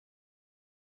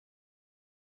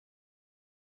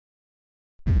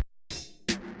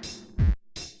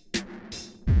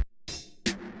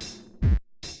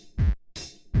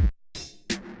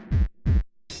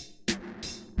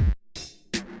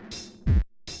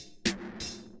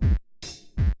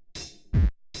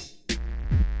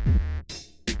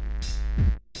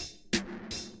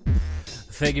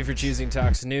Thank you for choosing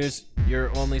Tox News,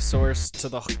 your only source to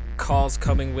the calls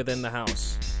coming within the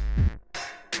house.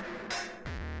 I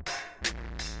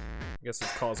guess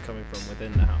it's calls coming from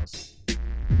within the house.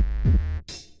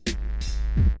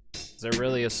 Is there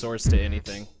really a source to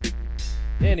anything?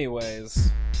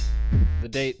 Anyways, the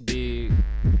date be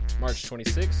March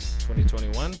 26,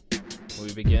 2021.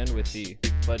 We begin with the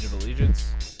Pledge of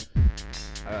Allegiance.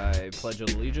 I pledge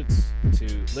allegiance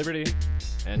to liberty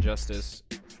and justice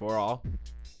for all.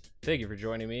 Thank you for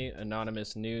joining me,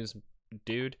 Anonymous News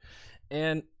Dude.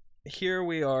 And here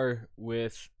we are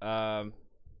with Tim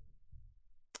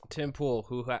Pool,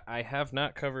 who I have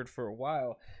not covered for a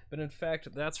while. But in fact,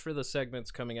 that's for the segments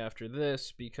coming after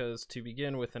this, because to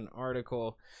begin with an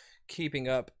article keeping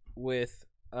up with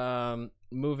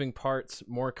moving parts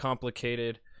more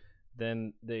complicated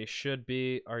than they should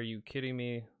be. Are you kidding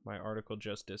me? My article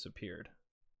just disappeared.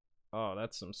 Oh,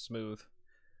 that's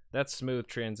smooth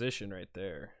transition right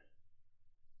there.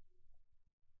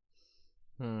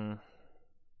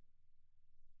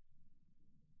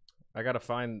 I gotta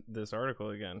find this article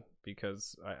again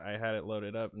because I had it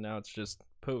loaded up and now it's just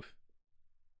poof.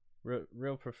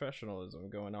 Real professionalism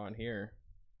going on here.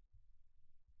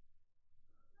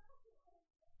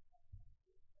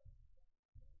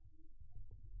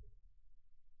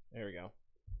 There we go.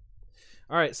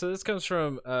 All right, so this comes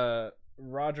from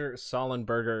Roger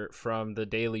Sollenberger from the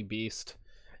Daily Beast,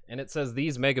 and it says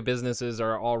these mega businesses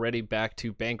are already back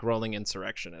to bankrolling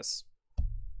insurrectionists.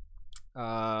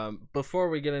 Before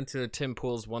we get into Tim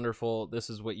Pool's wonderful "This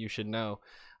is what you should know,"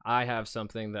 I have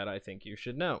something that I think you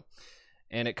should know,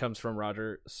 and it comes from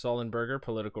Roger Sollenberger,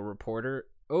 political reporter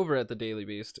over at the Daily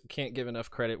Beast. Can't give enough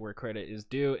credit where credit is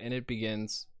due, and it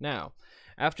begins now.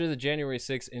 After the January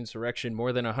 6th insurrection,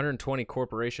 more than 120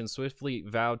 corporations swiftly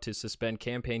vowed to suspend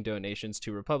campaign donations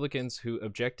to Republicans who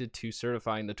objected to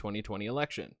certifying the 2020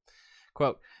 election.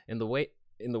 Quote, in the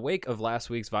wake of last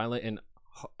week's violent and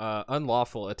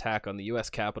unlawful attack on the U.S.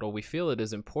 Capitol, we feel it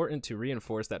is important to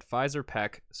reinforce that Pfizer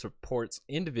PAC supports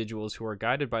individuals who are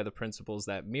guided by the principles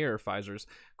that mirror Pfizer's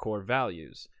core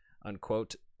values,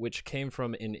 unquote, which came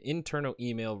from an internal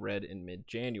email read in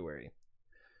mid-January.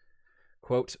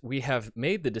 Quote, we have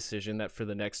made the decision that for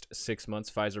the next 6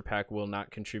 months, Pfizer PAC will not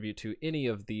contribute to any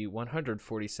of the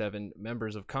 147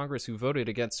 members of Congress who voted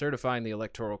against certifying the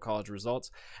Electoral College results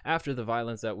after the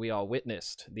violence that we all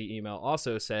witnessed. The email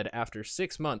also said, after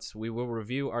 6 months, we will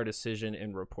review our decision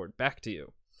and report back to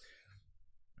you.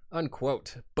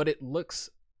 Unquote. But it looks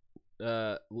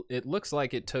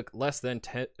like it took less than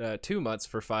 2 months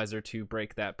for Pfizer to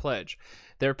break that pledge.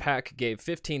 Their PAC gave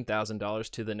 $15,000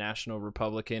 to the National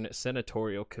Republican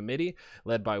Senatorial Committee,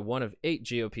 led by one of 8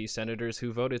 GOP senators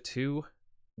who voted to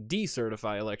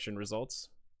decertify election results,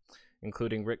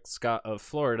 including Rick Scott of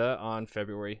Florida on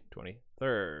February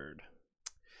 23rd.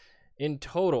 In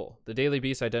total, the Daily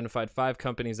Beast identified 5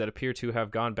 companies that appear to have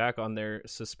gone back on their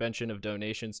suspension of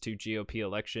donations to GOP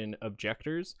election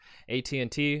objectors: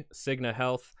 AT&T, Cigna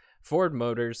Health, Ford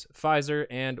Motors, Pfizer,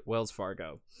 and Wells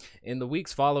Fargo. In the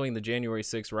weeks following the January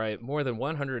 6th riot, more than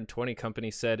 120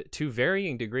 companies said, to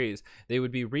varying degrees, they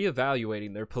would be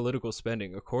reevaluating their political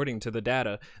spending, according to the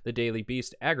data the Daily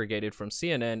Beast aggregated from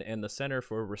CNN and the Center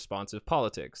for Responsive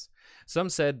Politics. Some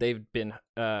said they've been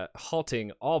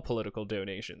halting all political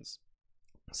donations.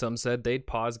 Some said they'd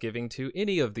pause giving to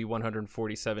any of the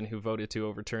 147 who voted to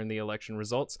overturn the election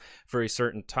results for a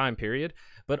certain time period,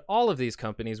 but all of these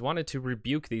companies wanted to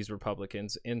rebuke these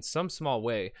Republicans in some small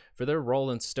way for their role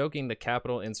in stoking the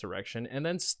Capitol insurrection and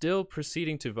then still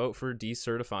proceeding to vote for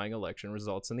decertifying election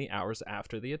results in the hours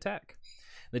after the attack.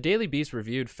 The Daily Beast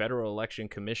reviewed Federal Election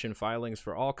Commission filings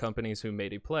for all companies who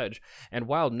made a pledge, and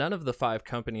while none of the 5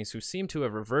 companies who seem to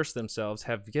have reversed themselves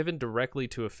have given directly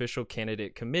to official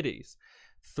candidate committees,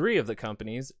 3 of the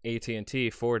companies,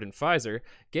 AT&T, Ford, and Pfizer,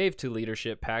 gave to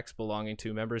leadership PACs belonging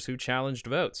to members who challenged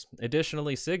votes.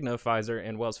 Additionally, Cigna, Pfizer,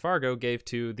 and Wells Fargo gave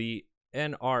to the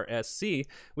NRSC,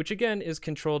 which again is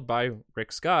controlled by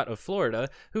Rick Scott of Florida,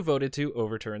 who voted to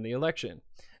overturn the election.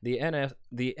 The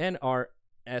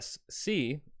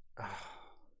NRSC,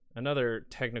 another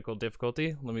technical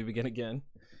difficulty. Let me begin again.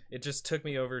 It just took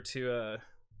me over to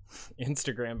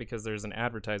Instagram because there's an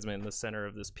advertisement in the center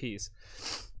of this piece.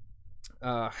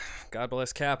 God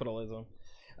bless capitalism.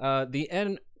 The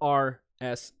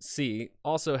NRSC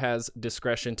also has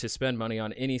discretion to spend money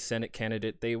on any Senate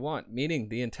candidate they want, meaning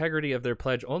the integrity of their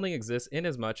pledge only exists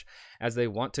inasmuch as they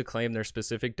want to claim their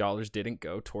specific dollars didn't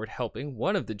go toward helping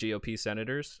one of the GOP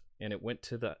senators, and it went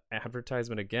to the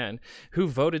advertisement again, who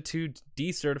voted to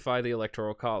decertify the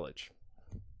Electoral College.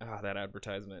 That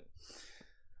advertisement.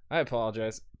 I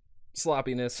apologize.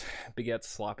 Sloppiness begets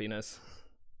sloppiness.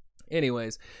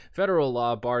 Anyways, federal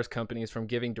law bars companies from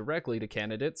giving directly to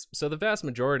candidates, so the vast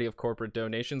majority of corporate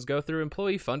donations go through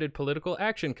employee-funded political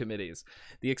action committees.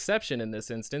 The exception in this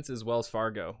instance is Wells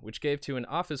Fargo, which gave to an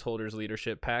office holder's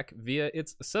leadership PAC via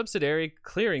its subsidiary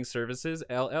Clearing Services,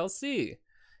 LLC.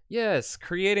 Yes,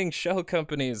 creating shell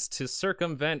companies to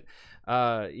circumvent,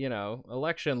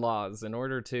 election laws in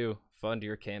order to fund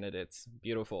your candidates.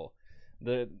 Beautiful.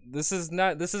 This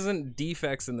isn't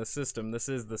defects in the system. This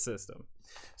is the system.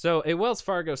 So a Wells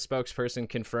Fargo spokesperson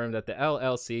confirmed that the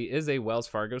LLC is a Wells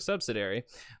Fargo subsidiary,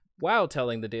 while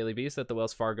telling the Daily Beast that the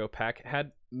Wells Fargo PAC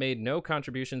had made no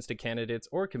contributions to candidates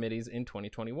or committees in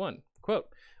 2021. Quote,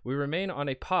 "We remain on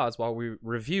a pause while we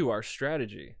review our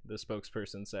strategy," the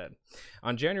spokesperson said.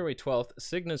 On January 12th,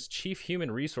 Cigna's Chief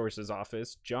Human Resources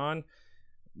Office, John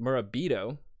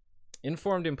Morabito,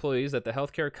 informed employees that the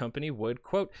healthcare company would,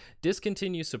 quote,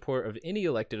 "discontinue support of any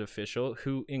elected official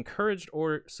who encouraged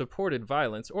or supported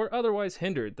violence or otherwise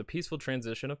hindered the peaceful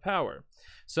transition of power.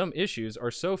 Some issues are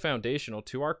so foundational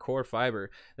to our core fiber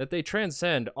that they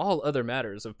transcend all other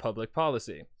matters of public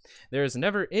policy. There is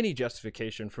never any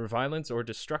justification for violence or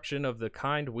destruction of the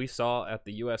kind we saw at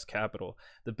the U.S. Capitol,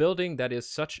 the building that is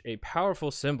such a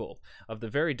powerful symbol of the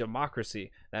very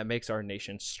democracy that makes our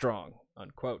nation strong,"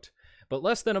 unquote. But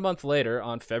less than a month later,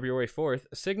 on February 4th,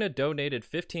 Cigna donated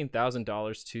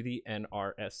 $15,000 to the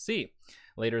NRSC.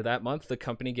 Later that month, the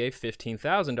company gave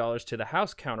 $15,000 to the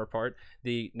House counterpart,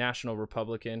 the National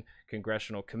Republican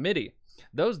Congressional Committee.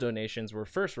 Those donations were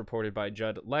first reported by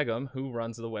Judd Legum, who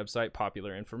runs the website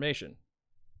Popular Information.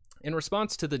 In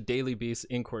response to the Daily Beast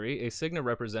inquiry, a Cigna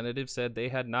representative said they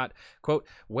had not, quote,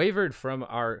 "wavered from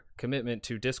our commitment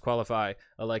to disqualify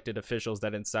elected officials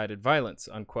that incited violence,"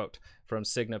 unquote, from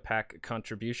Cigna PAC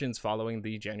contributions following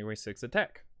the January 6th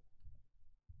attack.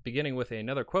 Beginning with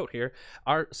another quote here,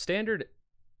 "Our standard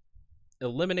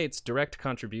eliminates direct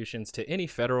contributions to any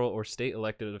federal or state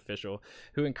elected official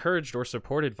who encouraged or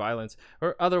supported violence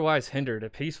or otherwise hindered a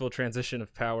peaceful transition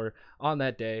of power on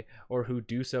that day or who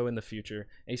do so in the future,"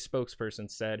 a spokesperson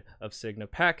said of Cigna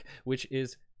PAC, which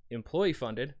is employee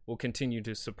funded, will continue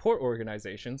to support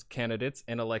organizations, candidates,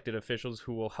 and elected officials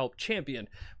who will help champion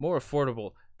more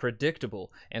affordable,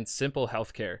 predictable, and simple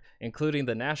healthcare, including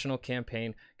the national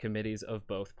campaign committees of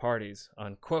both parties,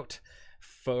 unquote.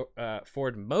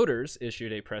 Ford Motors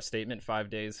issued a press statement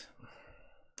 5 days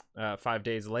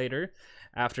later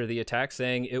after the attack,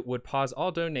 saying it would pause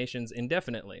all donations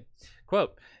indefinitely.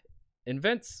 Quote,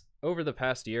 "Events over the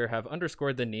past year have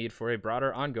underscored the need for a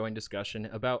broader ongoing discussion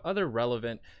about other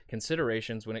relevant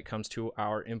considerations when it comes to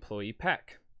our employee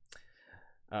PAC."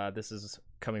 This is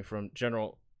coming from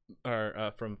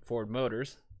from Ford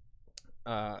Motors.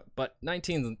 But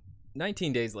 19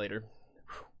 days later,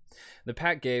 the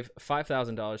PAC gave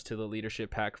 $5,000 to the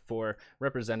leadership PAC for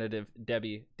Representative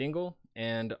Debbie Dingell,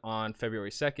 and on February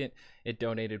 2nd, it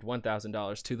donated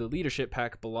 $1,000 to the leadership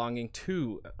PAC belonging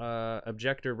to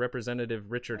objector Representative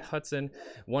Richard Hudson,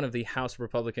 one of the House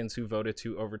Republicans who voted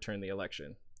to overturn the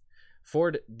election.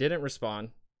 Ford didn't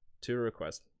respond to a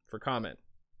request for comment.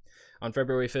 On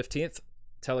February 15th,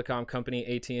 telecom company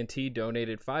AT&T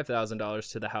donated $5,000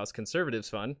 to the House Conservatives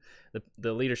Fund,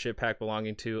 the leadership PAC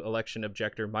belonging to election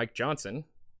objector Mike Johnson,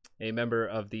 a member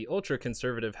of the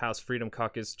ultra-conservative House Freedom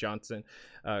Caucus.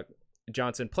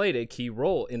 Johnson played a key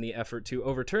role in the effort to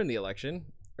overturn the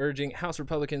election, urging House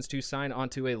Republicans to sign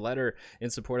onto a letter in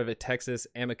support of a Texas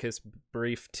amicus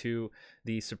brief to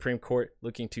the Supreme Court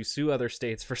looking to sue other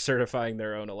states for certifying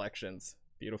their own elections.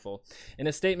 Beautiful. In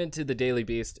a statement to the Daily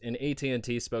Beast, an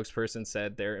AT&T spokesperson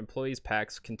said their employees'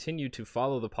 PACs continue to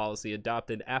follow the policy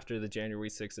adopted after the January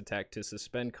 6th attack to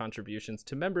suspend contributions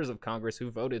to members of Congress who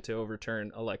voted to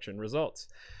overturn election results.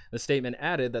 The statement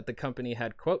added that the company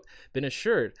had, quote, "been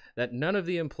assured that none of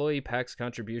the employee PAC's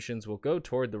contributions will go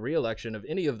toward the re-election of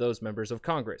any of those members of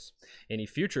Congress. Any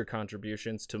future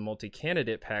contributions to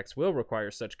multi-candidate PACs will require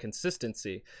such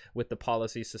consistency with the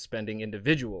policy suspending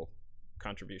individual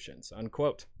contributions,"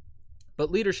 unquote. But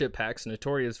leadership PACs,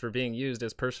 notorious for being used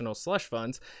as personal slush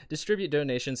funds, distribute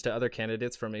donations to other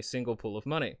candidates from a single pool of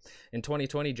money. In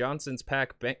 2020, Johnson's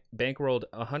PAC bankrolled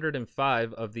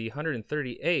 105 of the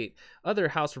 138 other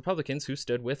House Republicans who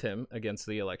stood with him against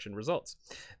the election results.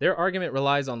 Their argument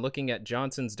relies on looking at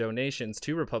Johnson's donations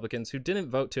to Republicans who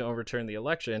didn't vote to overturn the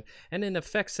election, and in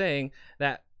effect saying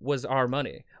that was our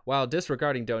money, while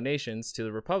disregarding donations to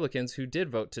the Republicans who did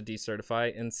vote to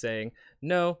decertify and saying,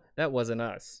 no, that wasn't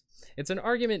us. It's an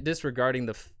argument disregarding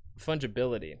the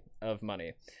fungibility of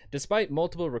money. Despite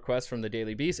multiple requests from the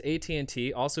Daily Beast,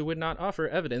 AT&T also would not offer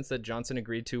evidence that Johnson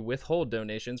agreed to withhold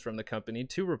donations from the company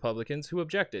to Republicans who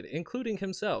objected, including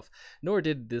himself, nor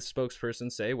did the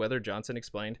spokesperson say whether Johnson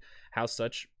explained how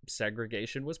such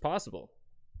segregation was possible.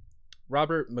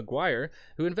 Robert McGuire,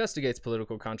 who investigates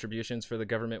political contributions for the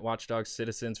government watchdog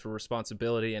Citizens for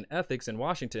Responsibility and Ethics in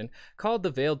Washington, called the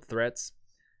veiled threats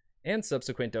and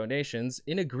subsequent donations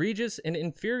an egregious and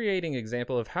infuriating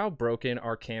example of how broken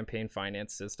our campaign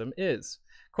finance system is.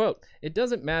 Quote, "It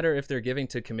doesn't matter if they're giving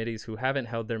to committees who haven't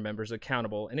held their members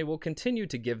accountable, and it will continue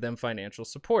to give them financial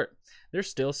support. They're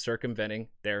still circumventing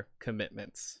their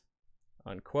commitments."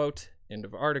 Unquote. End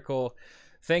of article.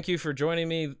 Thank you for joining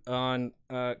me on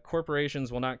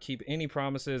corporations will not keep any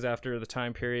promises after the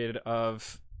time period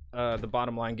of the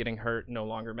bottom line getting hurt no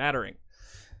longer mattering.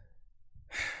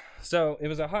 So it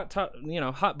was a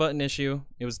hot button issue.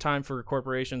 It was time for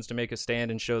corporations to make a stand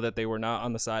and show that they were not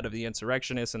on the side of the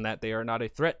insurrectionists and that they are not a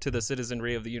threat to the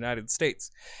citizenry of the United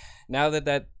States. Now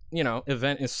that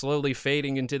event is slowly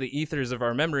fading into the ethers of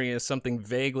our memory as something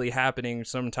vaguely happening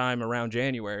sometime around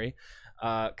January,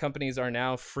 companies are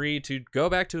now free to go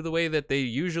back to the way that they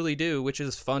usually do, which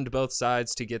is fund both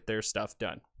sides to get their stuff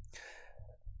done.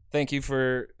 Thank you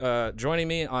for joining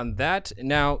me on that.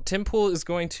 Now, Tim Pool is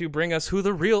going to bring us who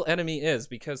the real enemy is,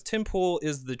 because Tim Pool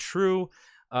is the true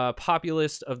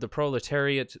populist of the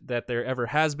proletariat that there ever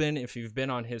has been. If you've been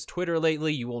on his Twitter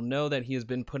lately, you will know that he has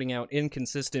been putting out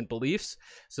inconsistent beliefs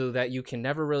so that you can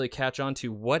never really catch on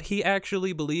to what he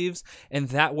actually believes, and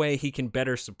that way he can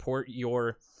better support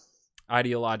your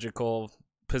ideological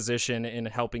position in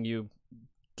helping you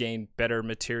gain better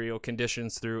material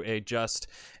conditions through a just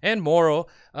and moral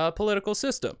political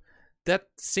system. That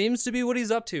seems to be what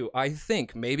he's up to. I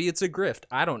think maybe it's a grift.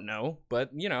 I don't know,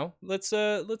 but let's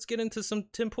get into some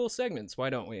Tim Pool segments. Why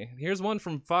don't we? Here's one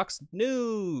from Fox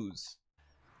News.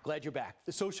 Glad you're back.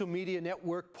 The social media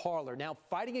network Parler now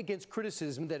fighting against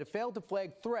criticism that it failed to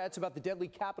flag threats about the deadly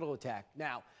Capitol attack.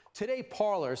 Now, today,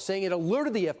 Parler saying it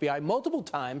alerted the FBI multiple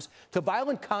times to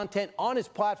violent content on its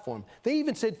platform. They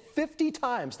even said 50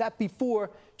 times that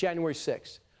before January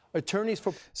 6th. Attorneys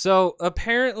for... So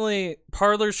apparently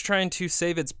Parler's trying to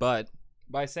save its butt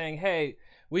by saying, hey,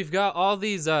 we've got all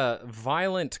these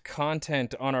violent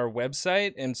content on our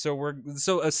website, and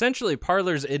so essentially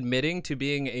Parler's admitting to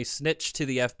being a snitch to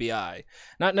the FBI.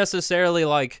 Not necessarily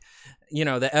like,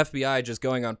 the FBI just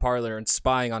going on Parler and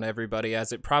spying on everybody,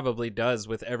 as it probably does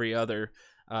with every other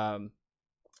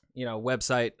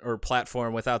website or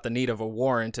platform without the need of a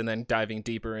warrant and then diving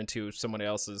deeper into someone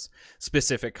else's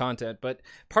specific content. But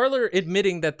Parler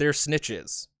admitting that they're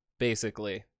snitches,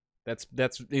 basically.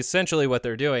 That's essentially what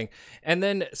they're doing. And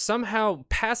then somehow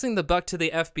passing the buck to the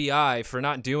FBI for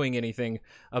not doing anything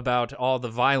about all the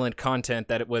violent content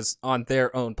that it was on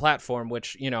their own platform,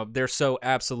 which, they're so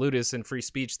absolutist in free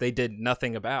speech they did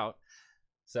nothing about.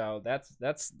 So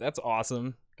that's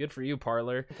awesome. Good for you,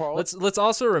 Parler. Let's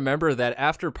also remember that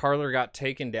after Parler got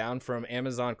taken down from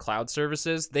Amazon Cloud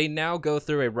Services, they now go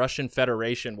through a Russian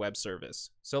Federation web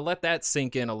service. So let that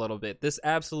sink in a little bit. This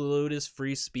absolutist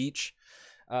free speech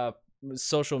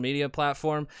social media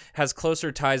platform has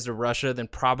closer ties to Russia than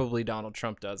probably Donald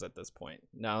Trump does at this point.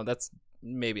 No, that's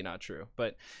maybe not true,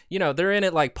 but they're in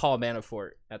it like Paul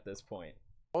Manafort at this point.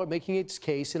 Making its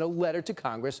case in a letter to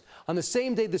Congress on the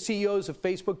same day the CEOs of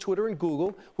Facebook, Twitter, and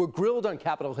Google were grilled on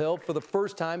Capitol Hill for the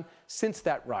first time since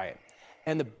that riot.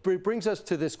 And it brings us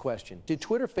to this question. Did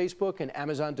Twitter, Facebook, and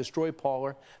Amazon destroy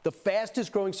Parler, the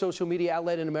fastest growing social media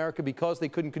outlet in America, because they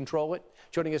couldn't control it?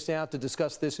 Joining us now to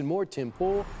discuss this and more, Tim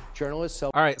Pool, journalist.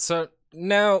 All right, so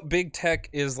now big tech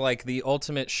is like the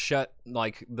ultimate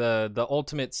the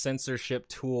ultimate censorship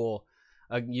tool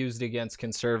used against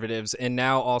conservatives, and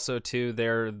now also too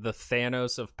they're the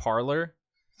Thanos of Parler.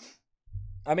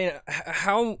 I mean,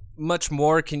 how much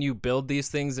more can you build these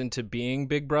things into being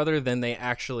Big Brother than they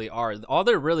actually are? All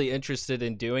they're really interested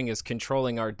in doing is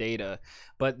controlling our data,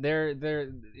 but they're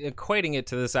equating it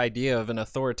to this idea of an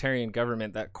authoritarian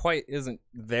government that quite isn't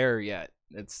there yet.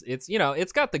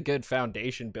 It's got the good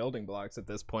foundation building blocks at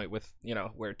this point with,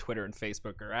 where Twitter and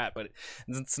Facebook are at, but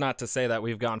it's not to say that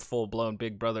we've gone full-blown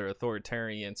Big Brother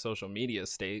authoritarian social media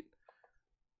state.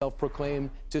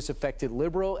 Self-proclaimed disaffected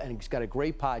liberal, and he's got a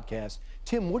great podcast.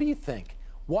 Tim, what do you think?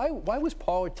 Why was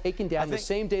Parler taken down the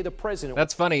same day the president?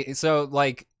 That's funny. So,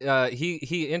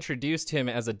 he introduced him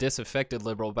as a disaffected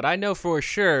liberal, but I know for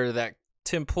sure that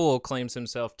Tim Pool claims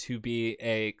himself to be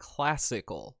a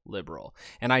classical liberal.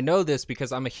 And I know this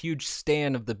because I'm a huge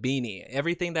stan of the beanie.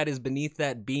 Everything that is beneath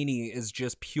that beanie is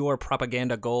just pure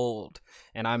propaganda gold.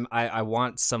 And I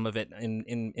want some of it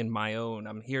in my own.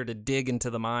 I'm here to dig into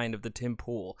the mind of the Tim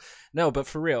Pool. No, but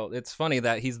for real, it's funny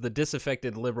that he's the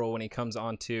disaffected liberal when he comes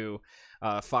onto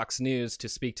Fox News to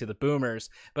speak to the boomers,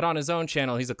 but on his own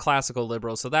channel he's a classical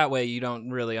liberal, so that way you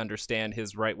don't really understand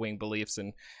his right-wing beliefs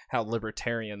and how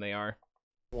libertarian they are.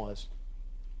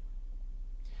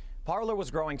 Parler was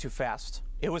growing too fast.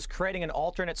 It was creating an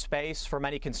alternate space for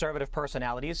many conservative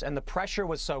personalities, and the pressure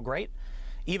was so great.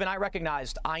 Even I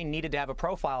recognized I needed to have a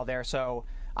profile there, so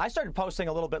I started posting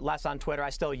a little bit less on Twitter.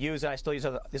 I still use it. I still use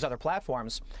these other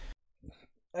platforms.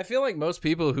 I feel like most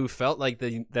people who felt like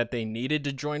that they needed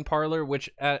to join Parler, which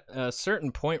at a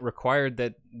certain point required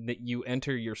that you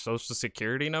enter your social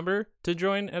security number to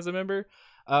join as a member,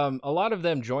 a lot of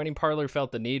them joining Parler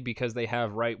felt the need because they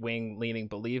have right-wing leaning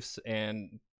beliefs,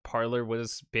 and Parler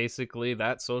was basically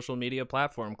that social media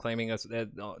platform claiming us,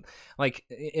 like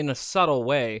in a subtle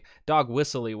way, dog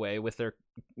whistly way, with their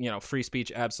free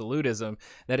speech absolutism,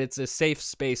 that it's a safe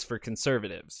space for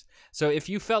conservatives. So if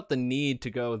you felt the need to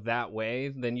go that way,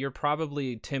 then you're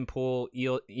probably Tim Pool,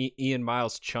 Ian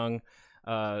Miles Chung,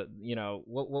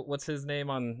 what's his name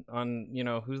on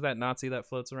who's that Nazi that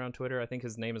floats around Twitter? I think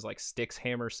his name is like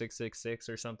Stixhammer666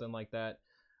 or something like that.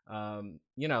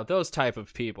 Those type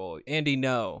of people. Andy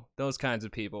No, those kinds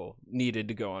of people needed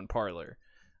to go on Parler.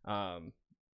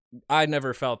 I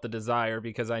never felt the desire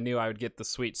because I knew I would get the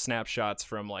sweet snapshots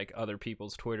from like other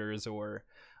people's Twitters, or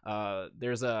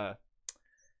there's a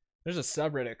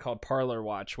subreddit called Parler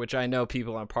Watch, which I know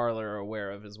people on Parler are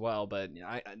aware of as well, but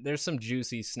there's some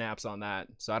juicy snaps on that,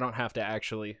 so I don't have to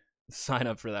actually sign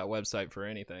up for that website for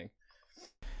anything.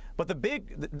 But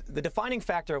the defining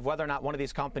factor of whether or not one of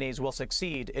these companies will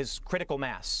succeed is critical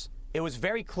mass. It was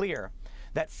very clear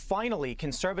that finally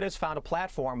conservatives found a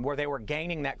platform where they were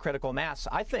gaining that critical mass.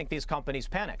 I think these companies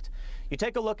panicked. You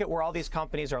take a look at where all these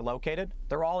companies are located.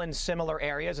 They're all in similar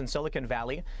areas in Silicon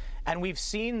Valley. And we've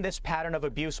seen this pattern of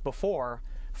abuse before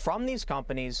from these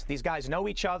companies. These guys know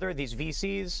each other, these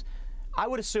VCs. I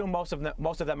would assume most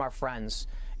of them are friends.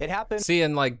 It happened.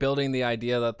 Seeing like building the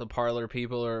idea that the Parler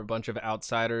people are a bunch of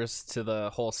outsiders to the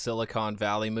whole Silicon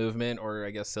Valley movement, or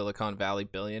I guess Silicon Valley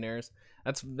billionaires.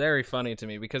 That's very funny to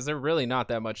me because they're really not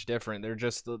that much different.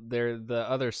 They're the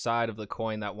other side of the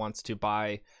coin that wants to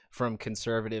buy from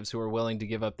conservatives who are willing to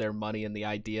give up their money in the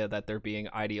idea that they're being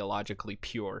ideologically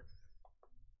pure.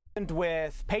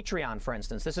 With Patreon, for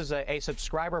instance, this is a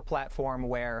subscriber platform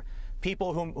where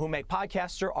people who make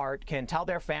podcasts or art can tell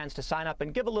their fans to sign up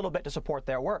and give a little bit to support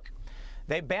their work.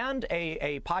 They banned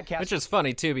a podcast. Which is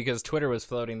funny, too, because Twitter was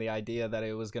floating the idea that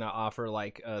it was going to offer,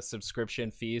 like, subscription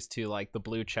fees to, like, the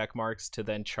blue check marks to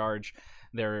then charge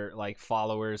their, like,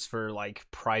 followers for, like,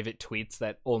 private tweets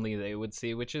that only they would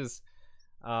see, which is,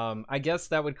 I guess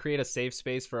that would create a safe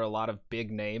space for a lot of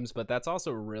big names, but that's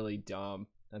also really dumb.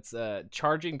 That's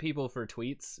charging people for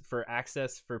tweets, for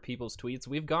access for people's tweets.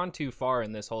 We've gone too far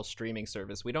in this whole streaming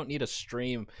service. We don't need a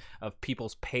stream of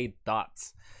people's paid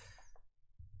thoughts.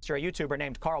 A YouTuber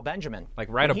named Carl Benjamin. Like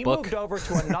write a book. He moved over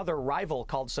to another rival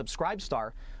called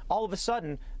Subscribestar. All of a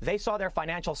sudden, they saw their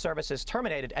financial services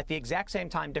terminated at the exact same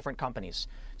time, different companies.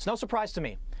 It's no surprise to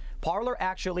me. Parler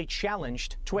actually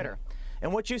challenged Twitter.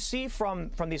 And what you see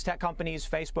from these tech companies,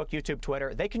 Facebook, YouTube,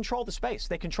 Twitter, they control the space.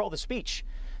 They control the speech.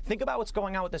 Think about what's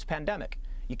going on with this pandemic.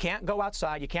 You can't go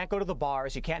outside. You can't go to the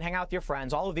bars. You can't hang out with your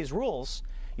friends. All of these rules.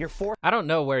 You're forced. I don't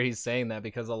know where he's saying that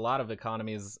because a lot of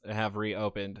economies have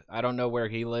reopened. I don't know where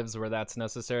he lives where that's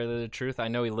necessarily the truth. I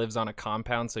know he lives on a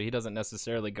compound, so he doesn't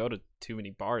necessarily go to too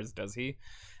many bars, does he?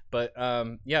 But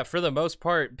yeah, for the most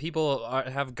part, people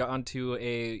have gone to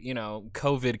a,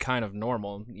 COVID kind of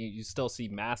normal. You still see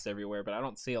masks everywhere, but I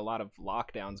don't see a lot of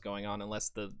lockdowns going on unless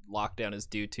the lockdown is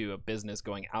due to a business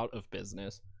going out of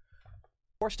business.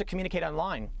 Forced to communicate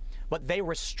online, but they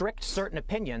restrict certain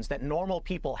opinions that normal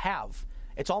people have.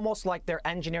 It's almost like they're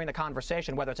engineering the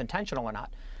conversation, whether it's intentional or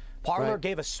not. Parler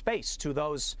gave a space to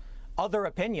those other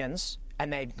opinions,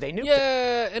 and they knew.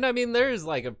 Yeah, and I mean, there's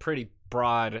like a pretty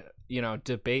broad,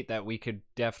 debate that we could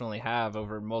definitely have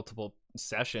over multiple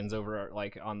sessions over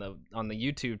like on the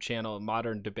YouTube channel,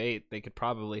 Modern Debate. They could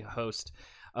probably host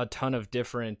a ton of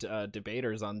different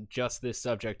debaters on just this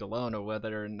subject alone, or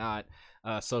whether or not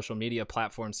social media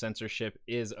platform censorship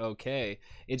is okay.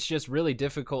 It's just really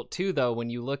difficult too, though, when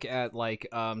you look at like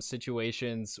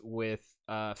situations with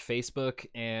Facebook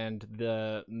and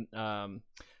the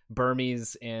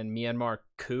Burmese and Myanmar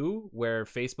coup, where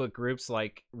Facebook groups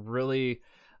like really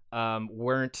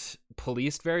weren't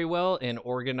policed very well and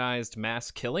organized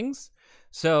mass killings.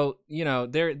 So, you know,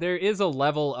 there is a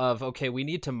level of, okay, we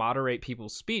need to moderate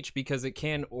people's speech because it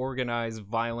can organize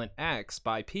violent acts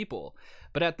by people.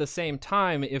 But at the same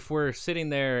time, if we're sitting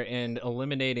there and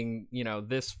eliminating, you know,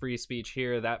 this free speech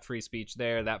here, that free speech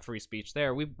there, that free speech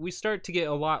there, we start to get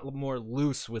a lot more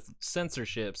loose with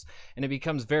censorships, and it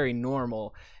becomes very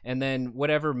normal. And then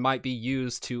whatever might be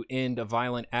used to end a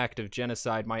violent act of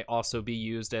genocide might also be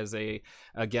used as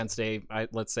against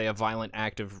let's say, a violent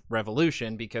act of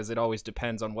revolution, because it always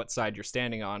depends on what side you're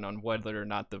standing on whether or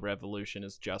not the revolution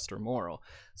is just or moral.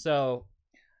 So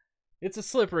it's a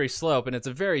slippery slope, and it's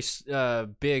a very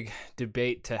big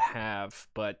debate to have,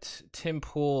 but Tim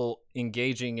Pool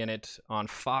engaging in it on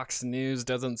Fox News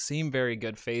doesn't seem very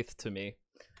good faith to me.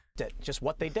 Just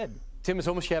what they did. Tim, it's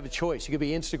almost you have a choice. You could be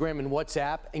Instagram and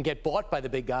WhatsApp and get bought by the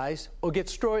big guys, or get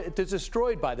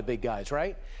destroyed by the big guys,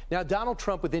 right? Now, Donald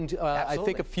Trump, within, I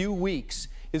think, a few weeks,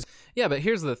 is... Yeah, but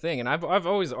here's the thing, and I've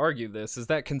always argued this, is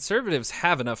that conservatives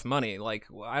have enough money. Like,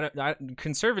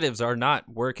 conservatives are not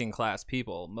working class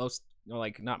people.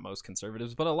 Not most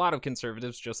conservatives, but a lot of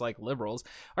conservatives, just like liberals,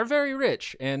 are very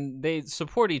rich, and they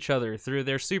support each other through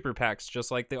their super PACs, just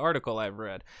like the article I've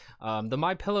read. The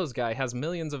My Pillows guy has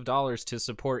millions of dollars to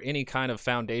support any kind of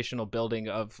foundational building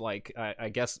of, like, I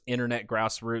guess, internet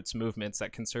grassroots movements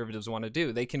that conservatives want to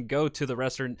do. They can go to the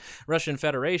Russian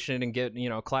Federation and get, you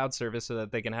know, cloud service so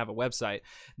that they can have a website.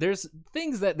 There's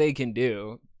things that they can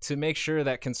do to make sure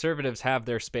that conservatives have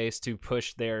their space to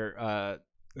push their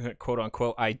quote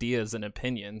unquote ideas and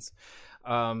opinions,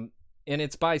 and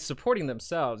it's by supporting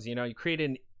themselves. You know, you create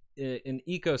an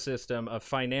ecosystem of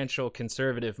financial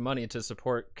conservative money to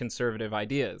support conservative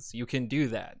ideas. You can do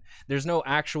that. There's no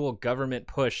actual government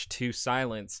push to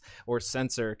silence or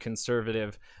censor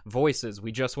conservative voices.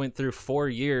 We just went through 4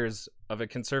 years of a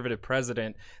conservative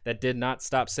president that did not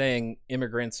stop saying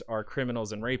immigrants are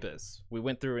criminals and rapists. We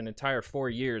went through an entire 4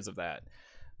 years of that.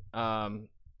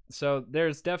 So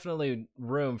there's definitely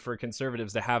room for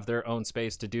conservatives to have their own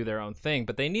space to do their own thing,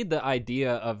 but they need the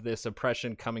idea of this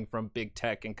oppression coming from big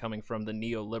tech and coming from the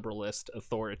neoliberalist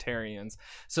authoritarians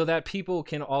so that people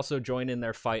can also join in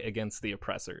their fight against the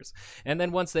oppressors. And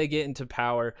then once they get into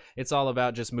power, it's all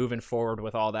about just moving forward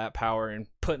with all that power and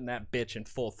putting that bitch in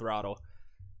full throttle.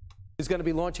 Is going to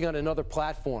be launching on another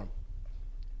platform.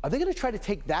 Are they going to try to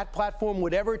take that platform,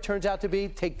 whatever it turns out to be,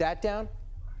 take that down?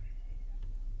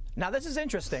 Now, this is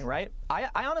interesting, right? I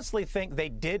honestly think they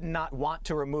did not want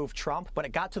to remove Trump, but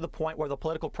it got to the point where the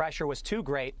political pressure was too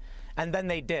great, and then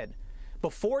they did.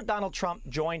 Before Donald Trump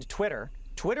joined Twitter,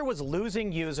 Twitter was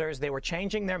losing users. They were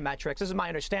changing their metrics. This is my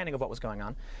understanding of what was going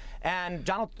on. And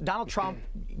Donald Trump,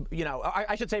 you know,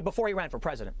 I should say before he ran for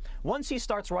president. Once he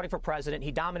starts running for president,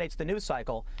 he dominates the news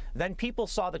cycle. Then people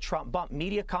saw the Trump bump.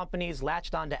 Media companies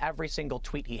latched onto every single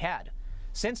tweet he had.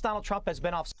 Since Donald Trump has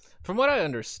been off... From what I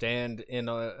understand in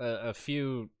a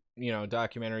few, you know,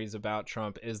 documentaries about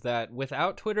Trump, is that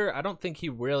without Twitter, I don't think he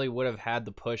really would have had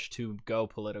the push to go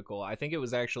political. I think it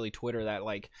was actually Twitter that,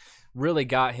 like, really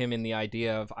got him in the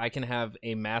idea of, I can have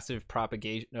a massive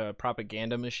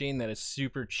propaganda machine that is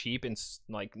super cheap and,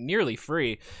 like, nearly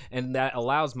free, and that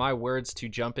allows my words to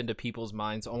jump into people's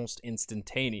minds almost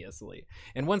instantaneously.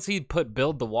 And once he put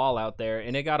Build the Wall out there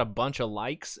and it got a bunch of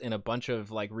likes and a bunch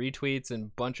of, like, retweets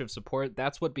and bunch of support,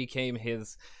 that's what became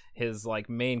his like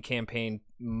main campaign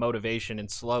motivation and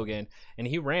slogan, and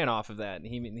he ran off of that.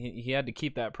 He had to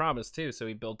keep that promise too, so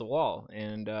he built the wall.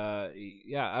 And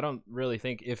yeah, I don't really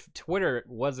think, if Twitter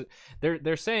wasn't,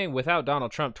 they're saying without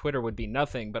Donald Trump Twitter would be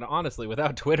nothing, but honestly,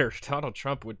 without Twitter, Donald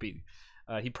Trump would be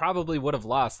he probably would have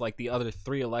lost like the other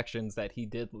 3 elections that he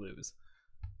did lose.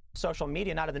 Social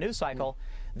media, not of the news cycle,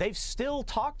 they've still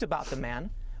talked about the man,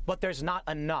 but there's not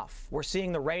enough. We're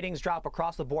seeing the ratings drop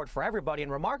across the board for everybody,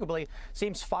 and remarkably,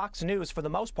 seems Fox News, for the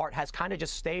most part, has kind of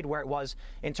just stayed where it was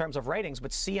in terms of ratings,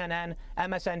 but CNN,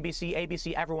 MSNBC,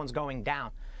 ABC, everyone's going down.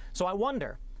 So I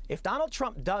wonder, if Donald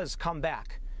Trump does come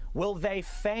back, will they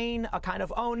feign a kind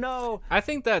of, oh no? I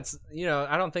think that's, you know,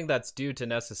 I don't think that's due to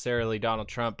necessarily Donald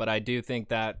Trump, but I do think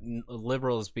that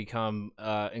liberals become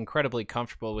incredibly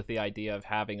comfortable with the idea of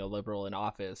having a liberal in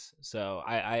office. So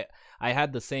I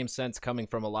had the same sense coming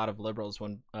from a lot of liberals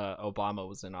when Obama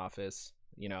was in office.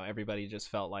 You know, everybody just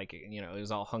felt like, you know, it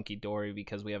was all hunky-dory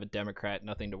because we have a Democrat,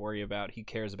 nothing to worry about. He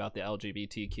cares about the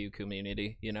LGBTQ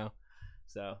community, you know,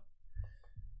 so...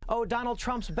 Oh, Donald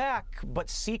Trump's back, but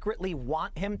secretly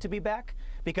want him to be back?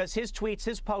 Because his tweets,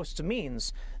 his posts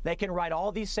means they can write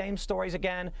all these same stories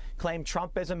again, claim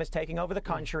Trumpism is taking over the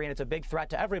country and it's a big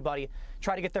threat to everybody,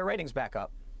 try to get their ratings back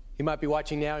up. He might be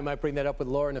watching now. He might bring that up with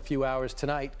Laura in a few hours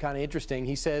tonight. Kind of interesting.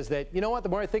 He says that, you know what, the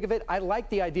more I think of it, I like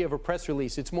the idea of a press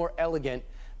release. It's more elegant.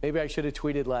 Maybe I should have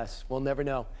tweeted less. We'll never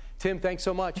know. Tim, thanks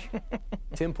so much.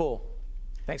 Tim Pool.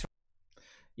 Thanks.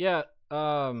 Yeah.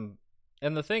 And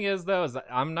the thing is, though, is that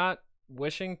I'm not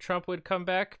wishing Trump would come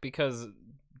back, because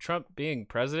Trump being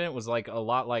president was like a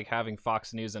lot like having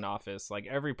Fox News in office. Like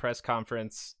every press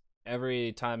conference,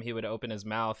 every time he would open his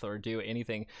mouth or do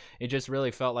anything, it just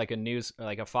really felt like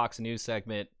a Fox News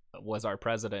segment was our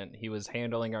president. He was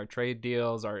handling our trade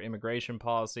deals, our immigration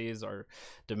policies, our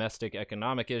domestic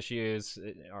economic issues,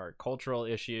 our cultural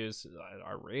issues,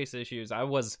 our race issues.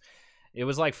 It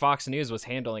was like Fox News was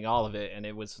handling all of it, and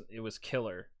it was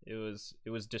killer. It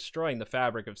was destroying the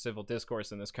fabric of civil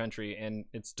discourse in this country, and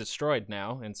it's destroyed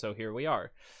now. And so here we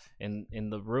are in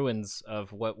the ruins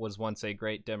of what was once a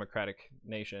great democratic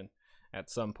nation at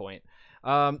some point.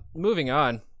 Moving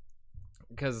on,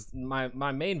 because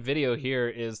my main video here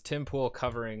is Tim Pool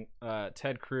covering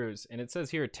Ted Cruz, and it says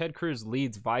here, Ted Cruz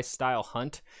leads Vice-style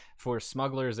hunt for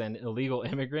smugglers and illegal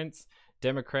immigrants.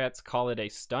 Democrats call it a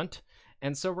stunt.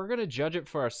 And so we're going to judge it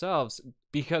for ourselves,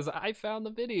 because I found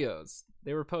the videos.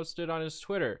 They were posted on his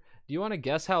Twitter. Do you want to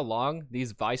guess how long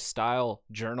these Vice-style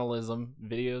journalism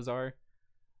videos are?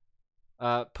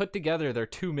 Put together, they're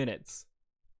 2 minutes.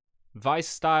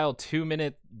 Vice-style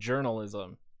 2-minute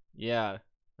journalism. Yeah.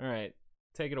 All right.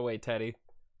 Take it away, Teddy.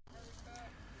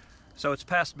 So it's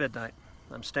past midnight.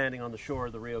 I'm standing on the shore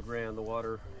of the Rio Grande. The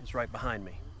water is right behind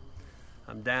me.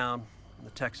 I'm down on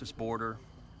the Texas border,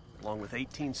 along with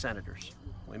 18 senators.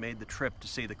 We made the trip to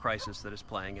see the crisis that is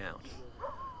playing out.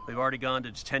 We've already gone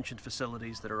to detention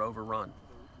facilities that are overrun,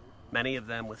 many of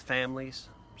them with families,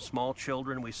 small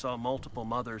children. We saw multiple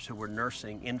mothers who were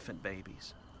nursing infant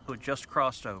babies, who had just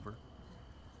crossed over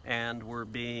and were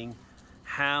being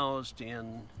housed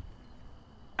in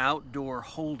outdoor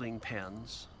holding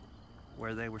pens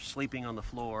where they were sleeping on the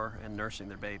floor and nursing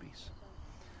their babies.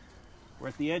 We're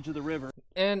at the edge of the river.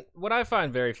 And what I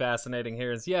find very fascinating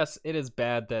here is, yes, it is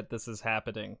bad that this is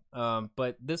happening,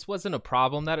 but this wasn't a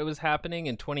problem that it was happening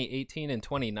in 2018 and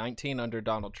 2019 under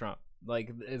Donald Trump.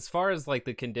 Like, as far as like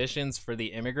the conditions for the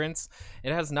immigrants,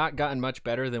 it has not gotten much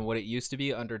better than what it used to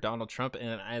be under Donald Trump.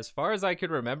 And as far as I could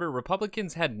remember,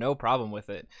 Republicans had no problem with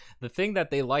it. The thing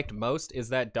that they liked most is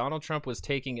that Donald Trump was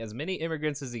taking as many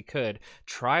immigrants as he could,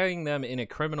 trying them in a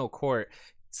criminal court,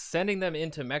 sending them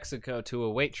into Mexico to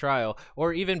await trial,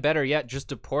 or even better yet, just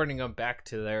deporting them back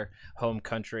to their home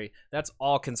country. That's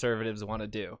all conservatives want to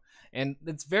do. And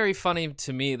it's very funny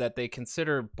to me that they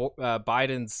consider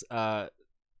Biden's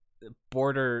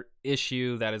border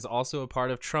issue, that is also a part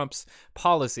of Trump's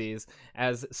policies,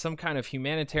 as some kind of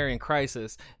humanitarian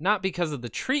crisis, not because of the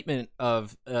treatment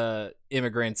of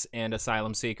immigrants and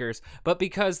asylum seekers, but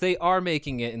because they are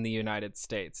making it in the United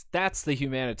States. That's the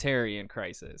humanitarian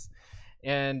crisis.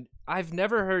 And I've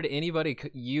never heard anybody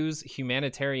use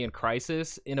humanitarian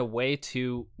crisis in a way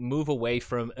to move away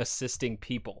from assisting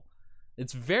people.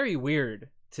 It's very weird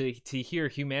to hear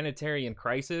humanitarian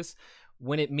crisis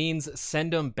when it means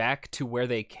send them back to where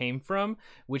they came from,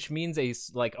 which means a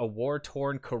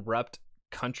war-torn, corrupt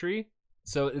country.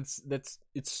 So it's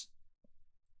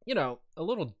you know, a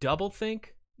little double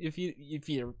think if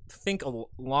you think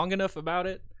long enough about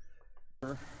it.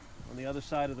 On the other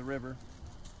side of the river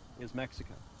is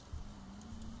Mexico.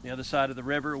 On the other side of the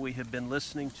river, we have been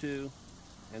listening to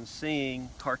and seeing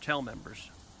cartel members,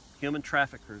 human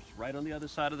traffickers, right on the other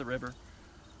side of the river,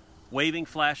 waving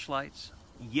flashlights,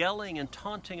 yelling and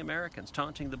taunting Americans,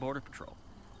 taunting the Border Patrol.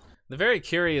 The very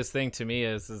curious thing to me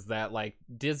is that, like,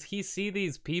 does he see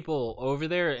these people over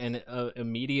there and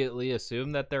immediately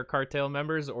assume that they're cartel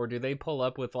members, or do they pull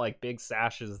up with like big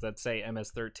sashes that say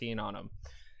MS-13 on them?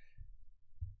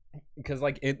 Because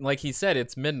like he said,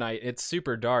 it's midnight, it's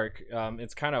super dark.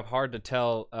 It's kind of hard to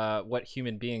tell what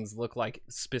human beings look like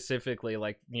specifically,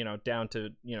 like, you know, down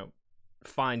to, you know,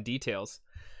 fine details.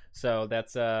 So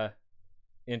that's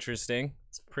interesting.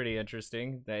 It's pretty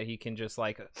interesting that he can just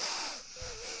like,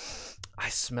 I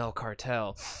smell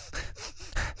cartel.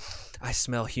 I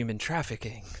smell human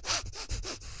trafficking.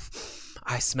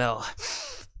 I smell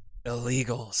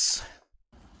illegals.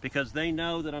 Because they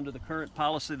know that under the current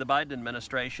policy of the Biden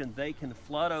administration, they can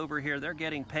flood over here. They're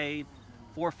getting paid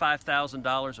 $4,000 or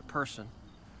 $5,000 a person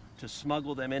to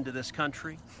smuggle them into this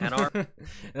country. And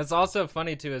it's also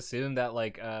funny to assume that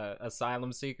like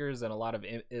asylum seekers and a lot of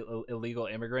illegal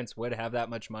immigrants would have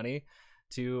that much money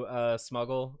to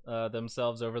smuggle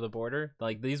themselves over the border.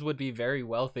 Like, these would be very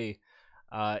wealthy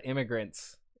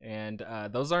immigrants, and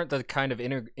those aren't the kind of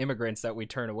immigrants that we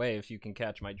turn away, if you can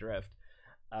catch my drift.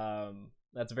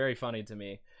 That's very funny to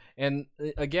me. And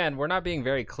again, we're not being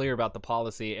very clear about the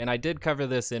policy. And I did cover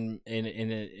this in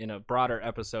a broader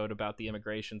episode about the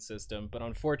immigration system, but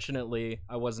unfortunately,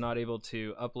 I was not able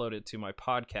to upload it to my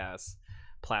podcast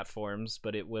platforms.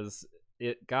 But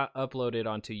it got uploaded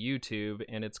onto YouTube,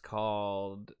 and it's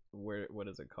called what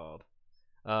is it called?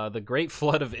 The Great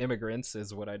Flood of Immigrants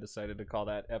is what I decided to call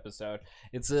that episode.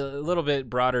 It's a little bit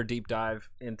broader deep dive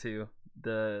into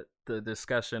the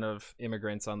discussion of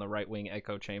immigrants on the right-wing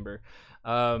echo chamber.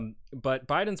 But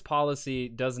Biden's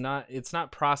policy it's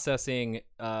not processing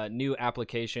new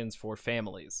applications for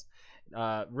families.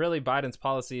 Really, Biden's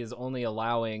policy is only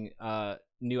allowing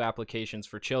new applications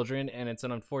for children, and it's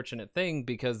an unfortunate thing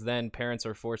because then parents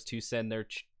are forced to send their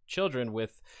children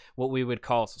with what we would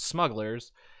call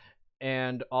smugglers,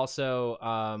 and also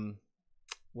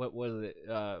what was it,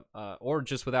 or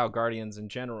just without guardians in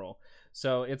general.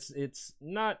 So it's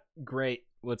not great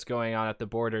what's going on at the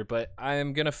border, but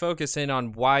I'm going to focus in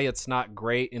on why it's not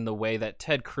great in the way that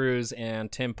Ted Cruz and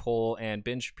Tim Pool and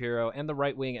Ben Shapiro and the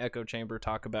right-wing echo chamber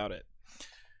talk about it.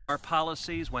 Our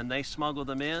policies, when they smuggle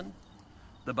them in,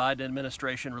 the Biden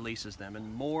administration releases them,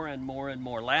 and more and more and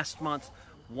more. Last month,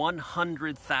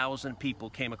 100,000 people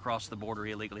came across the border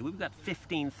illegally. We've got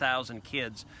 15,000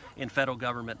 kids in federal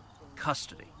government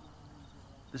custody.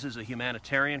 This is a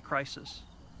humanitarian crisis.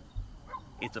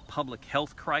 It's a public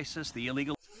health crisis. The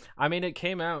illegal... I mean, it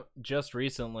came out just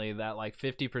recently that like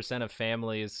 50% of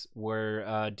families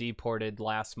were deported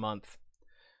last month.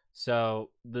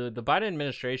 So the Biden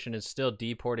administration is still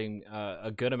deporting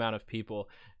a good amount of people.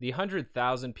 The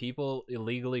 100,000 people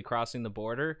illegally crossing the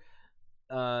border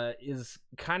is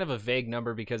kind of a vague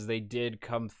number because they did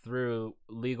come through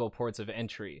legal ports of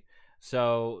entry.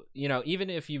 So, you know, even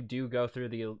if you do go through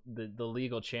the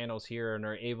legal channels here and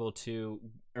are able to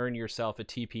earn yourself a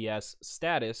TPS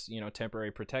status, you know,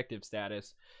 temporary protective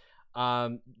status,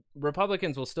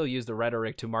 Republicans will still use the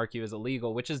rhetoric to mark you as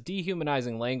illegal, which is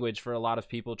dehumanizing language for a lot of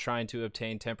people trying to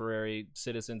obtain temporary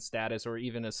citizen status or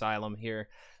even asylum here.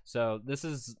 So this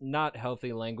is not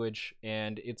healthy language,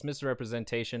 and it's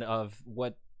misrepresentation of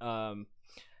what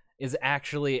is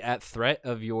actually at threat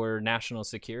of your national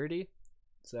security.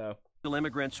 So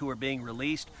immigrants who are being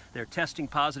released, they're testing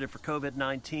positive for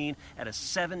COVID-19 at a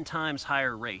 7 times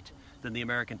higher rate than the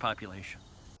American population.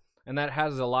 And that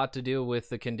has a lot to do with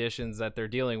the conditions that they're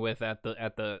dealing with at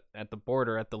the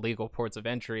border, at the legal ports of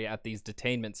entry, at these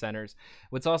detainment centers.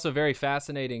 What's also very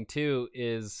fascinating too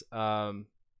is my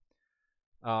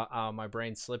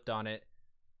brain slipped on it.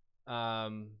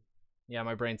 Yeah,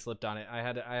 my brain slipped on it. I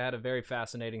had a very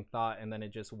fascinating thought, and then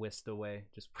it just whisked away.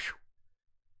 Just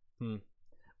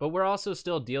But we're also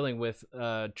still dealing with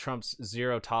Trump's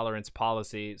zero tolerance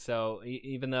policy. So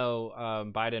even though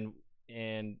Biden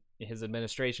and his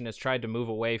administration has tried to move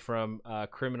away from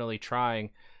criminally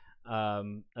trying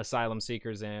asylum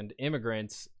seekers and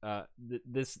immigrants,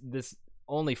 this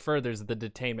only furthers the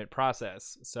detainment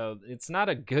process. So it's not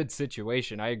a good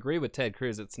situation. I agree with Ted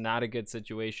Cruz. It's not a good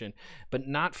situation, but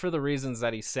not for the reasons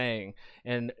that he's saying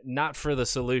and not for the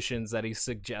solutions that he's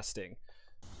suggesting.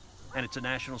 And it's a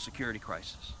national security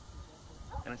crisis.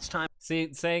 And it's time.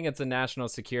 See, saying it's a national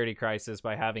security crisis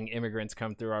by having immigrants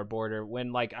come through our border,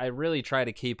 when like I really try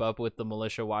to keep up with the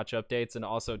Militia Watch updates, and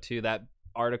also to that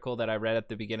article that I read at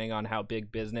the beginning on how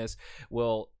big business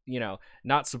will, you know,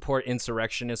 not support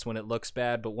insurrectionists when it looks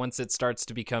bad, but once it starts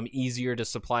to become easier to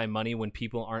supply money when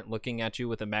people aren't looking at you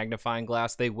with a magnifying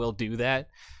glass, they will do that.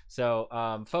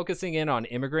 So focusing in on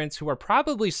immigrants, who are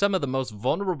probably some of the most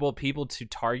vulnerable people to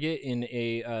target in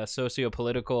a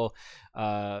socio-political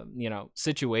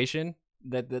situation,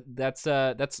 that's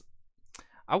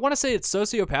I want to say it's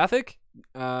sociopathic,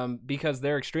 because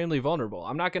they're extremely vulnerable.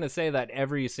 I'm not going to say that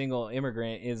every single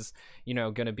immigrant is,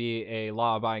 going to be a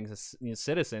law-abiding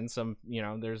citizen. Some,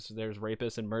 there's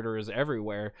rapists and murderers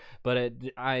everywhere, but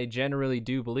I generally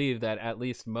do believe that at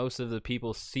least most of the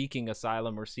people seeking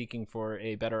asylum or seeking for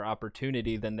a better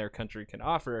opportunity than their country can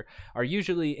offer are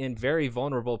usually in very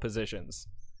vulnerable positions.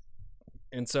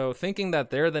 And so thinking that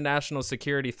they're the national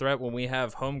security threat when we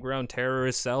have homegrown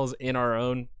terrorist cells in our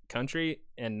own country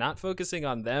and not focusing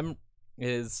on them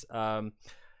is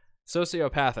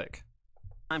sociopathic.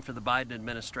 Time for the Biden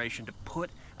administration to put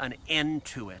an end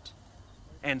to it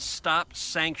and stop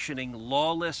sanctioning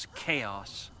lawless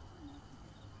chaos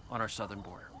on our southern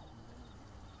border.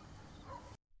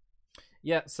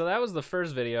 Yeah, so that was the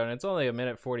first video, and it's only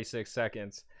 1:46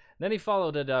 seconds. Then he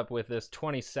followed it up with this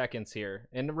 20 seconds here.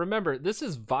 And remember, this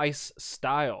is Vice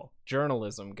style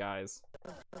journalism, guys.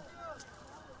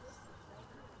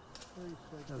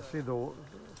 See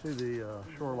the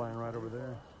shoreline right over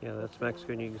there. Yeah, that's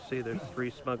Mexico, and you can see there's 3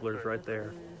 smugglers right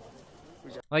there.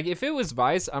 Like, if it was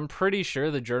Vice, I'm pretty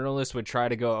sure the journalists would try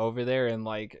to go over there and,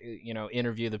 like, you know,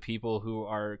 interview the people who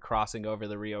are crossing over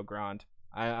the Rio Grande.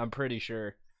 I'm pretty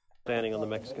sure. Standing on the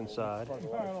Mexican side,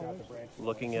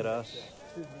 looking at us.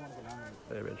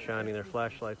 They've been shining their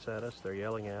flashlights at us. They're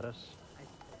yelling at us.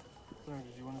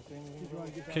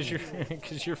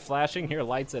 Because you're flashing your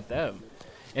lights at them.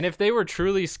 And if they were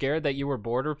truly scared that you were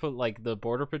the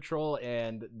border patrol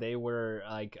and they were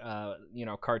like, you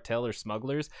know, cartel or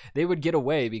smugglers, they would get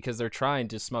away because they're trying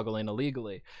to smuggle in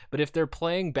illegally. But if they're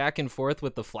playing back and forth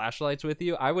with the flashlights with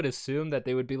you, I would assume that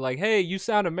they would be like, hey, you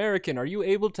sound American. Are you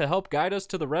able to help guide us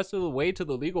to the rest of the way to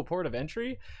the legal port of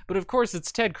entry? But of course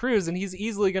it's Ted Cruz and he's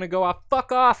easily going to go off,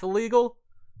 fuck off, illegal.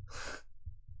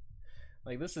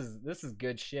 Like, this is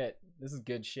good shit. This is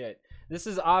good shit. This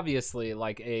is obviously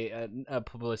like a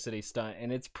publicity stunt,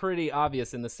 and it's pretty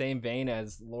obvious in the same vein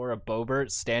as Laura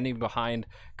Boebert standing behind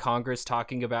Congress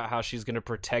talking about how she's going to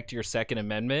protect your Second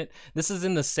Amendment. This is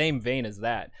in the same vein as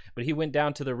that. But he went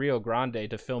down to the Rio Grande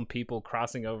to film people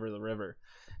crossing over the river,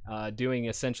 doing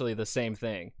essentially the same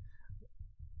thing.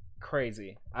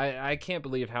 Crazy. I can't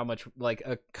believe how much, like,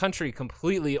 a country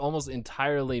completely, almost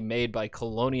entirely made by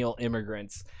colonial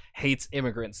immigrants hates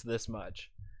immigrants this much.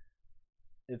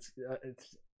 It's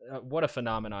what a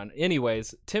phenomenon.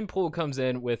 Anyways, Tim Pool comes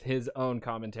in with his own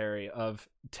commentary of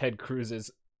Ted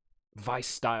Cruz's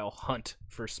Vice-style hunt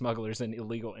for smugglers and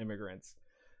illegal immigrants.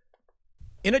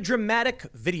 In a dramatic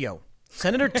video,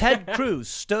 Senator Ted Cruz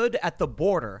stood at the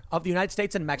border of the United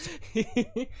States and Mexico.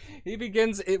 He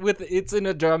begins it with, it's in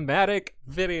a dramatic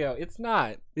video. It's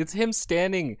not. It's him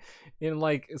standing in,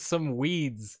 like, some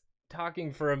weeds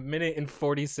talking for 1 minute and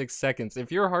 46 seconds.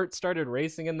 If your heart started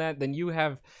racing in that, then you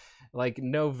have, like,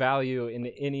 no value in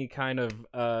any kind of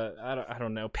I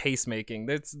don't know, pacemaking.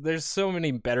 There's so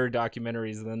many better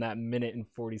documentaries than that 1 minute and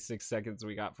 46 seconds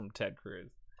we got from Ted Cruz.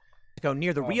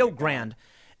 Near the Rio Grande,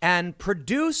 and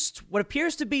produced what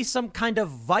appears to be some kind of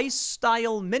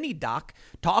Vice-style mini-doc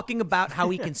talking about how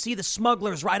he can see the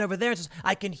smugglers right over there. Says,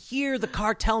 I can hear the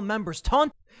cartel members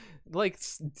taunt.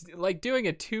 Like doing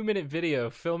a 2-minute video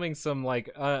filming some, like,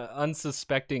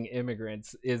 unsuspecting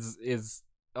immigrants is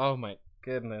oh my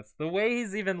goodness. The way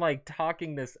he's even, like,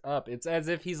 talking this up, it's as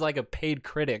if he's like a paid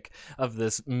critic of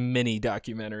this mini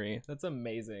documentary. That's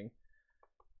amazing.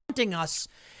 Us,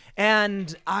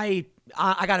 and I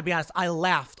gotta be honest, I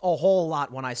laughed a whole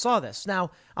lot when I saw this.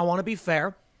 Now, I want to be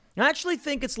fair. I actually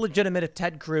think it's legitimate if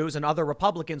Ted Cruz and other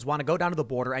Republicans want to go down to the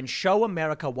border and show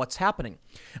America what's happening.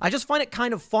 I just find it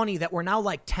kind of funny that we're now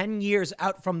like 10 years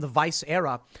out from the Vice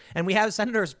era, and we have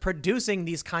senators producing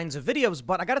these kinds of videos,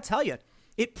 but I gotta tell you,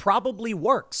 it probably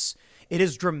works. It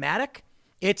is dramatic,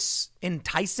 it's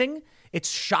enticing, it's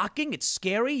shocking, it's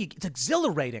scary, it's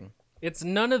exhilarating. It's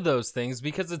none of those things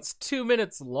because it's 2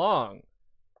 minutes long.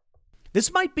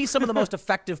 This might be some of the most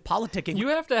effective politicking. You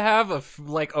have to have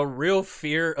a real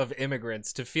fear of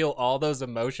immigrants to feel all those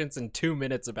emotions in 2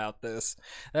 minutes about this.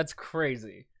 That's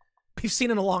crazy. We've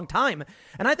seen in a long time.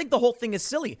 And I think the whole thing is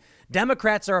silly.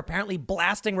 Democrats are apparently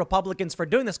blasting Republicans for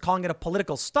doing this, calling it a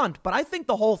political stunt. But I think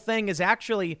the whole thing is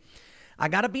actually, I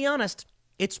gotta be honest,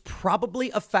 it's probably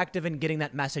effective in getting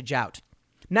that message out.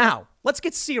 Now, let's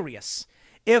get serious.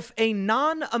 If a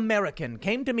non-American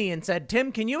came to me and said,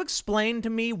 Tim, can you explain to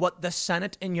me what the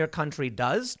Senate in your country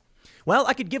does? Well,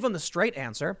 I could give them the straight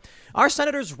answer. Our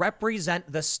senators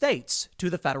represent the states to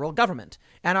the federal government,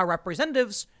 and our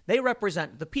representatives, they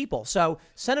represent the people. So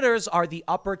senators are the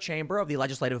upper chamber of the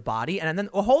legislative body. And then,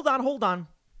 hold on.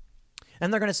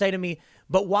 And they're going to say to me,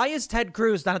 but why is Ted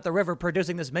Cruz down at the river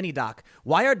producing this mini doc?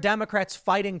 Why are Democrats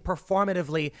fighting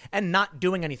performatively and not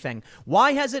doing anything?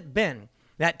 Why has it been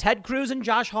that Ted Cruz and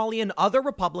Josh Hawley and other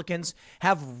Republicans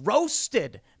have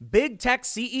roasted big tech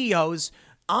CEOs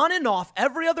on and off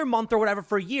every other month or whatever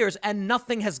for years, and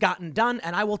nothing has gotten done?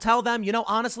 And I will tell them,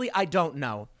 honestly, I don't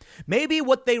know. Maybe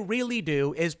what they really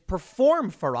do is perform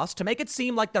for us to make it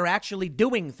seem like they're actually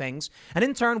doing things. And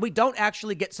in turn, we don't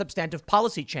actually get substantive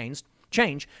policy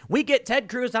change. We get Ted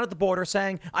Cruz down at the border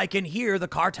saying, I can hear the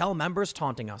cartel members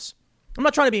taunting us. I'm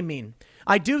not trying to be mean.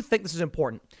 I do think this is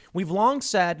important. We've long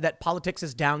said that politics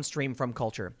is downstream from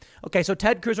culture. Okay, so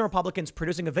Ted Cruz and Republicans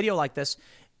producing a video like this,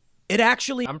 it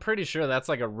actually... I'm pretty sure that's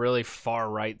like a really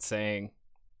far-right saying.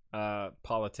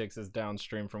 Politics is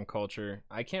downstream from culture.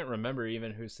 I can't remember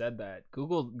even who said that.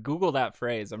 Google that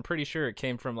phrase. I'm pretty sure it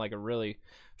came from like a really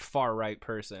far-right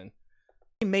person.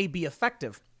 It may be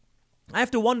effective. I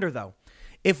have to wonder, though,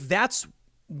 if that's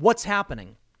what's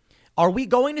happening. Are we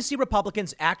going to see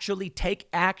Republicans actually take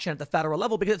action at the federal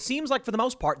level? Because it seems like, for the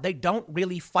most part, they don't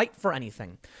really fight for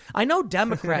anything. I know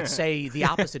Democrats say the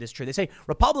opposite is true. They say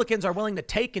Republicans are willing to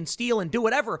take and steal and do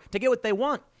whatever to get what they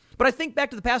want. But I think back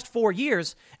to the past 4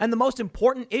 years and the most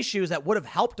important issues that would have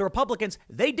helped the Republicans,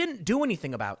 they didn't do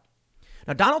anything about.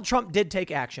 Now, Donald Trump did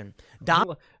take action.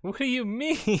 What do you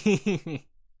mean?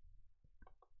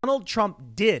 Donald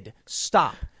Trump did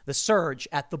stop the surge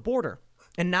at the border.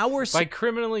 And now we're by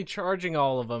criminally charging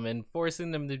all of them and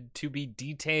forcing them to be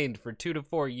detained for 2 to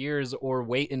 4 years or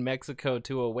wait in Mexico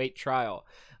to await trial.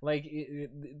 Like,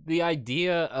 the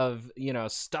idea of,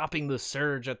 stopping the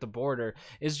surge at the border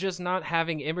is just not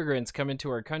having immigrants come into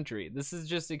our country. This is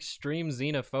just extreme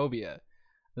xenophobia.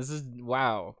 This is,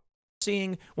 wow.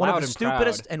 Seeing one of the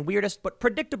stupidest and weirdest but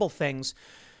predictable things.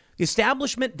 The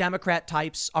establishment Democrat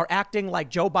types are acting like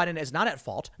Joe Biden is not at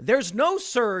fault. There's no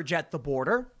surge at the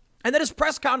border. And that his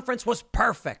press conference was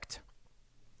perfect.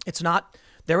 It's not.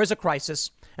 There is a crisis.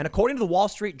 And according to the Wall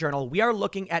Street Journal, we are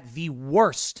looking at the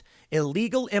worst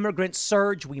illegal immigrant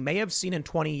surge we may have seen in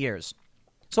 20 years.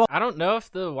 So I don't know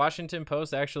if the Washington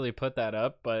Post actually put that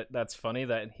up, but that's funny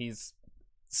that he's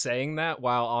saying that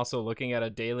while also looking at a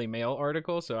Daily Mail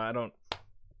article. So I don't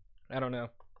know.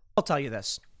 I'll tell you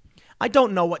this. I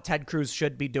don't know what Ted Cruz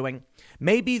should be doing.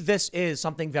 Maybe this is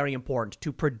something very important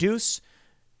to produce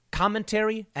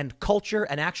commentary and culture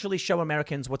and actually show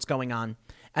Americans what's going on.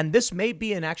 And this may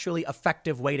be an actually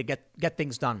effective way to get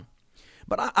things done.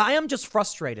 But I am just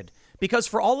frustrated because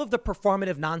for all of the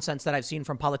performative nonsense that I've seen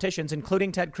from politicians,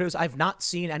 including Ted Cruz, I've not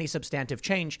seen any substantive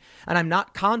change. And I'm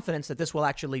not confident that this will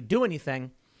actually do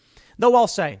anything. Though I'll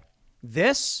say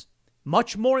this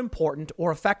much more important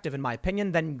or effective, in my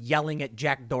opinion, than yelling at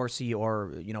Jack Dorsey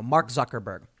or, Mark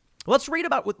Zuckerberg. Let's read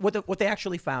about what they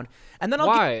actually found, and then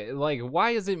why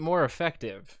is it more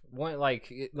effective?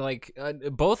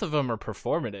 Both of them are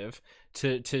performative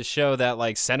to show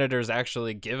that senators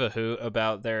actually give a hoot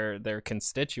about their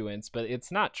constituents, but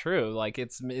it's not true.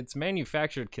 It's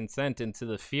manufactured consent into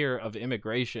the fear of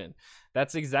immigration.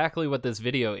 That's exactly what this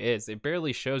video is. It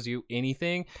barely shows you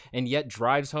anything, and yet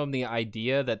drives home the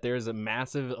idea that there's a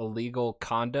massive illegal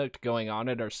conduct going on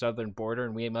at our southern border,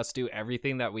 and we must do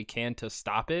everything that we can to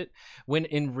stop it. When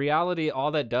in reality,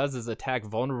 all that does is attack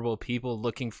vulnerable people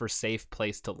looking for a safe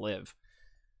place to live.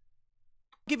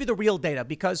 Give you the real data,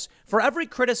 because for every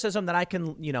criticism that I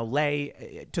can,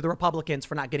 lay to the Republicans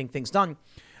for not getting things done,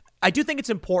 I do think it's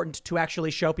important to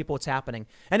actually show people what's happening.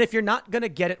 And if you're not going to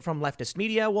get it from leftist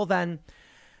media, well, then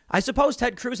I suppose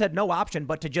Ted Cruz had no option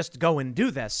but to just go and do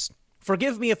this.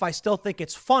 Forgive me if I still think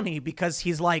it's funny because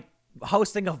he's like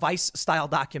hosting a Vice-style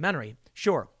documentary.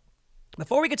 Sure.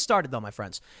 Before we get started, though, my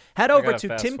friends, head over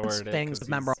to Tim Things,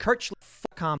 member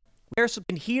Kirchlich.com, where you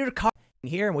can hear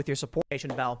here and with your support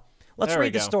bell. Let's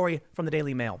read the story from the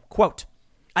Daily Mail. Quote,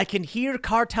 I can hear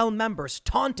cartel members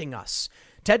taunting us.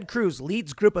 Ted Cruz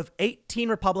leads group of 18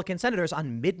 Republican senators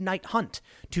on midnight hunt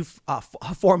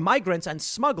for migrants and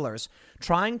smugglers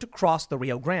trying to cross the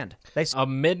Rio Grande. A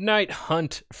midnight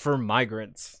hunt for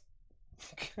migrants.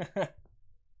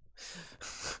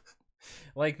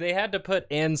 They had to put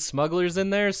 "and smugglers" in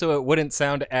there so it wouldn't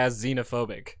sound as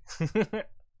xenophobic.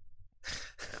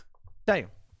 Tell you,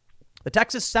 the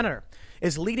Texas senator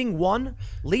is leading one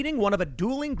of a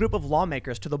dueling group of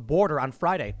lawmakers to the border on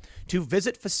Friday to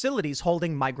visit facilities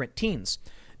holding migrant teens.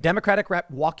 Democratic Rep.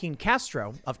 Joaquin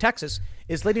Castro of Texas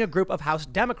is leading a group of House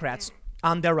Democrats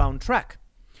on their own trek.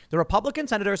 The Republican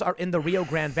senators are in the Rio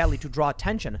Grande Valley to draw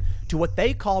attention to what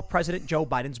they call President Joe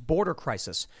Biden's border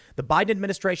crisis. The Biden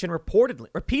administration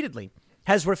repeatedly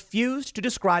has refused to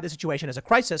describe the situation as a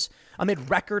crisis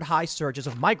amid record high surges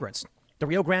of migrants. The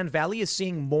Rio Grande Valley is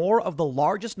seeing more of the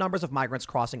largest numbers of migrants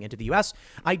crossing into the U.S.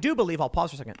 I do believe, I'll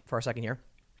pause for a second here,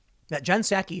 that Jen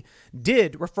Psaki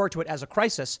did refer to it as a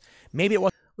crisis. Maybe it was.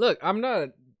 Look, I'm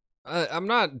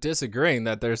not disagreeing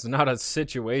that there's not a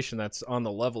situation that's on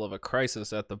the level of a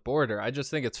crisis at the border. I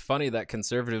just think it's funny that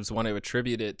conservatives want to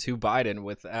attribute it to Biden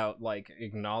without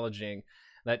acknowledging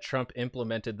that Trump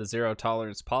implemented the zero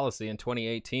tolerance policy in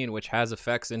 2018, which has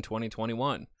effects in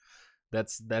 2021.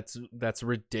 That's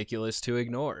ridiculous to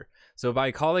ignore. So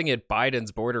by calling it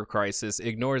Biden's border crisis,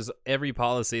 ignores every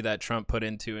policy that Trump put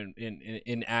into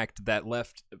in act that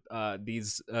left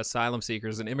these asylum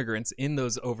seekers and immigrants in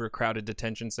those overcrowded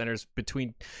detention centers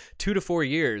between 2 to 4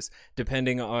 years,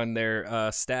 depending on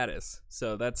their status.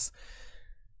 So that's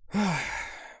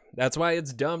why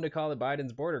it's dumb to call it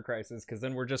Biden's border crisis, because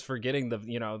then we're just forgetting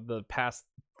the past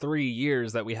 3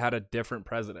 years that we had a different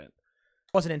president.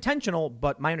 Wasn't intentional,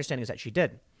 but my understanding is that she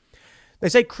did. They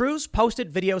say Cruz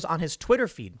posted videos on his Twitter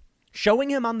feed showing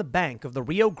him on the bank of the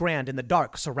Rio Grande in the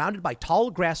dark, surrounded by tall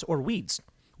grass or weeds,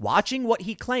 watching what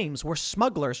he claims were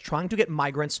smugglers trying to get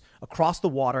migrants across the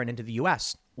water and into the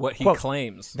U.S. What he Quote,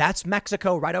 claims. That's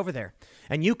Mexico right over there.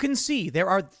 And you can see there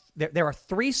are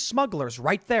 3 smugglers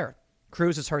right there,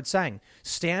 Cruz is heard saying,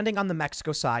 standing on the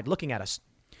Mexico side looking at us.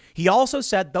 He also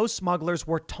said those smugglers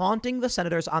were taunting the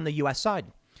senators on the U.S. side.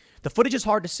 The footage is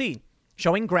hard to see,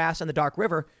 showing grass and the dark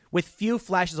river with few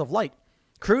flashes of light.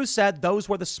 Cruz said those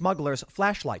were the smugglers'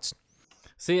 flashlights.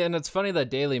 See, and it's funny that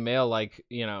Daily Mail,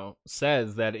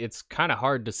 says that it's kind of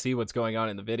hard to see what's going on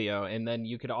in the video. And then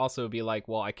you could also be like,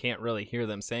 well, I can't really hear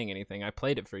them saying anything. I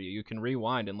played it for you. You can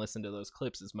rewind and listen to those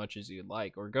clips as much as you'd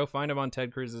like, or go find them on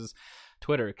Ted Cruz's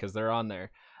Twitter because they're on there.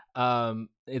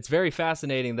 It's very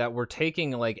fascinating that we're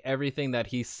taking everything that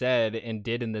he said and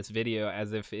did in this video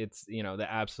as if it's, the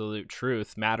absolute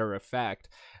truth, matter of fact.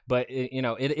 But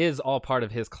it is all part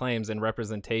of his claims and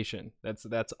representation.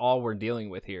 That's all we're dealing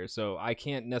with here. So I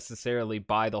can't necessarily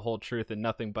buy the whole truth and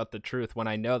nothing but the truth when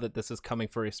I know that this is coming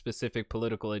for a specific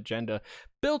political agenda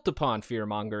built upon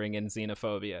fear-mongering and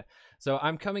xenophobia. So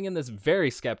I'm coming in this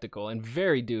very skeptical and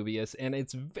very dubious, and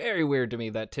it's very weird to me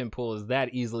that Tim Pool is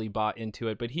that easily bought into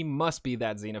it, but he must be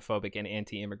that xenophobic and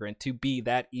anti-immigrant to be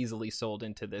that easily sold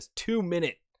into this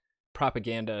 2-minute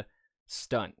propaganda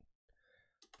stunt.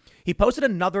 He posted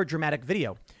another dramatic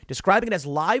video describing it as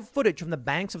live footage from the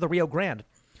banks of the Rio Grande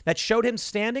that showed him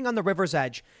standing on the river's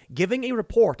edge, giving a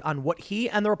report on what he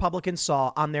and the Republicans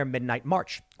saw on their midnight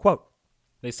march. Quote,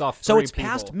 they saw 3 so it's people.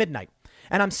 past midnight,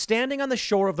 and I'm standing on the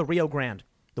shore of the Rio Grande.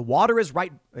 The water is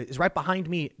right behind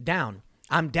me down.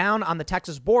 I'm down on the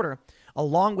Texas border,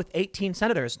 along with 18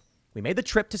 senators. We made the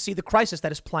trip to see the crisis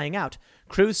that is playing out,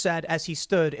 Cruz said as he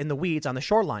stood in the weeds on the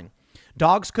shoreline.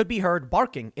 Dogs could be heard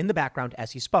barking in the background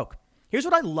as he spoke. Here's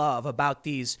what I love about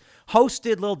these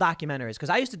hosted little documentaries, because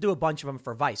I used to do a bunch of them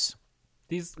for Vice.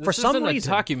 For some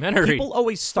reason, people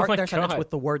always start their sentence with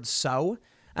the word so,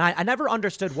 and I never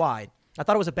understood why. I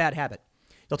thought it was a bad habit.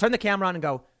 They'll turn the camera on and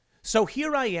go, so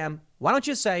here I am. Why don't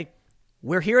you say,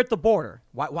 we're here at the border?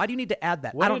 Why do you need to add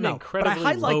that? I don't know. But I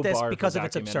highlight this because of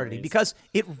its absurdity, because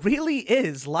it really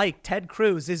is like Ted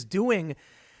Cruz is doing...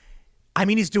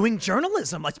 he's doing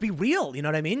journalism. Let's be real. You know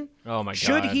what I mean? Oh, my God.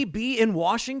 Should he be in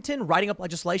Washington writing up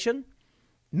legislation?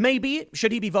 Maybe.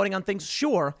 Should he be voting on things?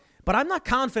 Sure. But I'm not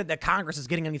confident that Congress is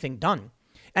getting anything done.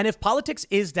 And if politics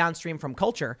is downstream from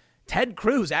culture, Ted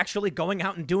Cruz actually going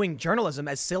out and doing journalism,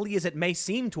 as silly as it may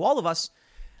seem to all of us,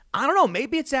 I don't know.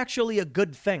 Maybe it's actually a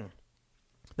good thing.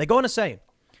 They go on to say,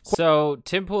 so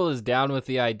Tim Pool is down with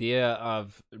the idea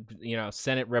of,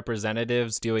 Senate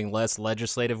representatives doing less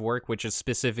legislative work, which is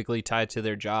specifically tied to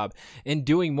their job, and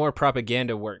doing more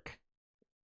propaganda work.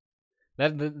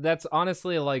 That's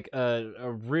honestly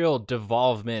a real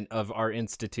devolvement of our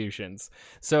institutions.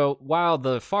 So while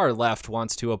the far left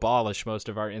wants to abolish most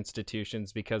of our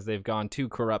institutions because they've gone too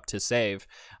corrupt to save,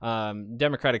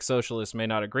 Democratic Socialists may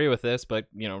not agree with this, but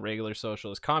regular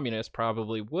socialist communists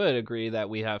probably would agree that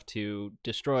we have to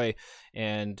destroy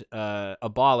and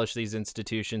abolish these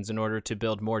institutions in order to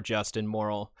build more just and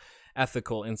moral,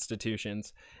 ethical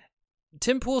institutions.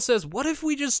 Tim Pool says, what if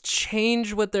we just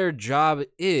change what their job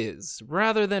is?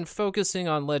 Rather than focusing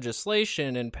on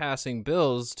legislation and passing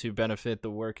bills to benefit the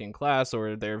working class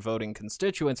or their voting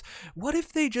constituents, what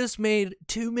if they just made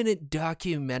 2-minute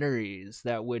documentaries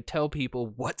that would tell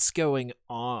people what's going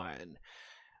on?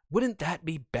 Wouldn't that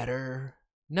be better?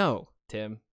 No,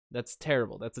 Tim, that's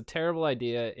terrible. That's a terrible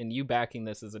idea, and you backing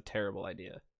this is a terrible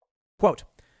idea. Quote,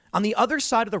 on the other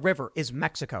side of the river is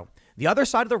Mexico. The other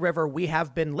side of the river we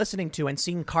have been listening to and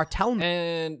seeing cartel.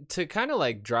 And to kind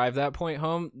of drive that point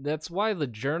home, that's why the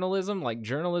journalism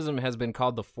has been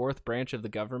called the 4th branch of the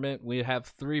government. We have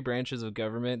 3 branches of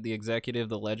government, the executive,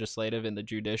 the legislative, and the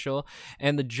judicial.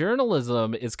 And the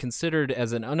journalism is considered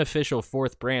as an unofficial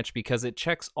 4th branch because it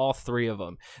checks all 3 of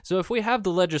them. So if we have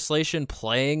the legislation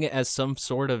playing as some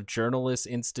sort of journalist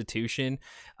institution,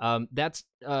 that's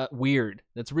weird.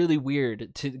 That's really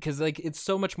weird because it's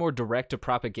so much more direct to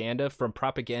propaganda. From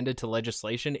propaganda to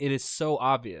legislation, it is so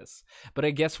obvious. But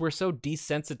I guess we're so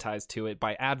desensitized to it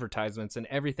by advertisements and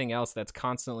everything else that's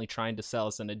constantly trying to sell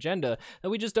us an agenda that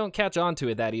we just don't catch on to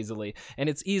it that easily. And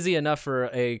it's easy enough for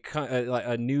a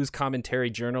news commentary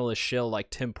journalist shill like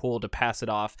Tim Pool to pass it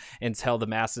off and tell the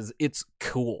masses it's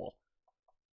cool.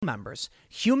 Members,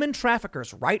 human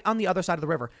traffickers right on the other side of the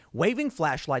river, waving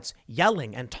flashlights,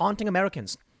 yelling and taunting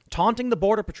Americans, taunting the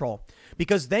Border Patrol,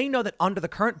 because they know that under the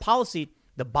current policy,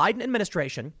 the Biden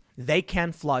administration, they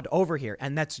can flood over here.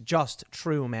 And that's just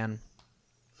true, man.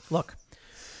 Look,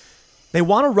 they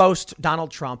want to roast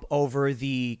Donald Trump over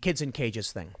the kids in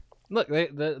cages thing. Look,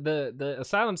 the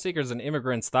asylum seekers and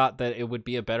immigrants thought that it would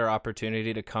be a better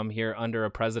opportunity to come here under a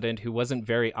president who wasn't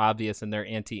very obvious in their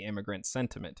anti-immigrant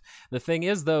sentiment. The thing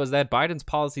is, though, is that Biden's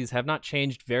policies have not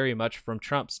changed very much from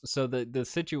Trump's, so the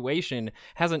situation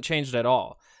hasn't changed at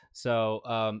all.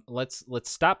 So let's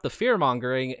stop the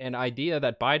fear-mongering and idea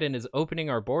that Biden is opening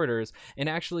our borders and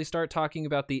actually start talking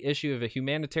about the issue of a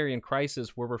humanitarian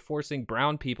crisis where we're forcing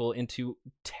brown people into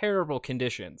terrible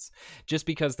conditions just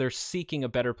because they're seeking a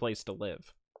better place to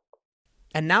live.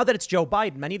 And now that it's Joe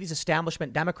Biden, many of these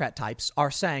establishment Democrat types are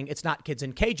saying it's not kids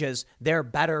in cages. They're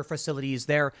better facilities.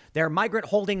 They're migrant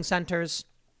holding centers.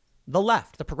 The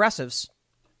left, the progressives,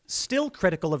 still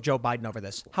critical of Joe Biden over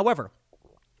this. However,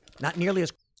 not nearly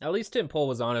as... At least Tim Pool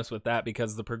was honest with that,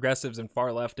 because the progressives and far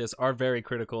leftists are very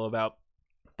critical about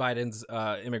Biden's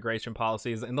immigration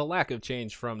policies and the lack of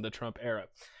change from the Trump era.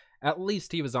 At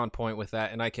least he was on point with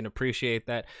that, and I can appreciate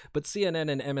that. But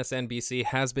CNN and MSNBC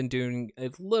has been doing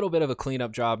a little bit of a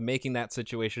cleanup job, making that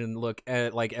situation look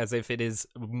like as if it is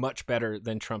much better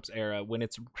than Trump's era, when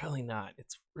it's really not.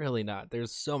 It's really not.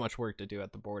 There's so much work to do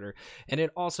at the border. And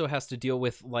it also has to deal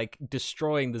with like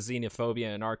destroying the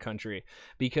xenophobia in our country.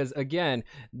 Because again,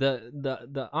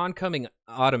 the oncoming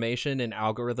automation and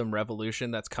algorithm revolution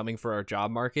that's coming for our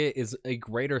job market is a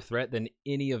greater threat than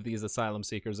any of these asylum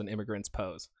seekers and immigrants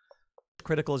pose.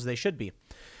 Critical as they should be.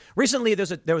 Recently,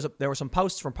 there were some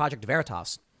posts from Project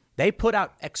Veritas. They put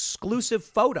out exclusive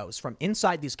photos from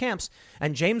inside these camps,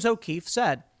 and James O'Keefe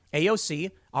said, AOC,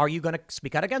 are you going to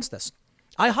speak out against this?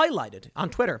 I highlighted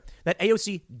on Twitter that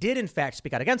AOC did in fact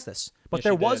speak out against this, but yes,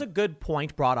 there was a good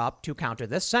point brought up to counter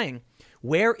this, saying,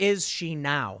 where is she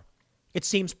now? It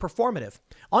seems performative.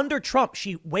 Under Trump,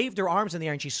 she waved her arms in the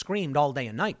air and she screamed all day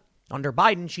and night. Under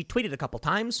Biden, she tweeted a couple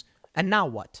times, and now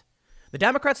what? The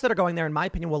Democrats that are going there, in my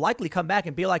opinion, will likely come back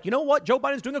and be like, you know what? Joe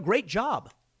Biden's doing a great job.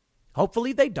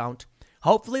 Hopefully they don't.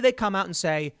 Hopefully they come out and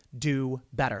say, do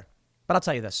better. But I'll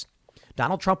tell you this.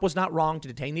 Donald Trump was not wrong to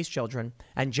detain these children,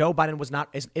 and Joe Biden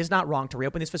is not wrong to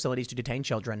reopen these facilities to detain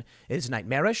children. It is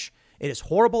nightmarish. It is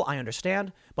horrible. I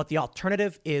understand. But the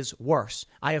alternative is worse.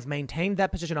 I have maintained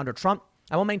that position under Trump.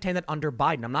 I will maintain that under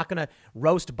Biden. I'm not going to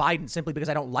roast Biden simply because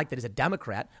I don't like that he's a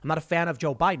Democrat. I'm not a fan of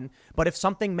Joe Biden. But if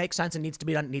something makes sense and needs to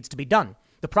be done, it needs to be done.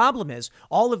 The problem is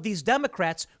all of these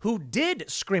Democrats who did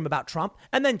scream about Trump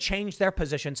and then changed their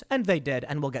positions, and they did,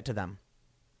 and we'll get to them.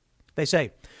 They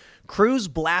say, Cruz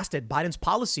blasted Biden's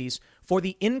policies for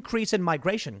the increase in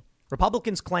migration.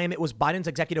 Republicans claim it was Biden's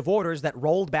executive orders that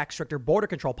rolled back stricter border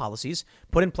control policies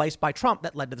put in place by Trump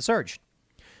that led to the surge.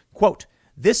 Quote,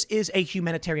 this is a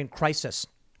humanitarian crisis,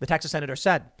 the Texas senator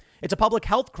said. It's a public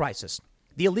health crisis.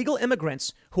 The illegal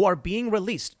immigrants who are being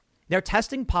released, they're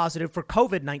testing positive for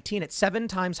COVID-19 at 7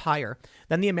 times higher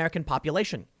than the American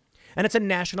population. And it's a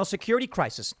national security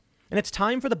crisis. And it's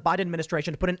time for the Biden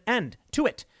administration to put an end to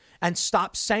it and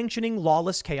stop sanctioning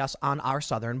lawless chaos on our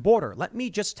southern border. Let me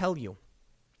just tell you,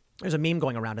 there's a meme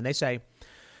going around and they say,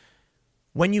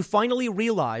 when you finally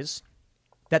realize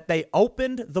that they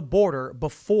opened the border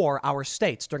before our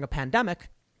states during a pandemic,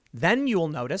 then you'll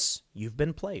notice you've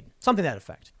been played. Something to that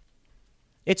effect.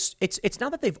 It's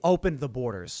not that they've opened the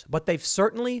borders, but they've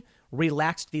certainly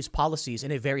relaxed these policies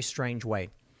in a very strange way.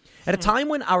 At a time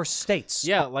when our states...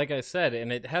 Yeah, like I said,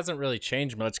 and it hasn't really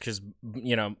changed much because,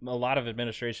 you know, a lot of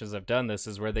administrations have done this,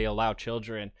 is where they allow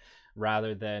children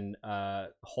rather than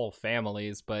whole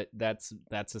families. But that's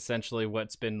essentially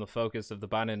what's been the focus of the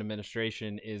Biden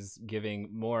administration, is giving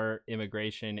more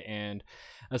immigration and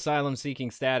asylum seeking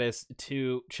status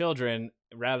to children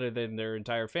rather than their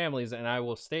entire families. And I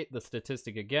will state the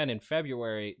statistic again. In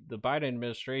February, the Biden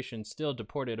administration still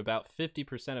deported about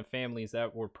 50% of families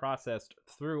that were processed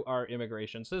through our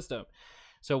immigration system.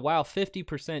 So while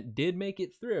 50% did make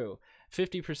it through,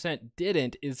 50%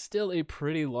 didn't is still a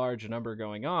pretty large number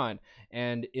going on.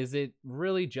 And is it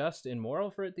really just and moral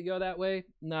for it to go that way?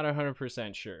 Not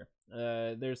 100% sure.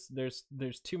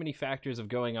 There's too many factors of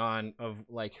going on, of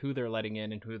like who they're letting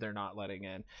in and who they're not letting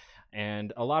in.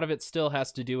 And a lot of it still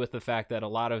has to do with the fact that a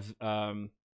lot of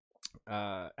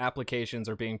applications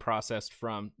are being processed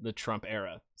from the Trump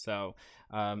era. So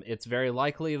it's very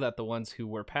likely that the ones who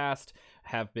were passed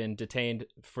have been detained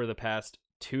for the past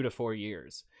 2 to 4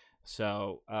 years.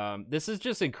 So this is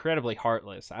just incredibly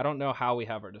heartless. I don't know how we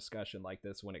have our discussion like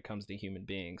this when it comes to human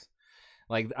beings.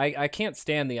 Like, I can't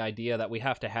stand the idea that we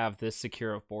have to have this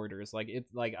secure of borders. Like,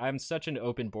 it's like, I'm such an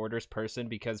open borders person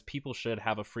because people should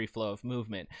have a free flow of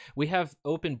movement. We have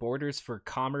open borders for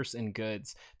commerce and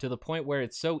goods to the point where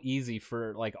it's so easy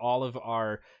for like all of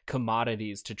our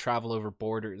commodities to travel over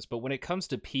borders. But when it comes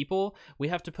to people, we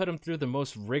have to put them through the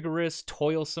most rigorous,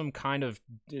 toilsome kind of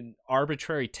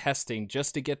arbitrary testing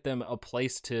just to get them a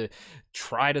place to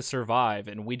try to survive.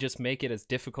 And we just make it as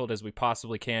difficult as we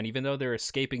possibly can, even though they're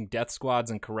escaping death squads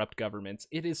and corrupt governments.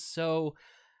 It is so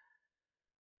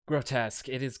grotesque.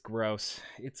 It is gross.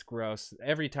 It's gross.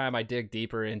 Every time I dig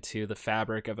deeper into the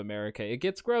fabric of America, it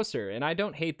gets grosser. And I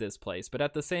don't hate this place, but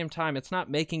at the same time, it's not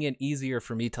making it easier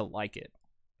for me to like it.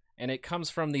 And it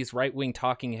comes from these right-wing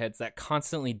talking heads that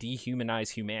constantly dehumanize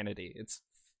humanity. It's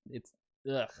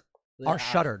ugh. Are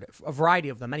shuttered. A variety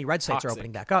of them. Many red states are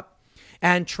opening back up.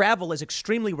 And travel is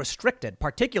extremely restricted,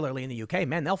 particularly in the UK.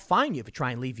 Man, they'll fine you if you try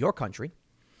and leave your country.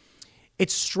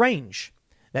 It's strange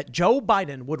that Joe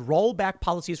Biden would roll back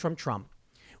policies from Trump,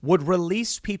 would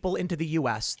release people into the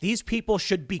U.S. These people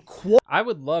should be I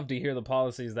would love to hear the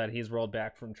policies that he's rolled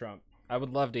back from Trump. I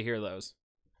would love to hear those.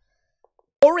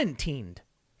 Quarantined.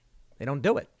 They don't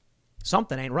do it.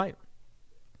 Something ain't right.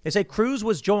 They say Cruz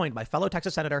was joined by fellow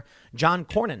Texas Senator John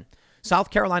Cornyn,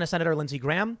 South Carolina Senator Lindsey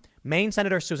Graham, Maine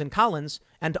Senator Susan Collins,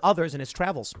 and others in his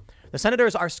travels. The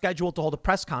senators are scheduled to hold a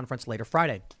press conference later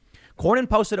Friday. Cornyn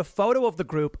posted a photo of the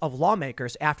group of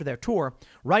lawmakers after their tour,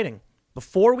 writing,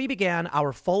 "Before we began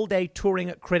our full-day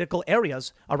touring critical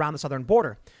areas around the southern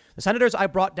border, the senators I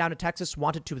brought down to Texas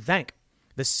wanted to thank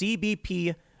the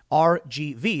CBP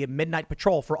RGV Midnight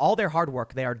Patrol for all their hard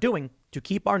work they are doing to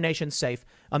keep our nation safe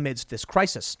amidst this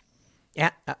crisis."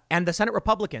 And the Senate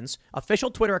Republicans'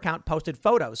 official Twitter account posted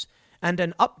photos and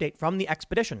an update from the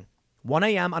expedition. 1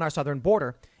 a.m. on our southern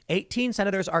border, 18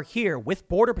 senators are here with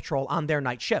Border Patrol on their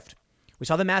night shift. We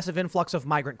saw the massive influx of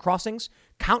migrant crossings,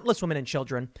 countless women and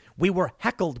children. We were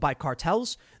heckled by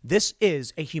cartels. This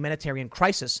is a humanitarian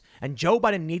crisis, and Joe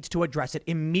Biden needs to address it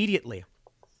immediately.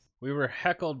 We were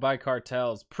heckled by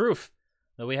cartels. Proof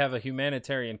that we have a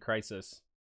humanitarian crisis.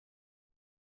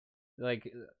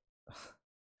 Like,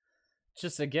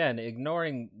 just again,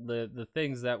 ignoring the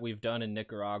things that we've done in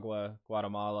Nicaragua,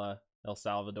 Guatemala, El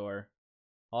Salvador,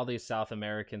 all these South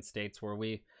American states where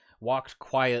we walked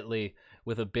quietly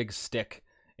with a big stick.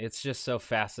 It's just so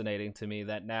fascinating to me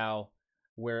that now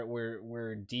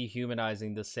we're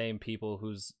dehumanizing the same people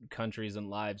whose countries and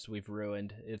lives we've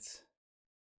ruined. It's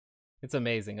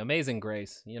amazing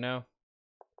grace, you know?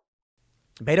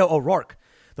 Beto O'Rourke,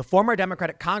 the former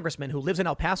Democratic congressman who lives in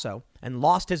El Paso and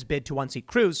lost his bid to unseat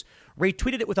Cruz,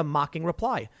 retweeted it with a mocking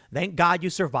reply. "Thank God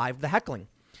you survived the heckling."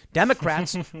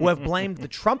 Democrats who have blamed the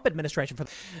Trump administration for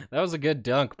that was a good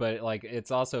dunk, but like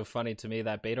it's also funny to me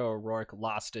that Beto O'Rourke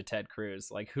lost to Ted Cruz.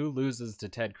 Like, who loses to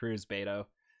Ted Cruz, Beto?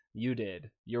 You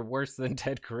did. You're worse than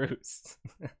Ted Cruz.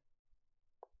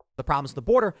 the problems at the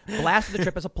border, blasted the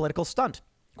trip as a political stunt.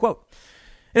 Quote,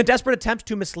 "In a desperate attempt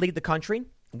to mislead the country,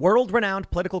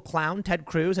 world-renowned political clown Ted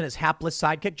Cruz and his hapless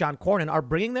sidekick John Cornyn are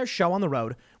bringing their show on the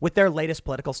road with their latest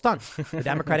political stunt," the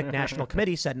Democratic National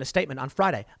Committee said in a statement on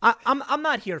Friday. I'm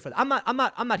not here for that.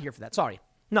 I'm not here for that. Sorry.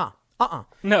 No.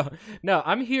 No,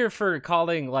 I'm here for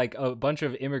calling like a bunch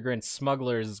of immigrants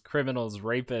smugglers, criminals,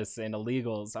 rapists, and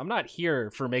illegals. I'm not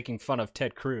here for making fun of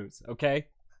Ted Cruz, okay?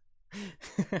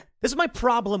 This is my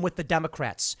problem with the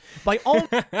Democrats. By all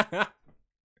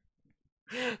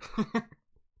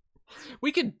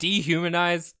we can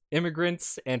dehumanize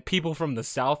immigrants and people from the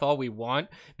South all we want.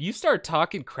 You start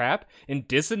talking crap and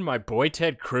dissing my boy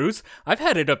Ted Cruz, I've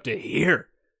had it up to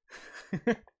here.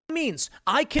 means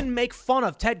I can make fun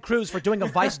of Ted Cruz for doing a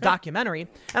Vice documentary,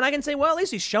 and I can say, well, at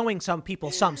least he's showing some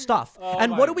people some stuff.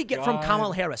 And what do we get from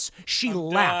Kamala Harris? She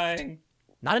laughed. Dying.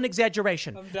 Not an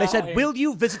exaggeration. They said, "Will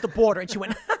you visit the border?" And she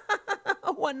went,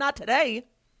 "What? Not today."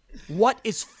 What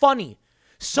is funny?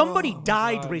 Somebody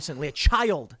died recently, a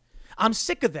child. I'm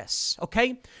sick of this,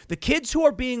 okay? The kids who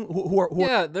are being...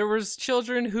 Yeah, there was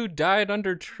children who died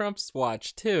under Trump's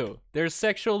watch, too. There's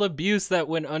sexual abuse that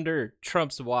went under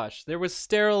Trump's watch. There was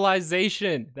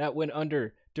sterilization that went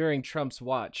under during Trump's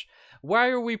watch. Why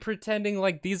are we pretending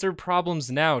like these are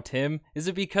problems now, Tim? Is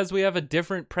it because we have a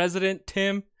different president,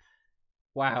 Tim?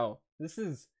 Wow,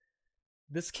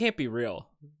 this can't be real.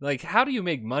 Like, how do you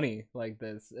make money like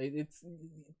this? It's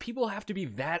people have to be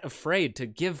that afraid to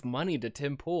give money to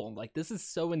Tim Pool. Like, this is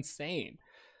so insane.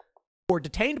 Were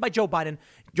detained by Joe Biden.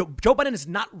 Joe Biden is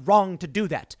not wrong to do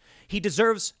that. He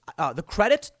deserves the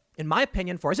credit in my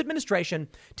opinion, for his administration,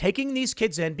 taking these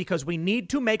kids in because we need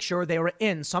to make sure they are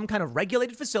in some kind of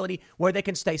regulated facility where they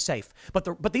can stay safe.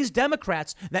 But these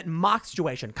Democrats that mock the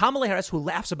situation, Kamala Harris, who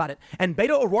laughs about it, and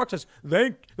Beto O'Rourke says,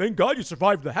 thank God you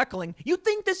survived the heckling. You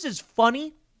think this is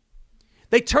funny?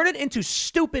 They turn it into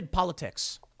stupid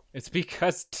politics. It's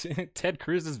because Ted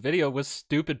Cruz's video was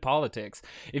stupid politics.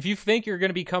 If you think you're going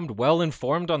to become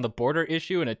well-informed on the border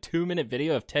issue in a 2-minute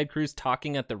video of Ted Cruz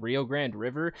talking at the Rio Grande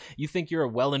River, you think you're a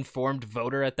well-informed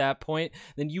voter at that point,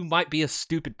 then you might be a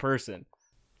stupid person.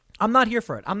 I'm not here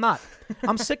for it. I'm not.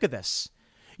 I'm sick of this.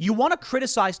 You want to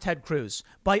criticize Ted Cruz,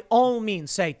 by all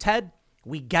means say, Ted,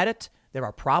 we get it. There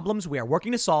are problems we are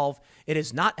working to solve. It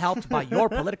is not helped by your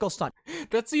political stunt.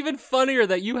 That's even funnier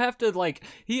that you have to,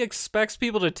 he expects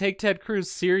people to take Ted Cruz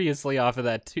seriously off of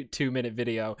that 2-minute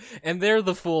video, and they're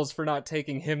the fools for not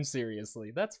taking him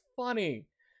seriously. That's funny.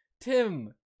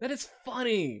 Tim, that is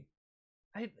funny.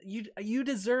 You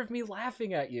deserve me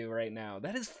laughing at you right now.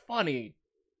 That is funny.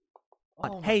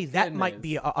 Oh, hey, that might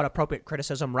be an appropriate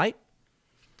criticism, right?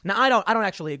 Now, I don't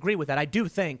actually agree with that. I do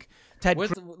think Ted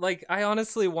Cruz... I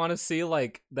honestly want to see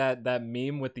that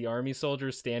meme with the army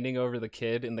soldiers standing over the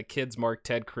kid, and the kids mark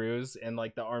Ted Cruz, and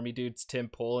the army dude's Tim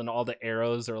Pool, and all the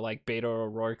arrows are Beto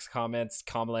O'Rourke's comments,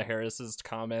 Kamala Harris's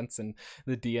comments, and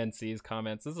the DNC's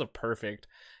comments. This is perfect.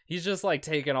 He's just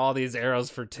taking all these arrows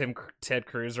for Ted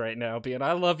Cruz right now, being,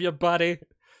 I love you, buddy.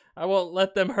 I won't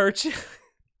let them hurt you.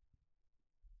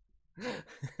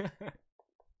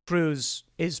 Cruz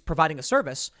is providing a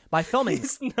service by filming.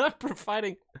 He's not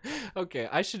providing. Okay,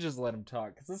 I should just let him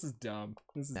talk because this is dumb.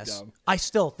 This is dumb. I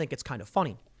still think it's kind of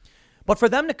funny. But for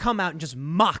them to come out and just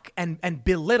mock and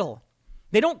belittle,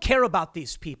 they don't care about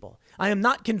these people. I am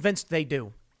not convinced they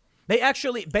do. They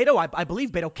actually, I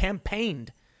believe Beto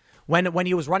campaigned when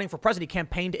he was running for president. He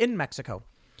campaigned in Mexico.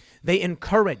 They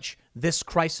encourage this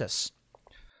crisis.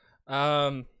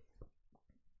 That's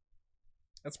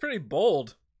pretty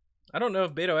bold. I don't know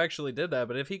if Beto actually did that,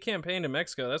 but if he campaigned in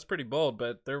Mexico, that's pretty bold.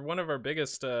 But they're one of our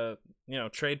biggest,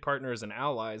 trade partners and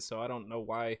allies. So I don't know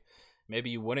why. Maybe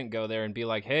you wouldn't go there and be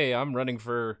like, "Hey, I'm running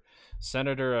for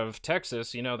senator of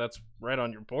Texas. That's right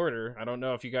on your border. I don't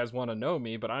know if you guys want to know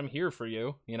me, but I'm here for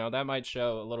you." That might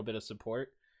show a little bit of support.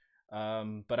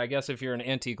 But I guess if you're an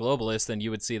anti-globalist, then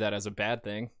you would see that as a bad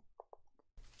thing.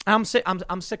 I'm sick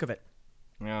of it.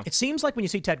 Yeah. It seems like when you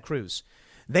see Ted Cruz,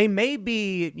 they may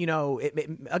be,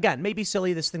 again, maybe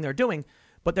silly, this thing they're doing,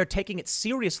 but they're taking it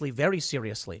seriously, very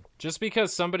seriously. Just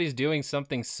because somebody's doing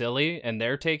something silly and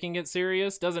they're taking it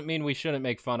serious doesn't mean we shouldn't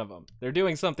make fun of them. They're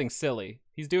doing something silly.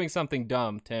 He's doing something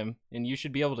dumb, Tim, and you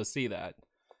should be able to see that.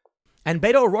 And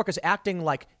Beto O'Rourke is acting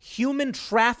like human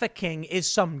trafficking is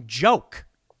some joke.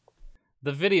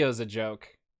 The video's a joke.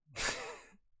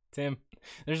 Tim,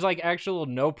 there's actual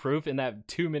no proof in that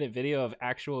 2-minute video of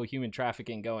actual human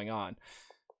trafficking going on.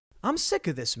 I'm sick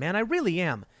of this, man. I really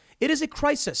am. It is a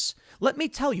crisis. Let me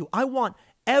tell you, I want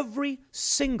every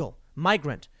single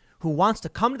migrant who wants to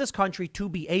come to this country to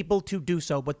be able to do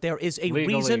so. But there is a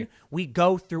reason we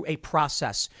go through a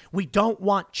process. We don't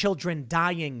want children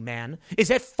dying, man. Is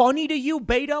that funny to you,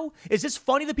 Beto? Is this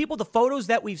funny to people, the photos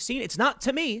that we've seen? It's not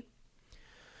to me.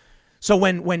 So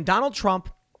when Donald Trump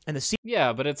and the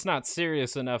yeah, but it's not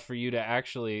serious enough for you to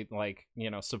actually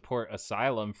support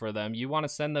asylum for them. You want to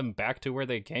send them back to where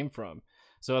they came from.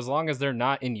 So as long as they're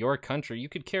not in your country, you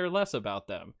could care less about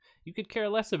them. You could care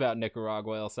less about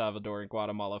Nicaragua, El Salvador, and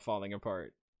Guatemala falling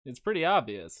apart. It's pretty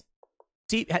obvious.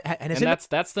 And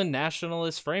that's the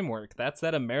nationalist framework. That's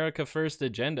that America First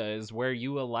agenda, is where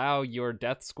you allow your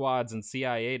death squads and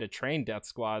CIA to train death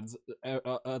squads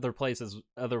other places,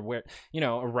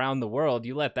 around the world.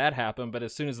 You let that happen, but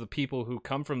as soon as the people who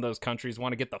come from those countries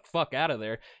want to get the fuck out of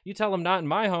there, you tell them, not in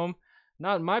my home,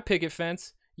 not in my picket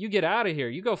fence. You get out of here.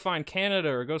 You go find Canada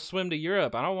or go swim to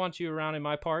Europe. I don't want you around in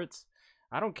my parts.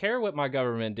 I don't care what my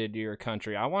government did to your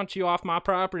country. I want you off my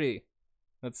property.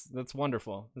 That's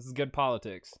wonderful. This is good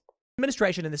politics.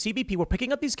 Administration and the CBP were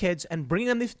picking up these kids and bringing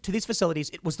them to these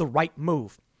facilities. It was the right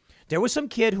move. There was some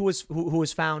kid who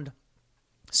was found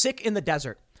sick in the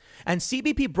desert, and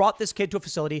CBP brought this kid to a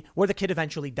facility where the kid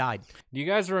eventually died. Do you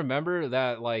guys remember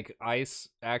that ICE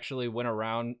actually went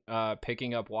around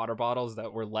picking up water bottles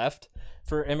that were left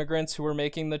for immigrants who were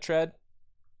making the tread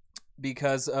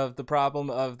because of the problem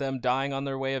of them dying on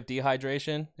their way of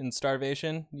dehydration and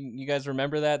starvation? You guys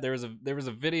remember that? There was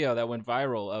a video that went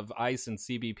viral of ICE and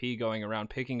CBP going around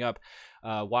picking up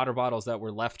water bottles that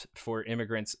were left for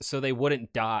immigrants so they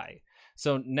wouldn't die.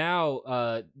 So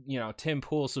now, Tim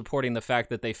Pool supporting the fact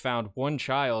that they found one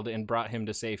child and brought him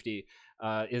to safety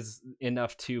is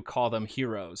enough to call them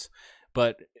heroes.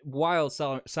 but while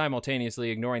simultaneously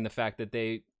ignoring the fact that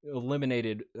they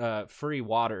eliminated free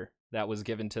water that was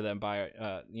given to them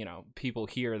by people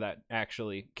here that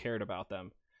actually cared about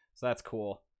them. So that's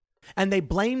cool. And they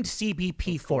blamed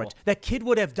CBP for it. That kid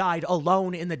would have died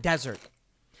alone in the desert.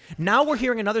 Now we're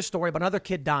hearing another story about another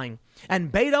kid dying.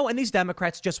 And Beto and these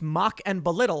Democrats just mock and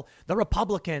belittle the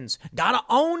Republicans. Gotta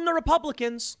own the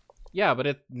Republicans. Yeah,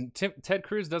 but Ted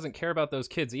Cruz doesn't care about those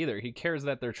kids either. He cares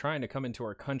that they're trying to come into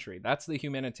our country. That's the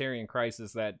humanitarian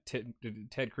crisis that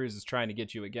Ted Cruz is trying to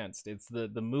get you against. It's the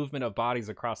movement of bodies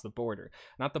across the border,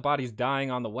 not the bodies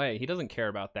dying on the way. He doesn't care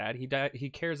about that. He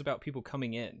cares about people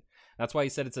coming in. That's why he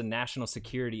said it's a national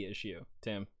security issue,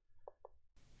 Tim.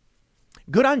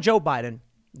 Good on Joe Biden.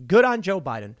 Good on Joe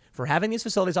Biden for having these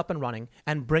facilities up and running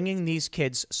and bringing these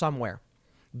kids somewhere.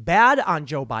 Bad on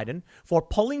Joe Biden for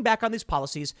pulling back on these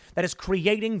policies that is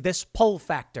creating this pull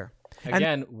factor.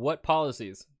 Again, what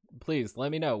policies? Please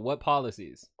let me know. What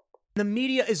policies? The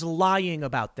media is lying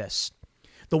about this.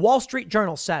 The Wall Street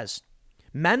Journal says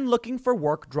men looking for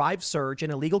work drive surge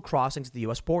in illegal crossings at the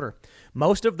U.S. border.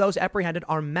 Most of those apprehended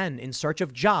are men in search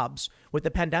of jobs, with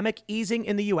the pandemic easing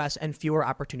in the U.S. and fewer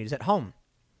opportunities at home.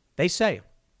 They say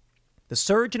the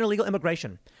surge in illegal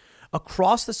immigration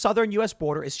across the southern U.S.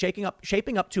 border is shaping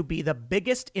up to be the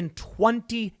biggest in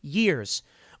 20 years,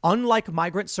 unlike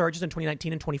migrant surges in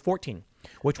 2019 and 2014.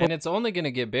 And it's only going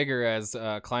to get bigger as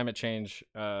climate change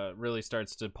really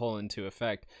starts to pull into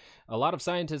effect. A lot of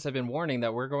scientists have been warning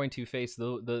that we're going to face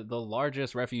the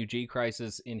largest refugee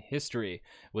crisis in history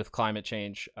with climate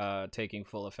change taking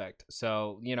full effect.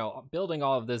 So, building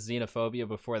all of this xenophobia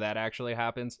before that actually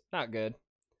happens, not good.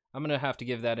 I'm going to have to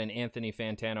give that an Anthony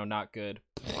Fantano not good,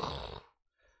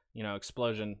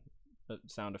 explosion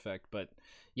sound effect. But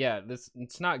yeah,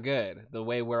 it's not good the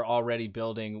way we're already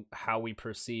building how we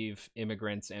perceive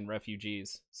immigrants and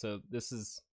refugees. So this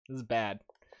is bad.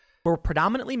 We're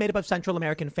predominantly made up of Central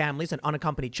American families and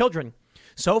unaccompanied children.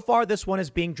 So far, this one is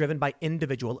being driven by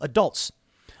individual adults.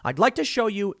 I'd like to show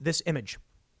you this image.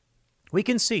 We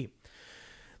can see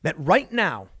that right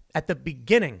now, at the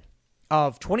beginning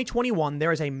of 2021,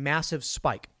 there is a massive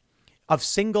spike of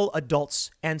single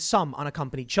adults and some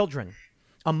unaccompanied children.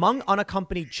 Among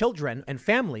unaccompanied children and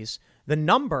families, the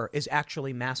number is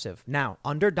actually massive. Now,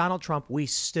 under Donald Trump, we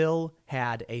still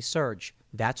had a surge.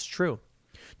 That's true.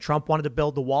 Trump wanted to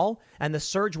build the wall, and the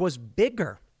surge was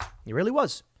bigger. It really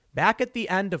was. Back at the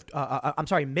end of,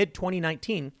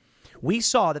 mid-2019, we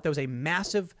saw that there was a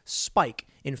massive spike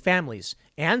in families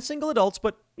and single adults,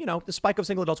 but, the spike of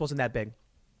single adults wasn't that big,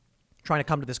 trying to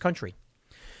come to this country.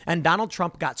 And Donald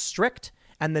Trump got strict,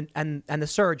 and the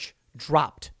surge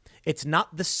dropped. It's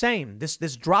not the same. This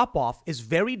drop off is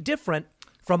very different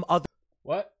from other.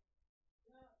 What?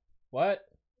 What?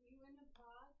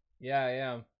 Yeah, I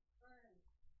am.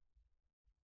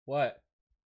 What?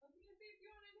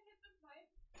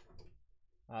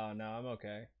 Oh no, I'm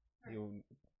okay. You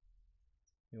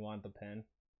want the pen?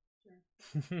 Sure.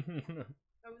 I wasn't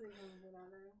going to get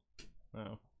out.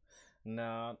 Oh.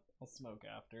 No, I'll smoke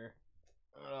after.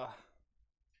 What are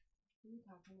you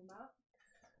talking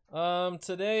about?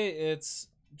 Today it's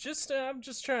just I'm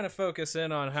just trying to focus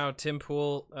in on how Tim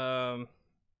Pool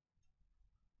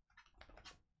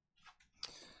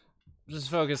just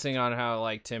focusing on how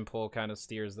Tim Pool kind of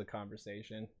steers the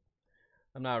conversation.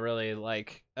 I'm not really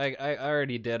I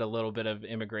already did a little bit of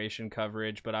immigration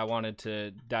coverage, but I wanted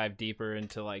to dive deeper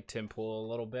into Tim Pool a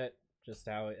little bit, just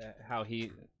how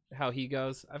he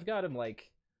goes. I've got him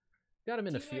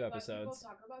in a few episodes. People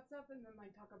talk about stuff and then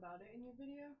talk about it in your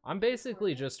video? I'm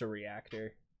basically just a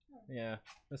reactor. Yeah,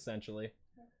 essentially.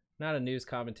 Not a news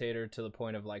commentator to the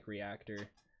point of reactor.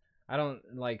 I don't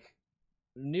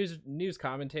news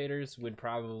commentators would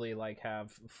probably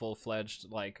have full-fledged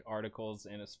articles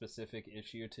in a specific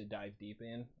issue to dive deep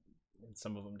in. And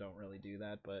some of them don't really do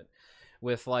that, but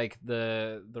with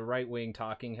the right-wing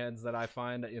talking heads that I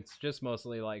find, it's just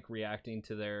mostly reacting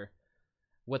to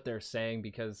what they're saying,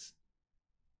 because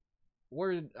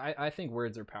I think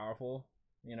words are powerful.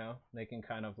 They can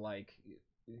kind of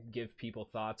give people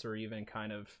thoughts, or even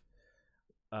kind of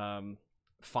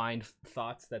find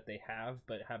thoughts that they have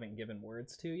but haven't given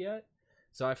words to yet.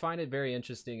 So I find it very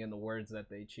interesting in the words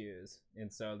that they choose,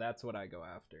 and so that's what I go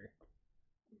after.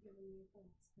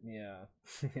 Yeah.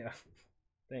 Yeah.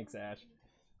 Thanks, Ash.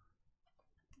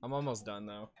 I'm almost done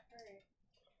though.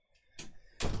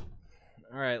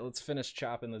 All right, let's finish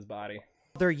chopping this body.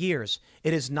 Other years,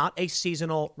 it is not a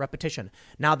seasonal repetition.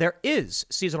 Now, there is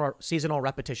seasonal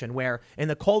repetition where in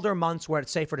the colder months where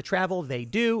it's safer to travel, they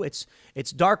do. It's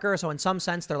darker, so in some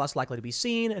sense, they're less likely to be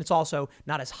seen. And it's also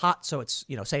not as hot, so it's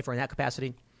safer in that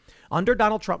capacity. Under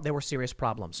Donald Trump, there were serious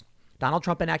problems. Donald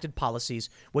Trump enacted policies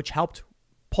which helped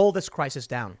pull this crisis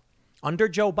down. Under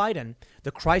Joe Biden, the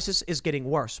crisis is getting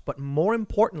worse, but more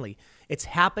importantly, it's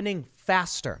happening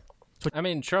faster. I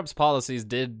mean, Trump's policies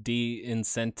did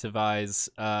de-incentivize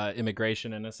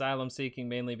immigration and asylum seeking,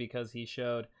 mainly because he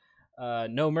showed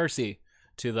no mercy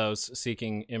to those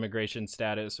seeking immigration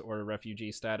status or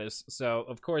refugee status. So,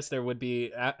 of course, there would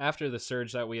be, after the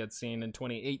surge that we had seen in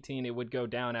 2018, it would go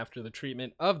down after the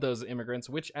treatment of those immigrants,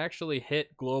 which actually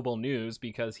hit global news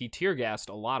because he tear gassed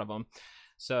a lot of them.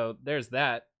 So there's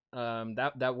that.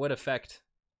 That would affect,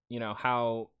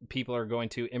 how people are going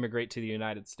to immigrate to the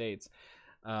United States.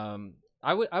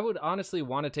 I would honestly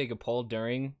want to take a poll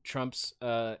during Trump's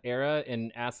era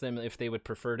and ask them if they would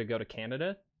prefer to go to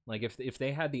Canada. Like if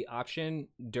they had the option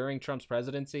during Trump's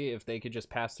presidency, if they could just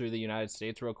pass through the United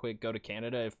States real quick, go to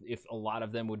Canada, if a lot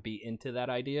of them would be into that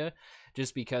idea,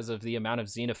 just because of the amount of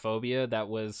xenophobia that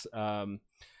was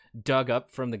dug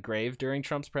up from the grave during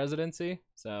Trump's presidency.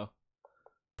 So.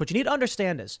 What you need to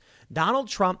understand is Donald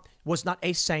Trump was not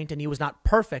a saint and he was not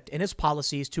perfect in his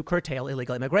policies to curtail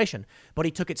illegal immigration, but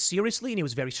he took it seriously and he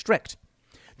was very strict.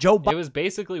 It was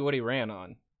basically what he ran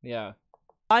on. Yeah.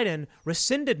 Biden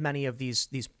rescinded many of these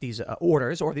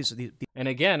orders or these. And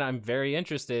again, I'm very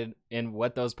interested in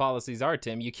what those policies are,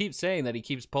 Tim. You keep saying that he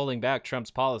keeps pulling back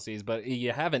Trump's policies, but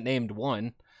you haven't named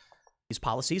one. These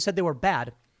policies said they were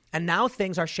bad. And now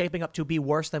things are shaping up to be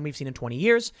worse than we've seen in 20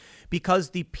 years because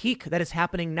the peak that is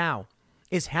happening now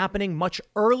is happening much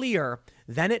earlier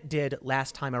than it did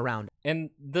last time around. And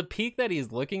the peak that he's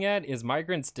looking at is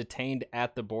migrants detained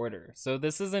at the border. So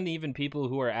this isn't even people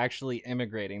who are actually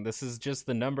immigrating. This is just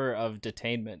the number of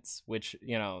detainments, which,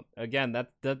 again, that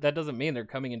doesn't mean they're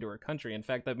coming into our country. In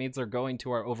fact, that means they're going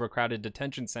to our overcrowded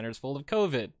detention centers full of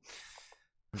COVID.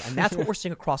 And that's what we're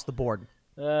seeing across the board.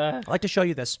 I'd like to show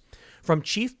you this from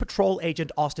Chief Patrol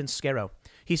Agent Austin Scaro.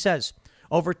 He says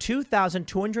over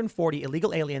 2,240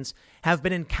 illegal aliens have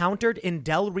been encountered in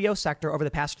Del Rio sector over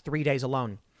the past 3 days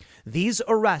alone. These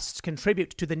arrests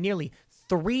contribute to the nearly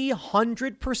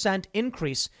 300%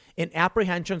 increase in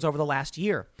apprehensions over the last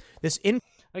year.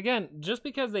 Again, just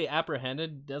because they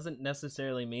apprehended doesn't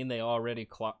necessarily mean they already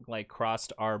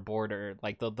crossed our border,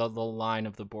 like the line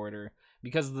of the border.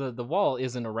 Because the wall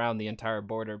isn't around the entire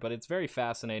border, but it's very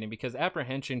fascinating because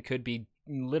apprehension could be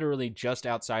literally just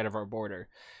outside of our border.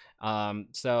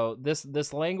 So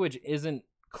this language isn't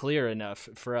clear enough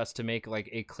for us to make like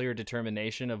a clear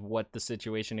determination of what the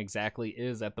situation exactly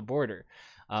is at the border.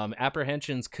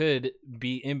 Apprehensions could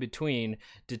be in between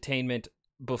detainment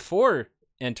before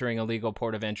entering a legal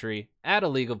port of entry, at a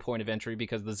legal point of entry,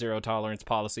 because the zero tolerance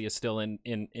policy is still in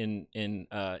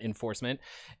enforcement,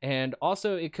 and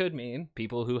also it could mean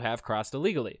people who have crossed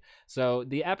illegally. So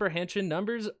the apprehension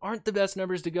numbers aren't the best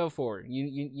numbers to go for.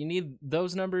 You need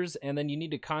those numbers, and then you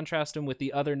need to contrast them with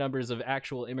the other numbers of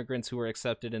actual immigrants who were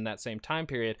accepted in that same time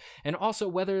period, and also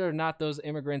whether or not those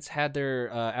immigrants had their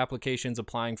applications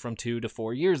applying from 2 to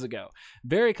 4 years ago.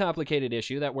 Very complicated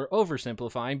issue that we're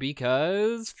oversimplifying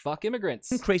because fuck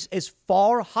immigrants. Increase is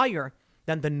far higher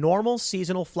than the normal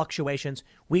seasonal fluctuations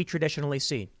we traditionally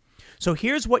see. So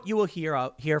here's what you will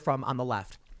hear from on the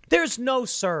left. There's no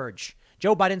surge.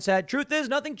 Joe Biden said, truth is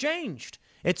nothing changed.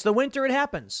 It's the winter, it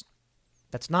happens.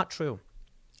 That's not true.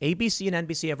 ABC and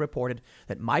NBC have reported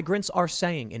that migrants are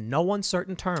saying in no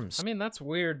uncertain terms. I mean, that's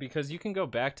weird because you can go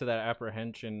back to that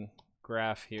apprehension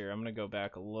graph here. I'm going to go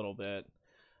back a little bit.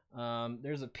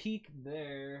 There's a peak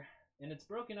there, and it's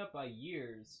broken up by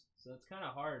years. So it's kind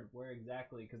of hard where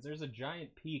exactly, because there's a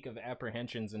giant peak of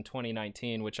apprehensions in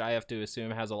 2019, which I have to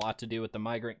assume has a lot to do with the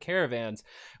migrant caravans,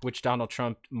 which Donald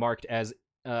Trump marked as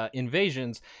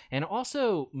invasions, and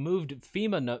also moved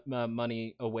FEMA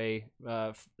money away,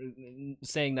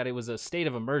 saying that it was a state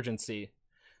of emergency.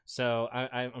 So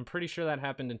I'm pretty sure that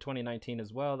happened in 2019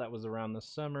 as well. That was around the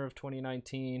summer of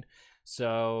 2019.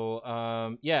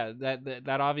 So yeah,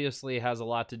 that obviously has a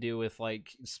lot to do with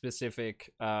like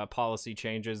specific policy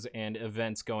changes and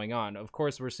events going on. Of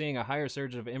course, we're seeing a higher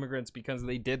surge of immigrants because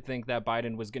they did think that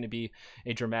Biden was going to be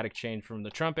a dramatic change from the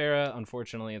Trump era.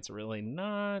 Unfortunately, it's really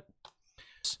not.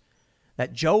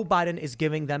 That Joe Biden is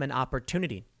giving them an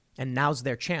opportunity, and now's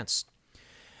their chance.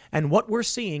 And what we're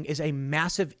seeing is a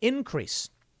massive increase.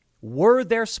 Were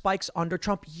there spikes under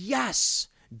Trump? Yes.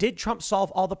 Did Trump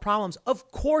solve all the problems? Of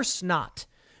course not.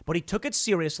 But he took it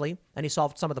seriously and he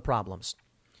solved some of the problems.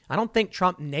 I don't think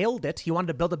Trump nailed it. He wanted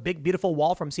to build a big, beautiful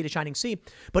wall from sea to shining sea,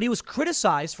 but he was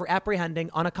criticized for apprehending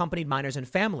unaccompanied minors and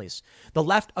families. The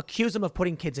left accused him of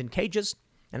putting kids in cages.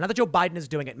 And now that Joe Biden is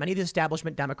doing it, many of the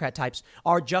establishment Democrat types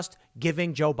are just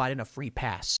giving Joe Biden a free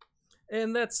pass.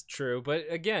 And that's true, but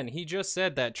again, he just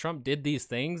said that Trump did these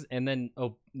things, and then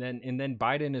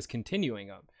Biden is continuing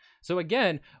them. So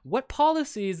again, what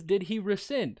policies did he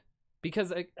rescind?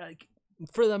 Because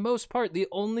for the most part, the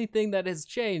only thing that has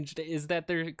changed is that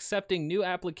they're accepting new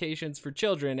applications for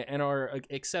children and are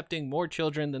accepting more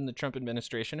children than the Trump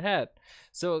administration had.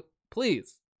 So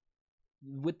please,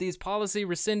 with these policy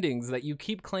rescindings that you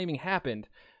keep claiming happened,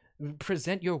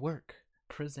 present your work.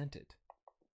 Present it.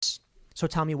 So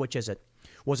tell me, which is it?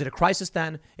 Was it a crisis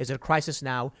then? Is it a crisis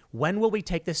now? When will we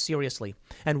take this seriously?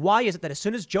 And why is it that as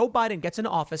soon as Joe Biden gets into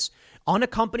office,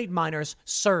 unaccompanied minors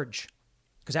surge?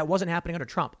 Because that wasn't happening under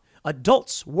Trump.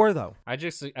 Adults were, though. I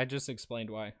just explained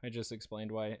why.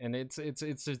 And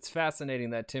it's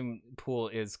fascinating that Tim Pool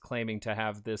is claiming to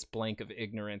have this blank of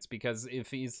ignorance, because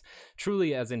if he's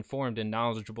truly as informed and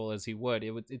knowledgeable as he would,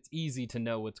 it's easy to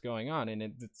know what's going on, and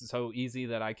it's so easy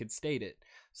that I could state it.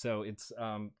 So it's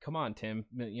come on, Tim,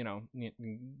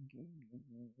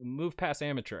 move past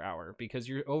amateur hour, because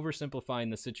you're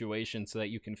oversimplifying the situation so that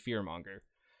you can fearmonger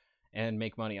and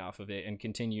make money off of it and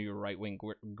continue your right-wing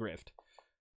grift.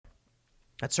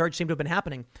 That surge seemed to have been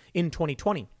happening in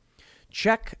 2020.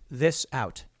 Check this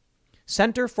out.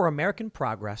 Center for American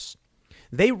Progress.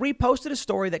 They reposted a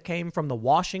story that came from the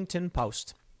Washington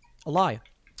Post. A lie.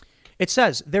 It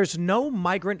says there's no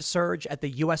migrant surge at the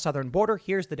U.S. southern border.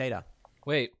 Here's the data.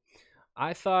 Wait,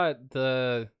 I thought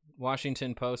the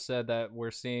Washington Post said that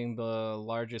we're seeing the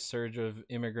largest surge of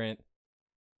immigrant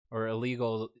or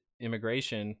illegal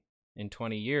immigration in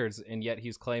 20 years, and yet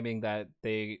he's claiming that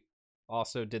they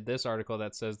also did this article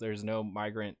that says there's no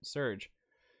migrant surge.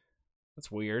 That's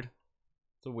weird.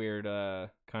 It's a weird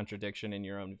contradiction in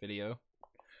your own video.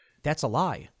 That's a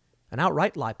lie. An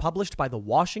outright lie published by the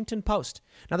Washington Post.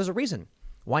 Now, there's a reason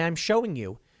why I'm showing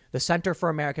you the Center for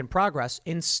American Progress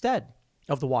instead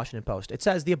of the Washington Post. It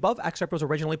says the above excerpt was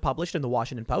originally published in the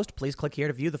Washington Post. Please click here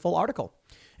to view the full article.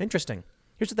 Interesting.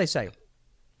 Here's what they say.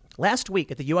 Last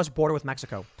week at the U.S. border with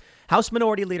Mexico, House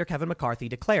Minority Leader Kevin McCarthy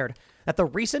declared that the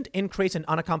recent increase in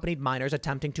unaccompanied minors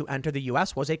attempting to enter the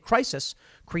U.S. was a crisis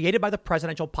created by the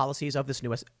presidential policies of this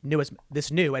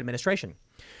new administration.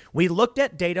 We looked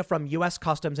at data from U.S.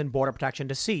 Customs and Border Protection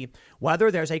to see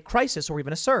whether there's a crisis or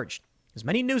even a surge, as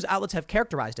many news outlets have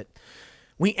characterized it.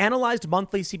 We analyzed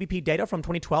monthly CBP data from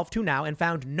 2012 to now and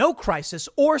found no crisis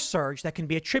or surge that can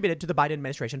be attributed to the Biden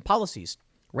administration policies.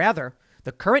 Rather,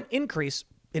 the current increase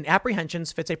in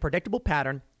apprehensions fits a predictable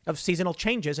pattern of seasonal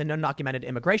changes in undocumented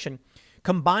immigration,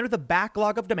 combined with a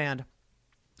backlog of demand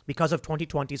because of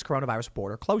 2020's coronavirus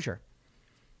border closure.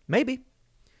 Maybe.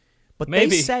 But They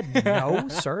said no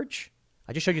surge.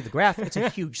 I just showed you the graph. It's a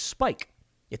huge spike.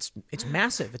 It's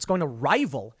massive. It's going to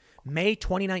rival May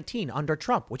 2019 under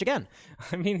Trump, which again...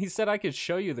 I mean, he said I could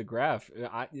show you the graph.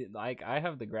 I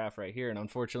have the graph right here, and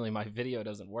unfortunately my video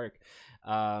doesn't work.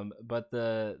 But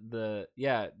the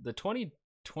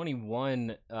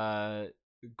 2021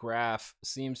 graph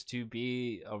seems to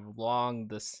be along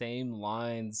the same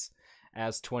lines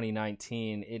as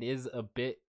 2019. It is a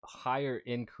bit higher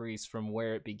increase from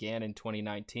where it began in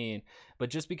 2019, but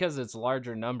just because it's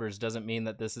larger numbers doesn't mean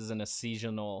that this isn't a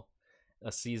seasonal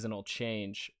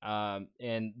change.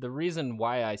 And the reason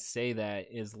why I say that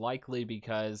is likely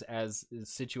because as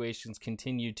situations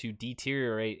continue to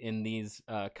deteriorate in these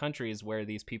countries where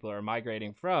these people are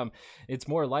migrating from, it's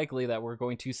more likely that we're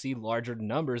going to see larger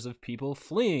numbers of people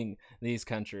fleeing these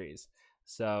countries.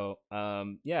 So,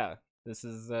 this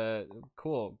is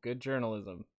cool. Good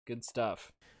journalism. Good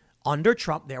stuff. Under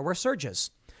Trump, there were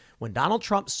surges. When Donald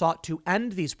Trump sought to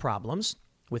end these problems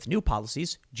with new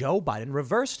policies, Joe Biden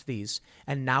reversed these.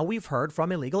 And now we've heard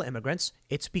from illegal immigrants.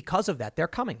 It's because of that they're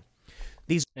coming.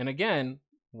 And again,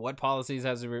 what policies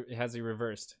has he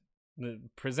reversed?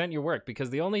 Present your work, because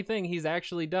the only thing he's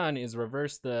actually done is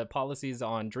reverse the policies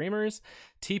on Dreamers,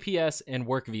 TPS, and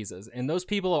work visas. And those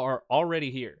people are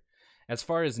already here. As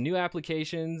far as new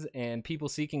applications and people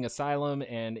seeking asylum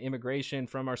and immigration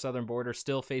from our southern border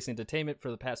still facing detainment for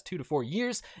the past 2 to 4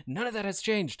 years, none of that has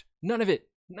changed. None of it.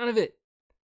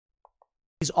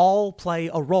 These all play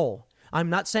a role. I'm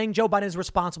not saying Joe Biden is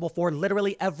responsible for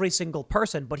literally every single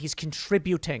person, but he's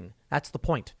contributing. That's the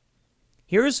point.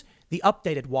 Here's the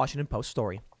updated Washington Post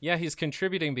story. Yeah, he's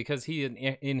contributing because he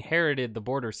inherited the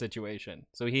border situation.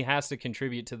 So he has to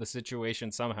contribute to the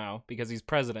situation somehow because he's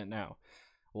president now.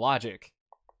 Logic.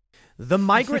 The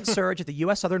migrant surge at the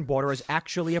U.S. southern border is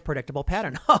actually a predictable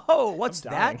pattern. Oh, what's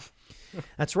that?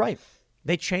 That's right.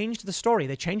 They changed the story.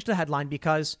 They changed the headline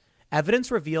because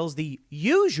evidence reveals the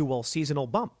usual seasonal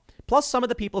bump, plus some of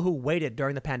the people who waited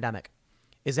during the pandemic.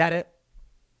 Is that it?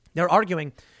 They're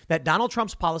arguing that Donald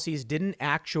Trump's policies didn't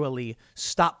actually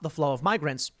stop the flow of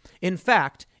migrants. In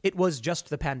fact, it was just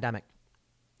the pandemic.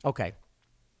 Okay,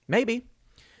 maybe.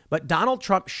 But Donald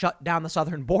Trump shut down the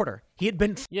southern border. He had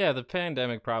been... Yeah, the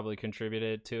pandemic probably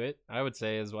contributed to it, I would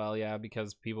say as well, yeah,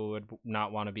 because people would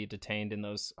not want to be detained in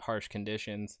those harsh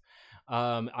conditions.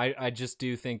 I just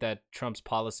do think that Trump's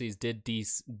policies did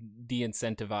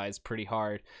de-incentivize pretty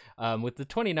hard. With the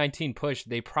 2019 push,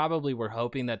 they probably were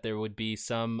hoping that there would be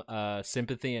some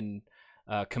sympathy and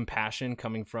compassion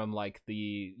coming from like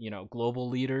the global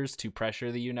leaders to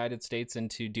pressure the United States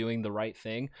into doing the right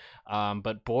thing,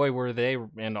 but boy were they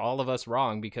and all of us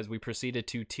wrong, because we proceeded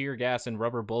to tear gas and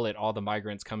rubber bullet all the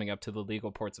migrants coming up to the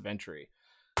legal ports of entry.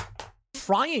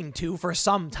 Trying to for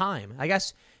some time. I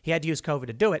guess he had to use COVID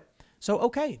to do it, so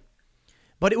okay.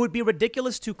 But it would be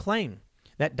ridiculous to claim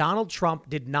that Donald Trump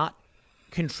did not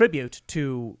contribute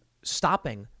to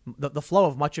stopping the flow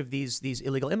of much of these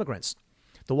illegal immigrants.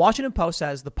 The Washington Post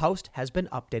says the Post has been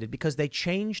updated because they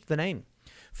changed the name.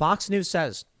 Fox News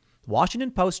says the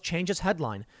Washington Post changes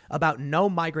headline about no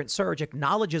migrant surge,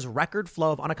 acknowledges record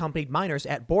flow of unaccompanied minors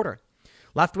at border.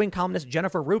 Left-wing columnist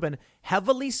Jennifer Rubin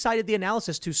heavily cited the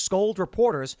analysis to scold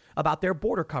reporters about their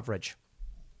border coverage.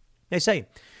 They say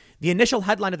the initial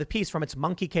headline of the piece from its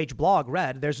Monkey Cage blog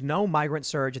read, "There's no migrant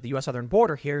surge at the U.S. southern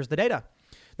border. Here's the data."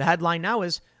 The headline now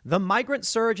is, "The migrant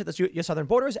surge at the U.S. southern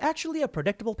border is actually a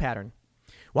predictable pattern."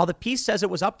 While the piece says it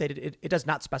was updated, it does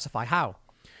not specify how.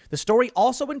 The story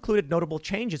also included notable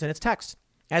changes in its text,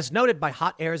 as noted by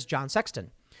Hot Air's John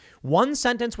Sexton. One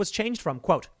sentence was changed from,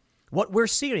 quote, "What we're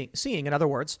seeing, in other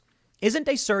words, isn't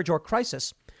a surge or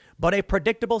crisis, but a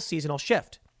predictable seasonal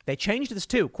shift." They changed this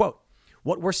to, quote,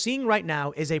 "What we're seeing right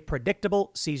now is a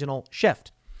predictable seasonal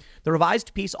shift." The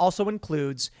revised piece also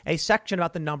includes a section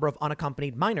about the number of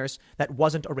unaccompanied minors that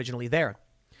wasn't originally there.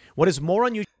 What is more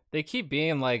unusual... They keep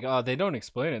being like, oh, they don't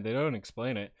explain it. They don't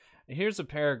explain it. Here's a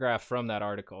paragraph from that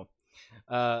article.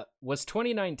 Was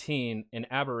 2019 an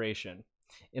aberration?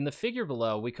 In the figure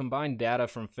below, we combine data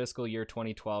from fiscal year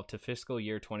 2012 to fiscal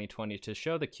year 2020 to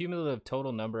show the cumulative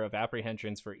total number of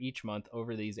apprehensions for each month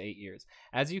over these 8 years.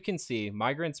 As you can see,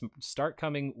 migrants start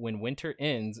coming when winter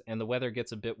ends and the weather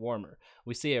gets a bit warmer.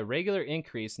 We see a regular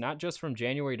increase not just from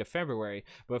January to February,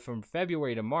 but from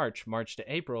February to March, March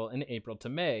to April, and April to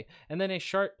May, and then a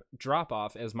sharp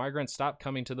drop-off as migrants stop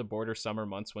coming to the border summer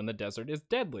months when the desert is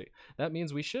deadly. That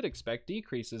means we should expect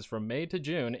decreases from May to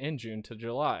June and June to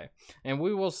July. And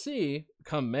we will see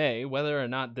come May whether or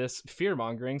not this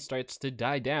fear-mongering starts to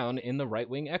die down in the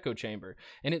right-wing echo chamber.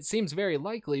 And it seems very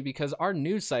likely because our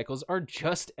news cycles are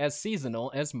just as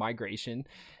seasonal as migration.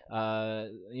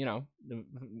 It's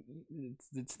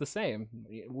the same.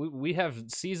 We have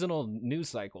seasonal news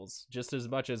cycles just as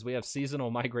much as we have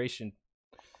seasonal migration.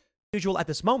 Usual at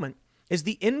this moment is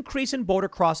the increase in border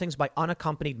crossings by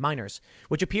unaccompanied minors,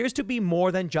 which appears to be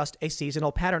more than just a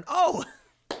seasonal pattern. Oh!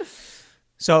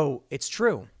 So it's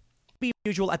true.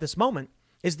 Usual at this moment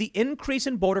is the increase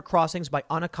in border crossings by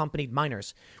unaccompanied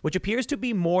minors, which appears to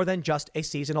be more than just a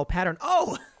seasonal pattern.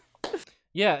 Oh!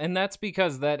 Yeah, and that's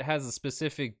because that has a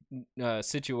specific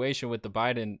situation with the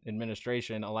Biden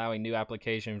administration allowing new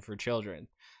application for children.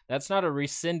 That's not a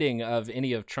rescinding of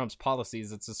any of Trump's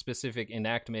policies. It's a specific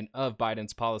enactment of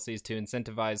Biden's policies to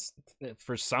incentivize,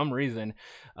 for some reason,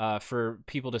 for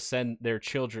people to send their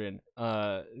children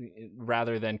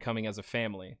rather than coming as a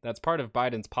family. That's part of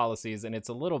Biden's policies, and it's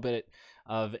a little bit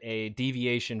of a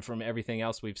deviation from everything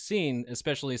else we've seen,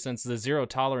 especially since the zero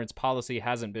tolerance policy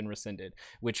hasn't been rescinded,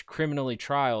 which criminally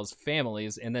trials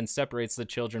families and then separates the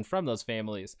children from those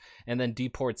families and then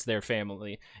deports their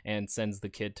family and sends the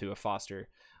kid to a foster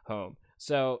home.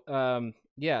 So,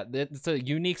 yeah, it's a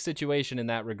unique situation in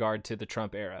that regard to the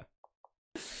Trump era.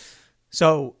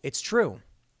 So it's true.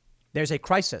 There's a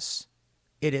crisis.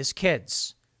 It is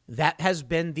kids. That has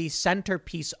been the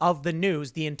centerpiece of the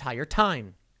news the entire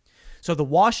time. So the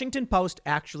Washington Post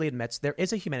actually admits there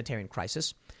is a humanitarian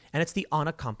crisis, and it's the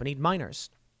unaccompanied minors.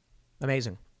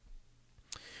 Amazing.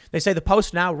 They say the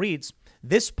Post now reads,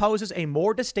 "This poses a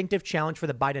more distinctive challenge for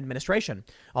the Biden administration,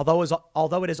 although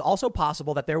it is also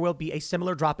possible that there will be a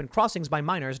similar drop in crossings by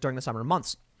minors during the summer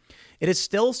months. It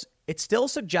still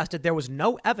suggested there was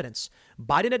no evidence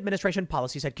Biden administration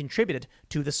policies had contributed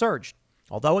to the surge.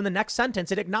 Although in the next sentence,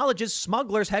 it acknowledges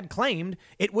smugglers had claimed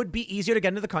it would be easier to get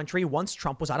into the country once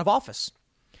Trump was out of office.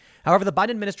 However, the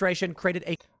Biden administration created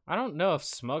a... I don't know if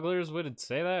smugglers would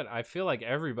say that. I feel like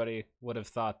everybody would have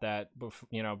thought that,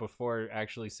 before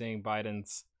actually seeing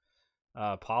Biden's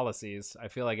policies. I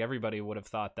feel like everybody would have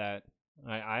thought that.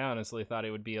 I honestly thought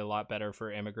it would be a lot better for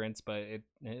immigrants, but it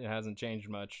hasn't changed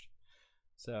much.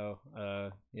 So,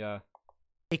 yeah.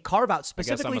 a carve-out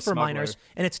specifically for minors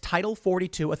in its Title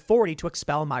 42 authority to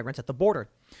expel migrants at the border.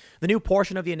 The new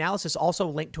portion of the analysis also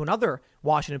linked to another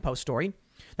Washington Post story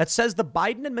that says the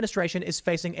Biden administration is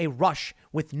facing a rush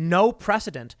with no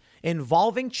precedent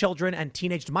involving children and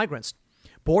teenaged migrants.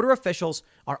 Border officials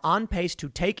are on pace to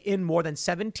take in more than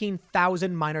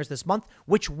 17,000 minors this month,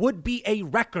 which would be a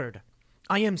record.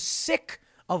 I am sick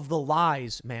of the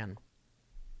lies, man.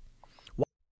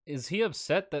 Is he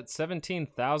upset that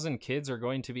 17,000 kids are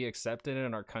going to be accepted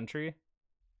in our country?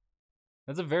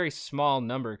 That's a very small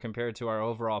number compared to our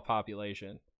overall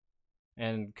population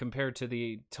and compared to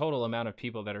the total amount of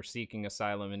people that are seeking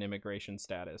asylum and immigration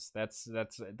status. That's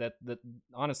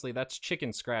honestly, that's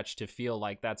chicken scratch to feel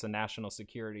like that's a national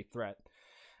security threat.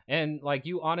 And like,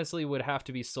 you honestly would have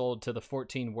to be sold to the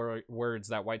 14 words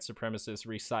that white supremacists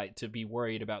recite to be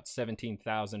worried about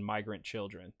 17,000 migrant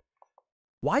children.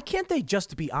 Why can't they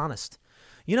just be honest?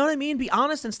 You know what I mean? Be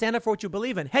honest and stand up for what you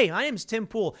believe in. Hey, my name's Tim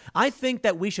Pool. I think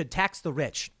that we should tax the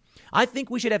rich. I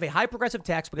think we should have a high progressive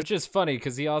tax. Because which is funny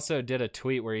because he also did a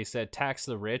tweet where he said tax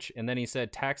the rich, and then he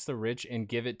said tax the rich and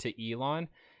give it to Elon,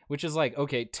 which is like,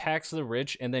 okay, tax the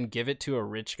rich and then give it to a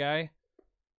rich guy.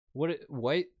 What?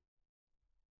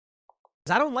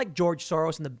 I don't like George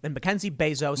Soros and Mackenzie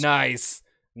Bezos. Nice.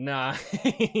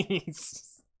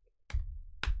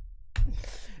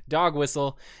 Dog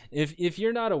whistle. If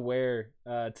you're not aware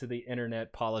to the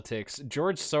internet politics,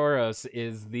 George Soros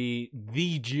is the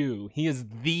Jew. He is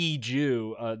the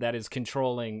Jew that is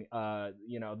controlling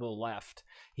the left.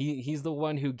 He's the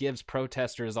one who gives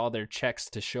protesters all their checks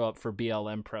to show up for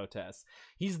BLM protests.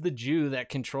 He's the Jew that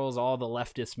controls all the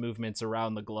leftist movements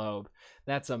around the globe.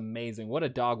 That's amazing. What a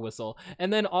dog whistle.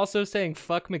 And then also saying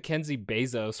fuck Mackenzie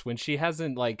Bezos when she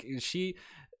hasn't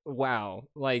wow,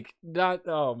 like, not,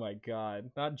 oh my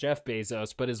god, not Jeff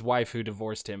Bezos, but his wife who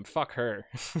divorced him. Fuck her.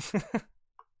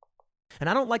 And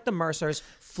I don't like the Mercers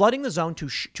flooding the zone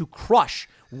to crush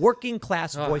working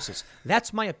class voices.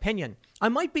 That's my opinion. I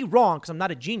might be wrong because I'm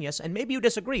not a genius, and maybe you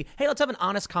disagree. Hey, let's have an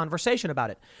honest conversation about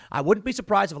it. I wouldn't be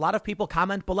surprised if a lot of people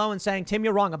comment below and saying, Tim,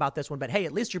 you're wrong about this one, but hey,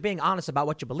 at least you're being honest about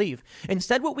what you believe.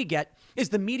 Instead, what we get is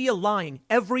the media lying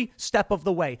every step of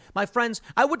the way. My friends,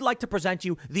 I would like to present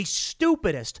you the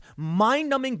stupidest,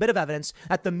 mind-numbing bit of evidence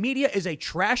that the media is a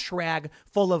trash rag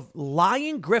full of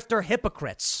lying grifter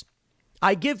hypocrites.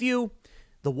 I give you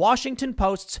the Washington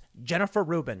Post's Jennifer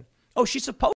Rubin. Oh, she's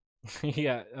supposed.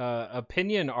 Yeah,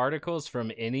 opinion articles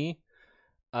from any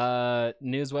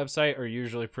news website are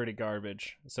usually pretty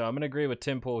garbage. So I'm going to agree with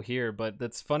Tim Pool here, but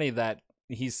that's funny that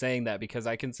he's saying that because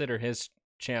I consider his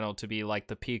channel to be like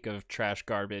the peak of trash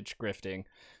garbage grifting.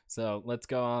 So let's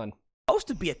go on. Supposed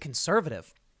to be a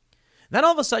conservative. Then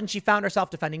all of a sudden she found herself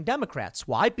defending Democrats.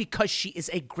 Why? Because she is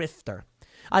a grifter.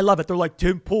 I love it. They're like,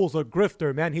 Tim Pool's a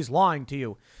grifter, man. He's lying to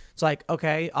you. It's like,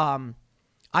 okay,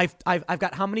 I've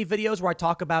got how many videos where I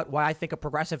talk about why I think a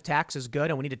progressive tax is good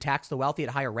and we need to tax the wealthy at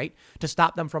a higher rate to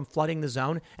stop them from flooding the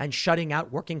zone and shutting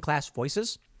out working class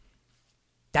voices?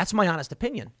 That's my honest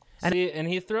opinion. And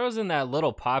he throws in that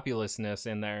little populousness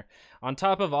in there. On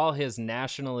top of all his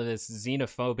nationalist,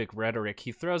 xenophobic rhetoric,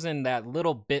 he throws in that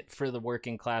little bit for the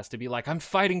working class to be like, I'm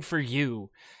fighting for you,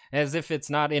 as if it's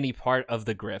not any part of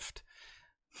the grift.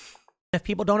 If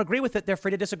people don't agree with it, they're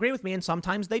free to disagree with me, and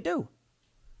sometimes they do.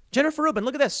 Jennifer Rubin,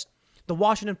 look at this. The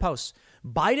Washington Post.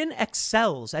 Biden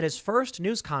excels at his first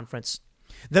news conference.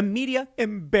 The media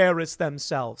embarrass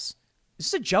themselves.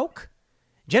 Is this a joke?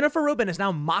 Jennifer Rubin is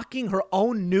now mocking her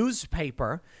own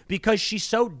newspaper because she's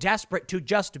so desperate to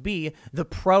just be the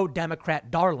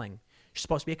pro-Democrat darling. She's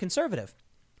supposed to be a conservative.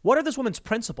 What are this woman's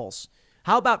principles?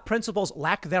 How about principles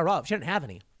lack thereof? She didn't have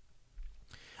any.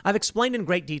 I've explained in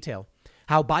great detail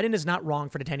how Biden is not wrong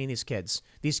for detaining these kids.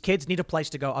 These kids need a place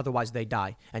to go, otherwise they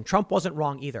die. And Trump wasn't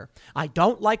wrong either. I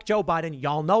don't like Joe Biden.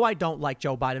 Y'all know I don't like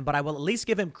Joe Biden, but I will at least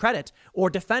give him credit or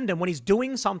defend him when he's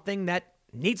doing something that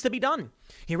needs to be done.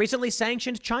 He recently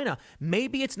sanctioned China.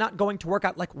 Maybe it's not going to work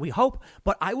out like we hope,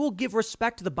 but I will give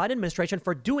respect to the Biden administration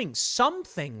for doing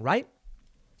something, right?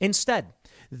 Instead,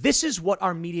 this is what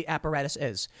our media apparatus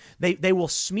is. They will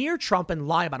smear Trump and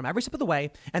lie about him every step of the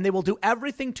way, and they will do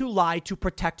everything to lie to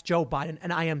protect Joe Biden,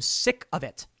 and I am sick of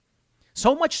it.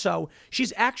 So much so,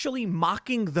 she's actually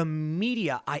mocking the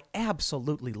media. I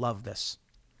absolutely love this.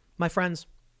 My friends,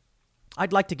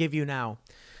 I'd like to give you now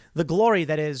the glory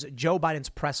that is Joe Biden's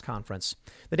press conference.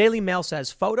 The Daily Mail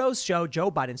says photos show Joe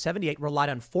Biden, 78, relied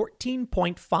on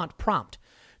 14-point font prompt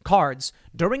cards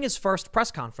during his first press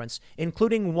conference,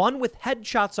 including one with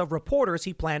headshots of reporters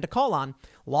he planned to call on,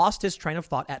 lost his train of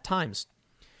thought at times.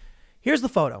 Here's the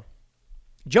photo.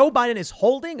 Joe Biden is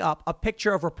holding up a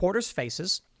picture of reporters'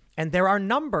 faces And there are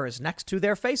numbers next to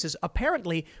their faces,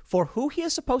 apparently, for who he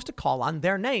is supposed to call on,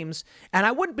 their names. And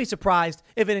I wouldn't be surprised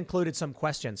if it included some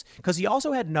questions, because he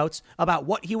also had notes about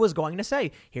what he was going to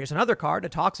say. Here's another card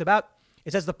that talks about,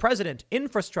 it says the president,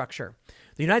 infrastructure.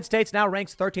 The United States now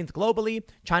ranks 13th globally.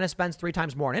 China spends 3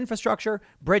 times more on infrastructure,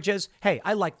 bridges. Hey,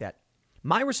 I like that.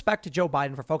 My respect to Joe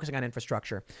Biden for focusing on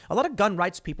infrastructure. A lot of gun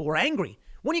rights people were angry.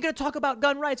 When are you going to talk about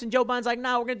gun rights? And Joe Biden's like,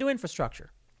 no, we're going to do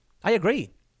infrastructure. I agree.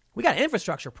 We got an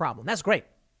infrastructure problem. That's great.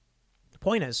 The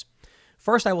point is,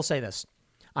 first, I will say this.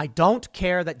 I don't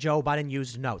care that Joe Biden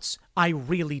used notes. I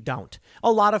really don't.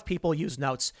 A lot of people use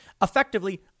notes.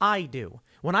 Effectively, I do.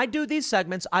 When I do these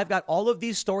segments, I've got all of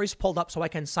these stories pulled up so I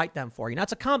can cite them for you. Now,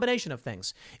 it's a combination of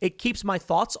things. It keeps my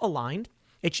thoughts aligned.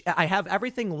 I have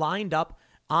everything lined up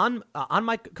on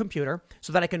my computer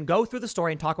so that I can go through the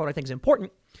story and talk about what I think is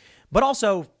important. But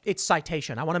also, it's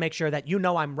citation. I want to make sure that you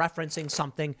know I'm referencing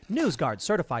something. NewsGuard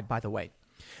certified, by the way.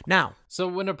 Now, so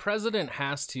when a president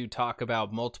has to talk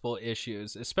about multiple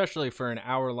issues, especially for an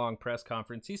hour-long press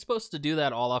conference, he's supposed to do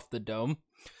that all off the dome.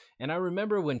 And I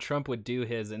remember when Trump would do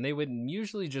his, and they would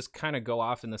usually just kind of go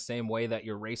off in the same way that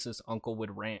your racist uncle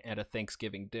would rant at a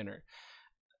Thanksgiving dinner.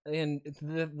 And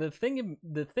the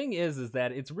thing is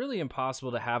that it's really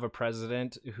impossible to have a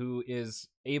president who is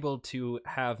able to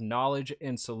have knowledge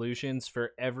and solutions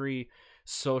for every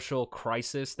social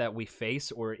crisis that we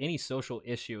face or any social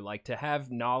issue. Like, to have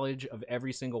knowledge of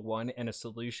every single one and a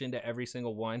solution to every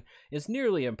single one is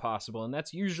nearly impossible. And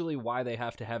that's usually why they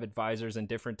have to have advisors and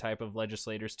different type of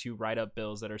legislators to write up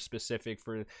bills that are specific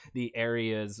for the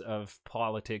areas of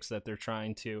politics that they're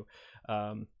trying to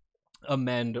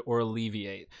amend or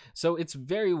alleviate. So it's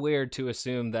very weird to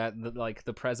assume that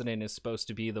the president is supposed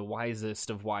to be the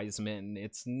wisest of wise men.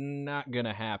 It's not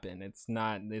gonna happen.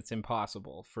 It's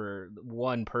impossible for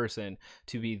one person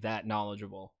to be that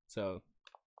knowledgeable. So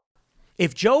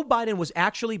if Joe Biden was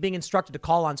actually being instructed to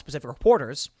call on specific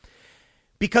reporters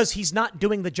because he's not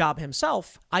doing the job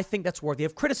himself, I think that's worthy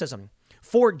of criticism.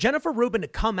 For Jennifer Rubin to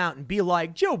come out and be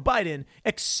like, Joe Biden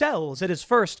excels at his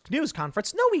first news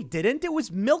conference. No, he didn't. It was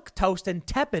milquetoast and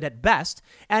tepid at best,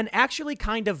 and actually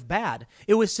kind of bad.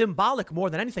 It was symbolic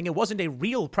more than anything. It wasn't a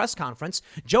real press conference.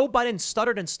 Joe Biden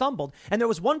stuttered and stumbled, and there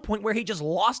was one point where he just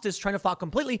lost his train of thought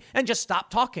completely and just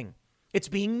stopped talking. It's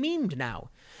being memed now.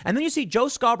 And then you see Joe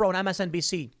Scarborough on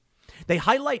MSNBC. They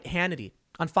highlight Hannity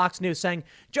on Fox News saying,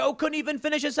 Joe couldn't even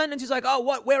finish his sentence. He's like, oh,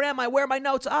 what? Where am I? Where are my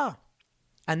notes?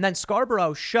 And then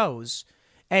Scarborough shows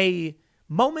a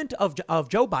moment of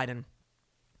Joe Biden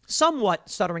somewhat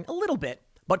stuttering a little bit,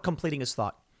 but completing his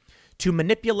thought, to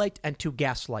manipulate and to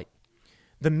gaslight.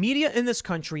 The media in this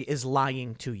country is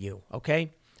lying to you,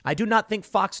 okay? I do not think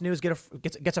Fox News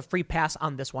gets a free pass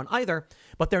on this one either,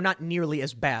 but they're not nearly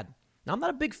as bad. Now, I'm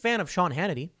not a big fan of Sean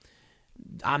Hannity.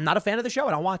 I'm not a fan of the show.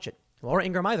 I don't watch it. Laura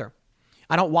Ingraham either.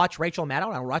 I don't watch Rachel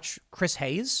Maddow. I don't watch Chris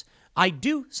Hayes. I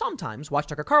do sometimes watch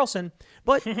Tucker Carlson,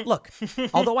 but look,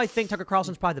 although I think Tucker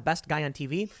Carlson's probably the best guy on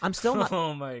TV, I'm still not.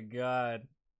 Oh my God.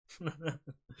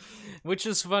 Which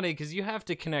is funny because you have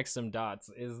to connect some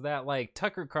dots. Is that like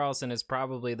Tucker Carlson is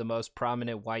probably the most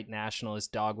prominent white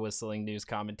nationalist dog whistling news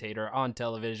commentator on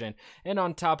television, and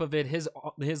on top of it, his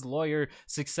lawyer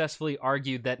successfully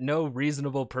argued that no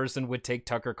reasonable person would take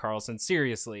Tucker Carlson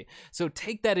seriously. So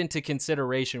take that into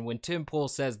consideration when Tim Pool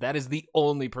says that is the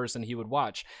only person he would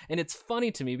watch. And it's funny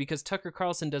to me because Tucker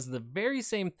Carlson does the very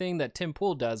same thing that Tim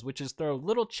Pool does, which is throw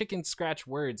little chicken scratch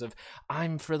words of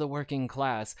 "I'm for the working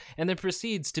class," and then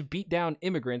proceeds to beat down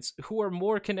immigrants who are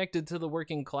more connected to the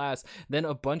working class than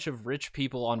a bunch of rich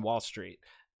people on Wall Street.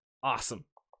 Awesome.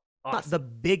 Not the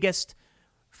biggest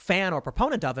fan or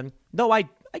proponent of him, though I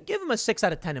give him a 6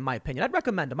 out of 10 in my opinion. I'd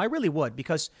recommend him. I really would,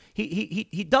 because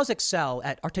he does excel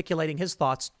at articulating his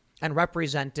thoughts and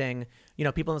representing,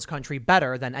 people in this country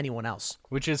better than anyone else.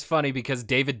 Which is funny because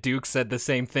David Duke said the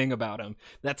same thing about him.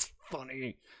 That's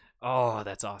funny. Oh,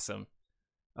 that's awesome.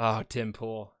 Oh, Tim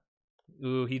Pool.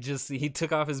 Ooh, he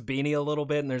took off his beanie a little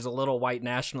bit, and there's a little white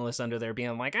nationalist under there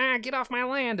being like, get off my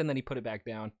land, and then he put it back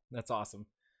down. That's awesome.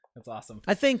 That's awesome.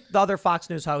 I think the other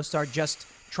Fox News hosts are just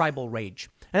tribal rage.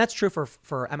 And that's true for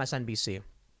MSNBC.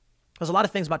 There's a lot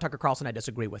of things about Tucker Carlson I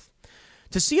disagree with.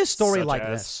 To see a story like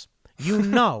this,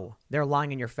 they're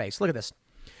lying in your face. Look at this.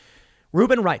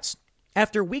 Rubin writes,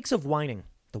 after weeks of whining,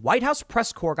 the White House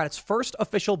press corps got its first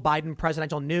official Biden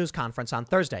presidential news conference on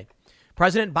Thursday.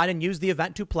 President Biden used the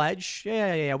event to pledge,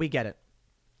 yeah, we get it.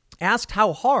 Asked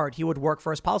how hard he would work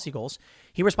for his policy goals,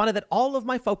 he responded that all of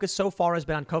my focus so far has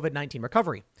been on COVID-19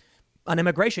 recovery. On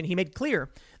immigration, he made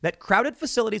clear that crowded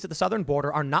facilities at the southern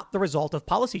border are not the result of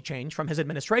policy change from his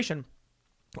administration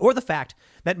or the fact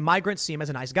that migrants see him as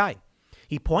a nice guy.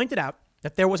 He pointed out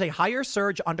that there was a higher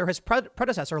surge under his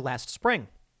predecessor last spring,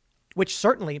 which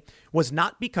certainly was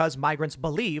not because migrants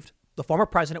believed the former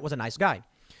president was a nice guy.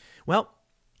 Well,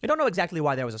 I don't know exactly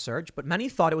why there was a surge, but many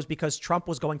thought it was because Trump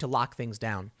was going to lock things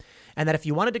down, and that if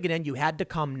you wanted to get in, you had to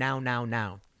come now, now,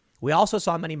 now. We also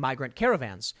saw many migrant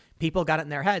caravans. People got it in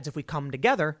their heads, if we come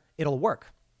together, it'll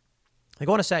work. I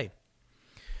go on to say,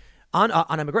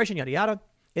 on immigration, yada, yada,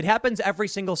 it happens every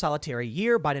single solitary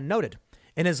year, Biden noted.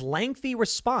 In his lengthy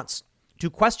response to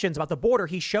questions about the border,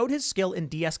 he showed his skill in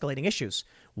de-escalating issues.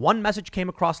 One message came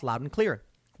across loud and clear.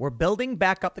 We're building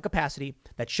back up the capacity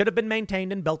that should have been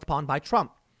maintained and built upon by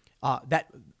Trump.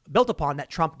 That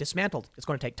Trump dismantled. It's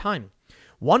going to take time.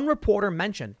 One reporter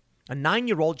mentioned a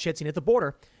 9-year-old she had seen at the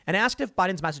border and asked if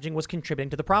Biden's messaging was contributing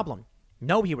to the problem.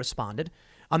 No, he responded,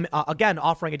 again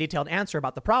offering a detailed answer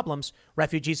about the problems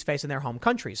refugees face in their home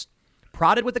countries.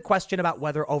 Prodded with the question about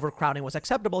whether overcrowding was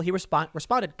acceptable, he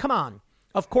responded, come on,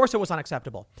 of course it was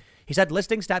unacceptable. He said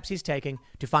listing steps he's taking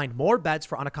to find more beds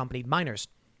for unaccompanied minors.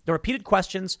 The repeated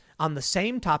questions on the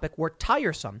same topic were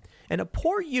tiresome and a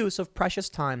poor use of precious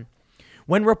time.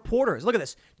 When reporters, look at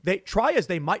this, they try as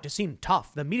they might to seem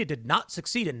tough, the media did not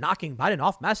succeed in knocking Biden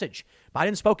off message.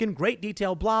 Biden spoke in great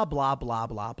detail, blah, blah, blah,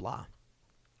 blah, blah.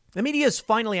 The media is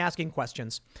finally asking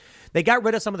questions. They got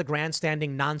rid of some of the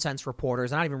grandstanding nonsense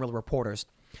reporters, not even real reporters.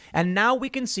 And now we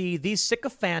can see these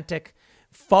sycophantic,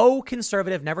 faux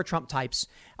conservative, never Trump types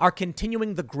are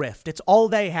continuing the grift. It's all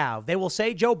they have. They will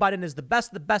say Joe Biden is the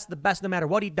best, no matter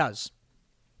what he does.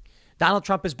 Donald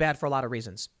Trump is bad for a lot of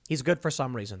reasons. He's good for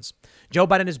some reasons. Joe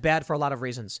Biden is bad for a lot of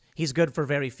reasons. He's good for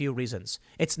very few reasons.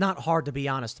 It's not hard to be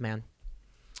honest, man.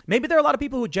 Maybe there are a lot of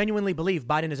people who genuinely believe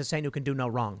Biden is a saint who can do no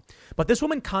wrong. But this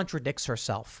woman contradicts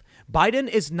herself. Biden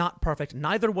is not perfect.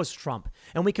 Neither was Trump.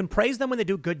 And we can praise them when they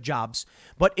do good jobs.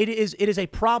 But it is a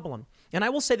problem. And I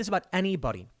will say this about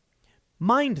anybody.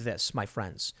 Mind this, my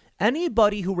friends.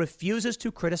 Anybody who refuses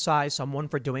to criticize someone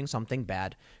for doing something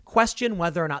bad, question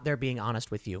whether or not they're being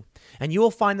honest with you. And you will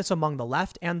find this among the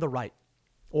left and the right,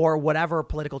 or whatever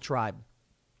political tribe.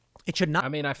 It should not. I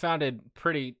mean, I found it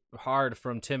pretty hard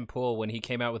from Tim Pool when he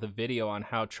came out with a video on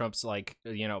how Trump's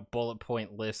bullet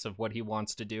point list of what he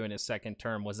wants to do in his second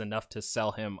term was enough to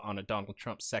sell him on a Donald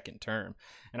Trump second term.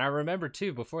 And I remember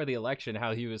too, before the election,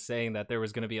 how he was saying that there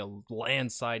was going to be a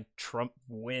landslide Trump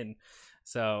win.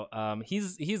 So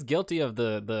he's guilty of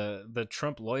the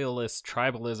Trump loyalist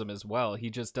tribalism as well. He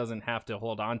just doesn't have to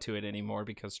hold on to it anymore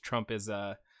because Trump is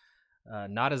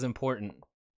not as important.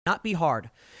 Not be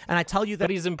hard. And I tell you that. But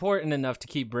he's important enough to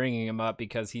keep bringing him up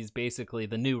because he's basically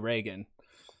the new Reagan.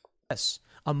 Yes.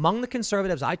 Among the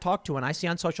conservatives I talk to and I see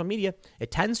on social media, it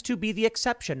tends to be the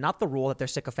exception, not the rule, that they're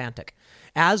sycophantic.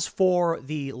 As for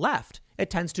the left,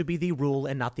 it tends to be the rule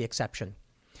and not the exception.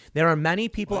 There are many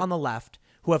people on the left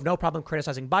who have no problem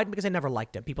criticizing Biden because they never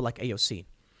liked him, people like AOC.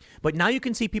 But now you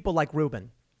can see people like Rubin.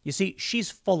 You see,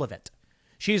 she's full of it.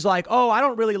 She's like, oh, I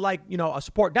don't really like,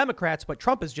 support Democrats, but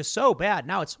Trump is just so bad.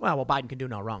 Now it's, well, Biden can do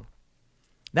no wrong.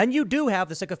 Then you do have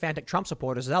the sycophantic Trump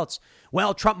supporters else.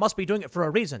 Well, Trump must be doing it for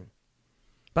a reason.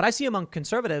 But I see among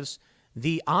conservatives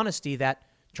the honesty that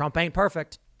Trump ain't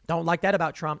perfect. Don't like that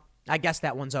about Trump. I guess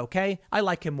that one's okay. I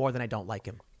like him more than I don't like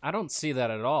him. I don't see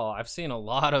that at all. I've seen a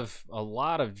lot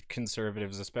of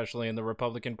conservatives, especially in the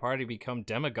Republican Party, become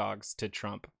demagogues to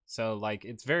Trump. So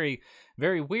it's very,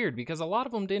 very weird because a lot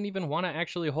of them didn't even want to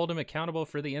actually hold him accountable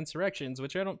for the insurrections,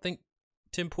 which I don't think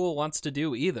Tim Pool wants to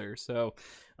do either. So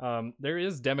there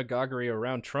is demagoguery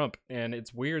around Trump, and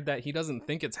it's weird that he doesn't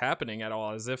think it's happening at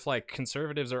all, as if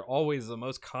conservatives are always the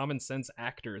most common sense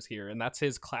actors here, and that's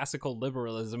his classical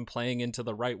liberalism playing into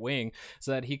the right wing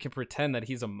so that he can pretend that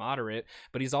he's a moderate,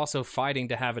 but he's also fighting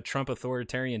to have a Trump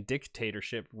authoritarian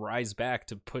dictatorship rise back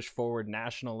to push forward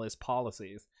nationalist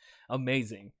policies.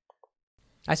 Amazing.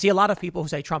 I see a lot of people who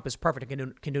say Trump is perfect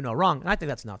and can do no wrong, and I think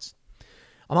that's nuts.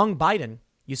 Among Biden,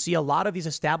 you see a lot of these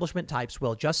establishment types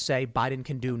will just say Biden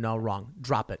can do no wrong.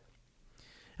 Drop it.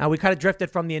 Now, we kind of drifted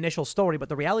from the initial story, but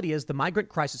the reality is the migrant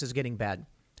crisis is getting bad.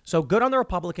 So good on the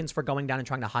Republicans for going down and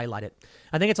trying to highlight it.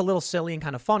 I think it's a little silly and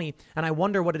kind of funny, and I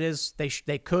wonder what it is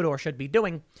they could or should be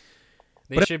doing.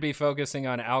 They should be focusing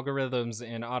on algorithms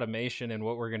and automation and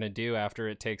what we're going to do after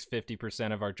it takes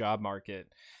 50% of our job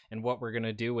market, and what we're going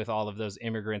to do with all of those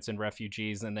immigrants and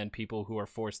refugees and then people who are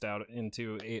forced out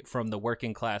from the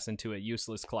working class into a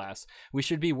useless class. We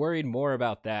should be worried more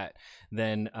about that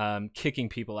than kicking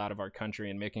people out of our country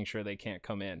and making sure they can't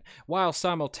come in, while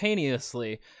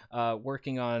simultaneously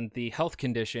working on the health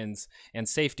conditions and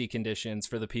safety conditions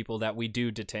for the people that we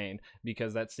do detain,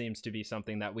 because that seems to be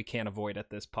something that we can't avoid at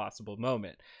this possible moment.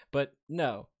 moment. But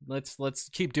no, let's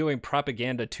keep doing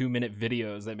propaganda 2-minute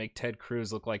videos that make Ted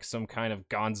Cruz look like some kind of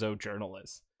gonzo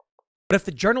journalist. But if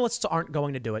the journalists aren't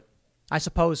going to do it, I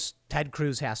suppose Ted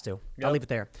Cruz has to. Yep. I'll leave it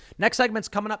there. Next segment's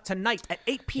coming up tonight at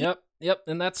 8 p.m. Yep,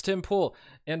 and that's Tim Pool.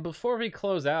 And before we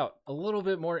close out, a little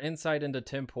bit more insight into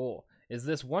Tim Pool is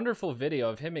this wonderful video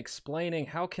of him explaining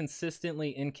how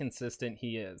consistently inconsistent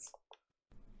he is.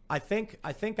 I think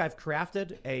I've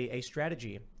crafted a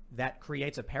strategy that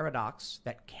creates a paradox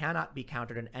that cannot be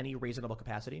countered in any reasonable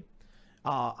capacity.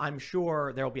 I'm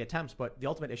sure there will be attempts, but the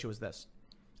ultimate issue is this.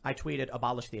 I tweeted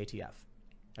abolish the ATF.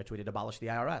 I tweeted abolish the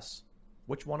IRS.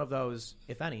 Which one of those,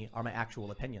 if any, are my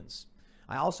actual opinions?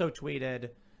 I also tweeted,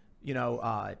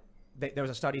 there was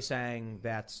a study saying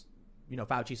that,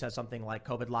 Fauci said something like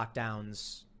COVID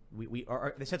lockdowns.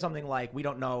 Or they said something like, we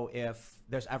don't know if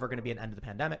there's ever going to be an end to the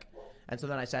pandemic. And so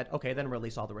then I said, okay, then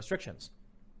release all the restrictions.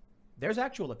 There's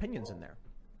actual opinions in there.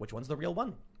 Which one's the real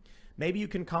one? Maybe you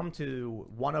can come to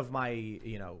one of my,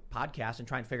 podcasts and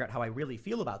try and figure out how I really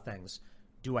feel about things.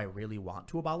 Do I really want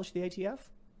to abolish the ATF?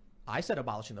 I said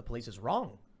abolishing the police is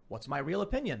wrong. What's my real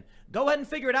opinion? Go ahead and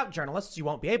figure it out, journalists. You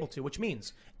won't be able to, which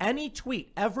means any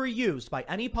tweet ever used by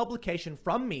any publication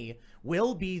from me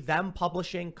will be them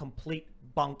publishing complete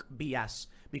bunk BS,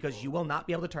 because you will not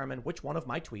be able to determine which one of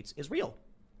my tweets is real.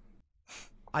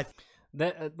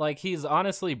 He's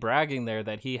honestly bragging there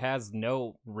that he has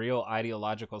no real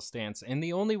ideological stance, and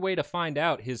the only way to find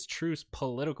out his true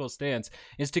political stance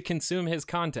is to consume his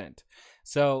content.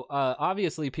 So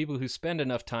obviously people who spend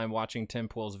enough time watching Tim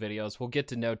Pool's videos will get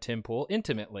to know Tim Pool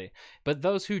intimately, but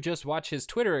those who just watch his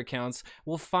Twitter accounts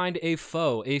will find a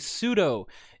faux, a pseudo,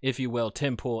 if you will,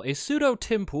 Tim Pool, a pseudo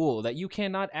Tim Pool that you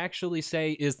cannot actually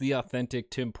say is the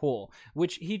authentic Tim Pool,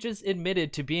 which he just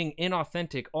admitted to being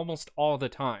inauthentic almost all the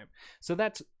time. So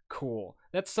that's cool.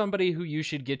 That's somebody who you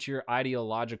should get your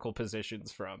ideological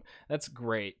positions from. That's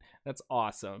great. That's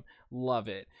awesome. Love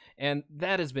it. And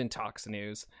that has been Tox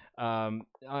News.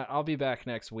 I'll be back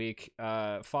next week.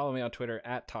 Follow me on Twitter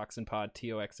at ToxinPod,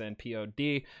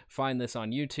 ToxnPod. Find this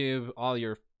on YouTube, all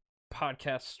your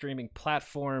podcast streaming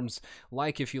platforms.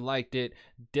 Like if you liked it,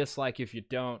 dislike if you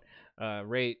don't.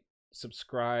 Rate,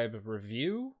 subscribe,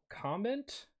 review,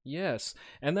 comment. Yes.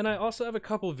 And then I also have a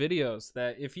couple videos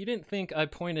that if you didn't think I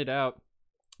pointed out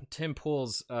Tim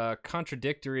Pool's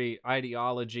contradictory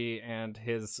ideology and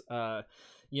his,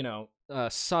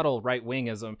 subtle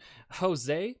right-wingism,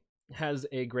 Jose has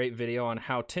a great video on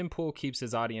how Tim Pool keeps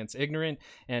his audience ignorant,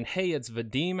 and Hey, It's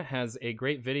Vadim has a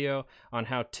great video on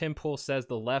how Tim Pool says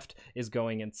the left is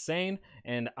going insane,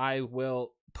 and I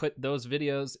will put those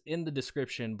videos in the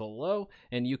description below,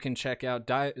 and you can check out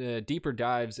deeper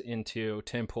dives into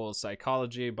Tim Pool's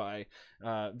psychology by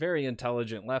very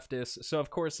intelligent leftists. So of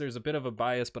course there's a bit of a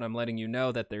bias, but I'm letting you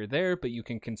know that they're there, but you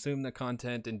can consume the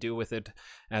content and do with it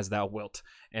as thou wilt.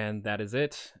 And that is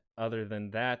it. Other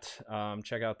than that,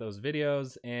 check out those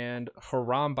videos, and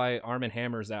Haram by Arm &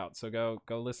 Hammer's out, so go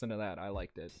listen to that. I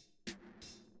liked it.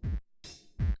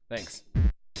 Thanks.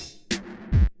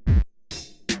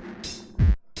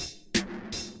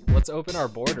 Let's open our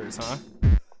borders, huh?